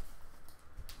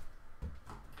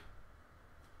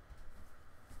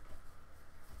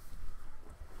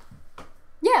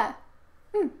 Yeah.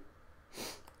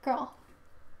 Girl.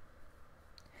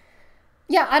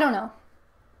 Yeah, I don't know.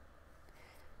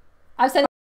 I've said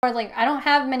before, like, I don't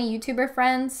have many YouTuber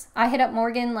friends. I hit up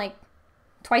Morgan like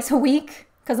twice a week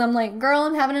because I'm like, girl,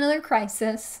 I'm having another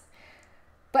crisis.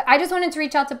 But I just wanted to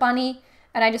reach out to Bunny,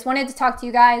 and I just wanted to talk to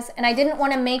you guys, and I didn't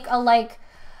want to make a like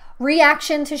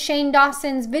reaction to Shane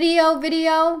Dawson's video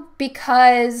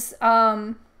because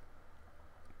I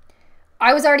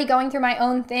was already going through my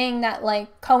own thing that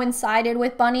like coincided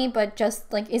with Bunny, but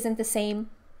just like isn't the same.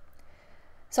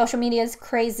 Social media is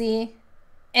crazy,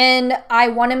 and I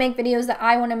want to make videos that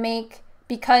I want to make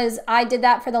because I did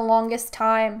that for the longest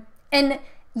time. And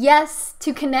yes,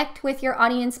 to connect with your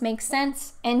audience makes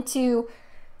sense, and to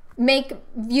make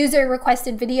user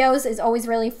requested videos is always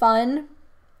really fun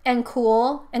and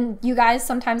cool, and you guys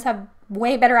sometimes have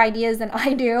way better ideas than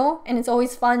I do, and it's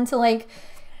always fun to like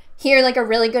hear like a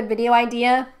really good video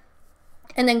idea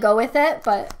and then go with it.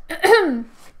 But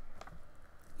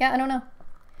yeah, I don't know.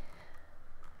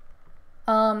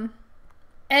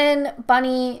 And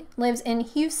Bunny lives in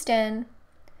Houston,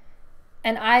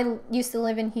 and I used to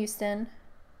live in Houston,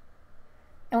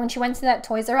 and when she went to that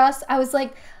Toys R Us, I was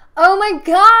like, oh my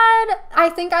god, I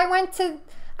think I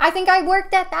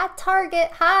worked at that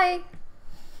Target. Hi.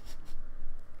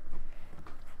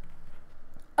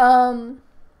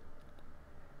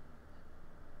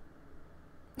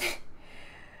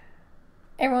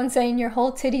 Everyone's saying your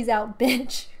whole titty's out,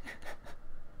 bitch.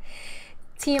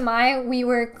 TMI, we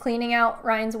were cleaning out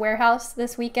Ryan's warehouse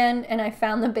this weekend, and I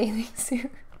found the bathing suit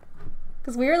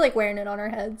because we were like wearing it on our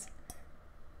heads.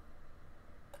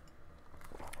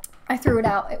 I threw it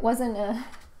out. It wasn't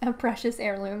a precious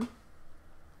heirloom.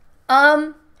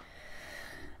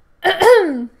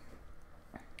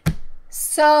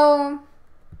 So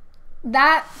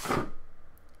that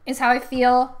is how I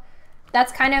feel.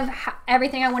 That's kind of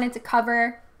everything I wanted to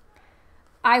cover.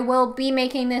 I will be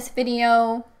making this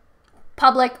video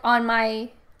public on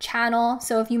my channel,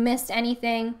 so if you missed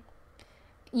anything,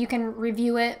 you can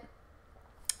review it.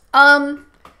 I'm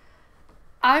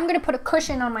gonna put a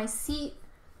cushion on my seat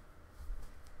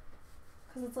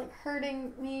because it's like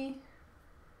hurting me.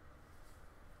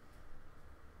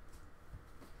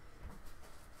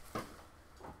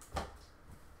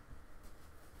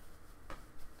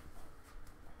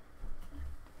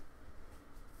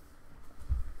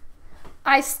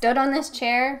 I stood on this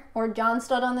chair, or John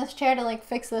stood on this chair to like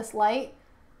fix this light,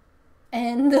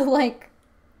 and the like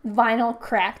vinyl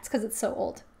cracked because it's so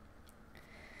old.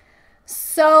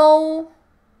 So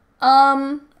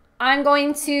I'm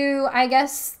going to, I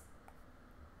guess,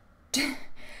 check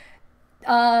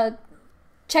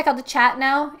out the chat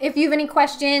now. If you have any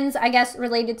questions, I guess,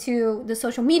 related to the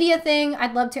social media thing,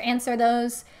 I'd love to answer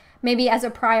those, maybe as a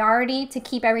priority to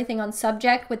keep everything on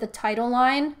subject with the title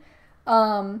line.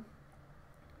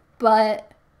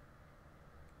 But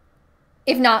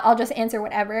if not, I'll just answer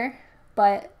whatever.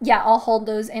 But yeah, I'll hold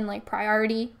those in like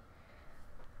priority.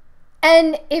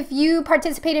 And if you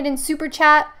participated in Super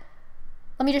Chat,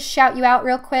 let me just shout you out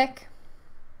real quick.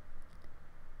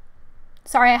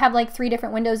 Sorry, I have like 3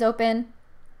 different windows open.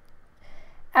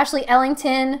 Ashley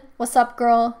Ellington, what's up,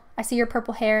 girl? I see your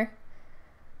purple hair.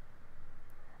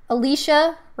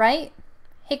 Alicia, right?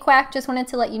 Hey, Quack, just wanted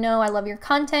to let you know I love your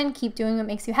content. Keep doing what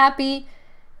makes you happy.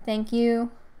 Thank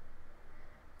you.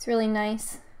 It's really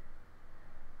nice.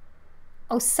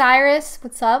 Osiris,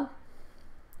 what's up?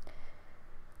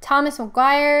 Thomas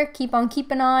McGuire, keep on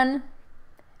keeping on.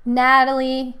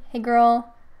 Natalie, hey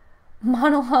girl.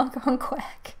 Monologue on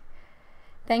Quack.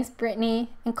 Thanks,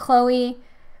 Brittany. And Chloe,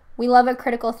 we love it,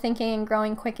 critical thinking and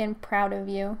growing quick and proud of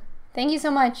you. Thank you so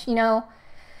much. You know,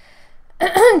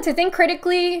 to think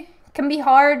critically can be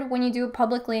hard when you do it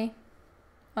publicly.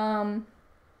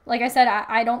 Like I said,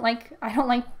 I don't like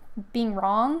being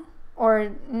wrong,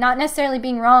 or not necessarily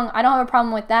being wrong. I don't have a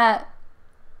problem with that.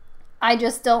 I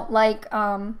just don't like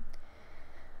a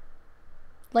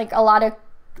lot of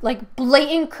like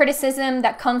blatant criticism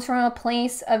that comes from a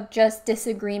place of just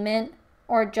disagreement,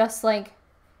 or just like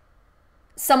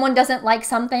someone doesn't like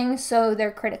something so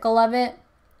they're critical of it.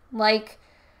 Like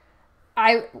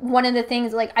one of the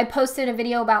things, like I posted a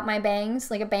video about my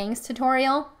bangs, like a bangs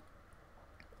tutorial,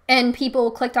 and people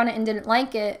clicked on it and didn't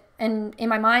like it. And in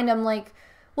my mind, I'm like,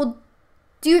 well,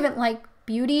 do you even like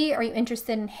beauty? Are you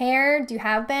interested in hair? Do you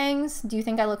have bangs? Do you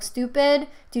think I look stupid?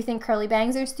 Do you think curly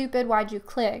bangs are stupid? Why'd you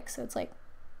click? So it's like,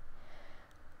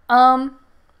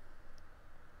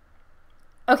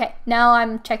 okay, now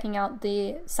I'm checking out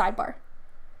the sidebar.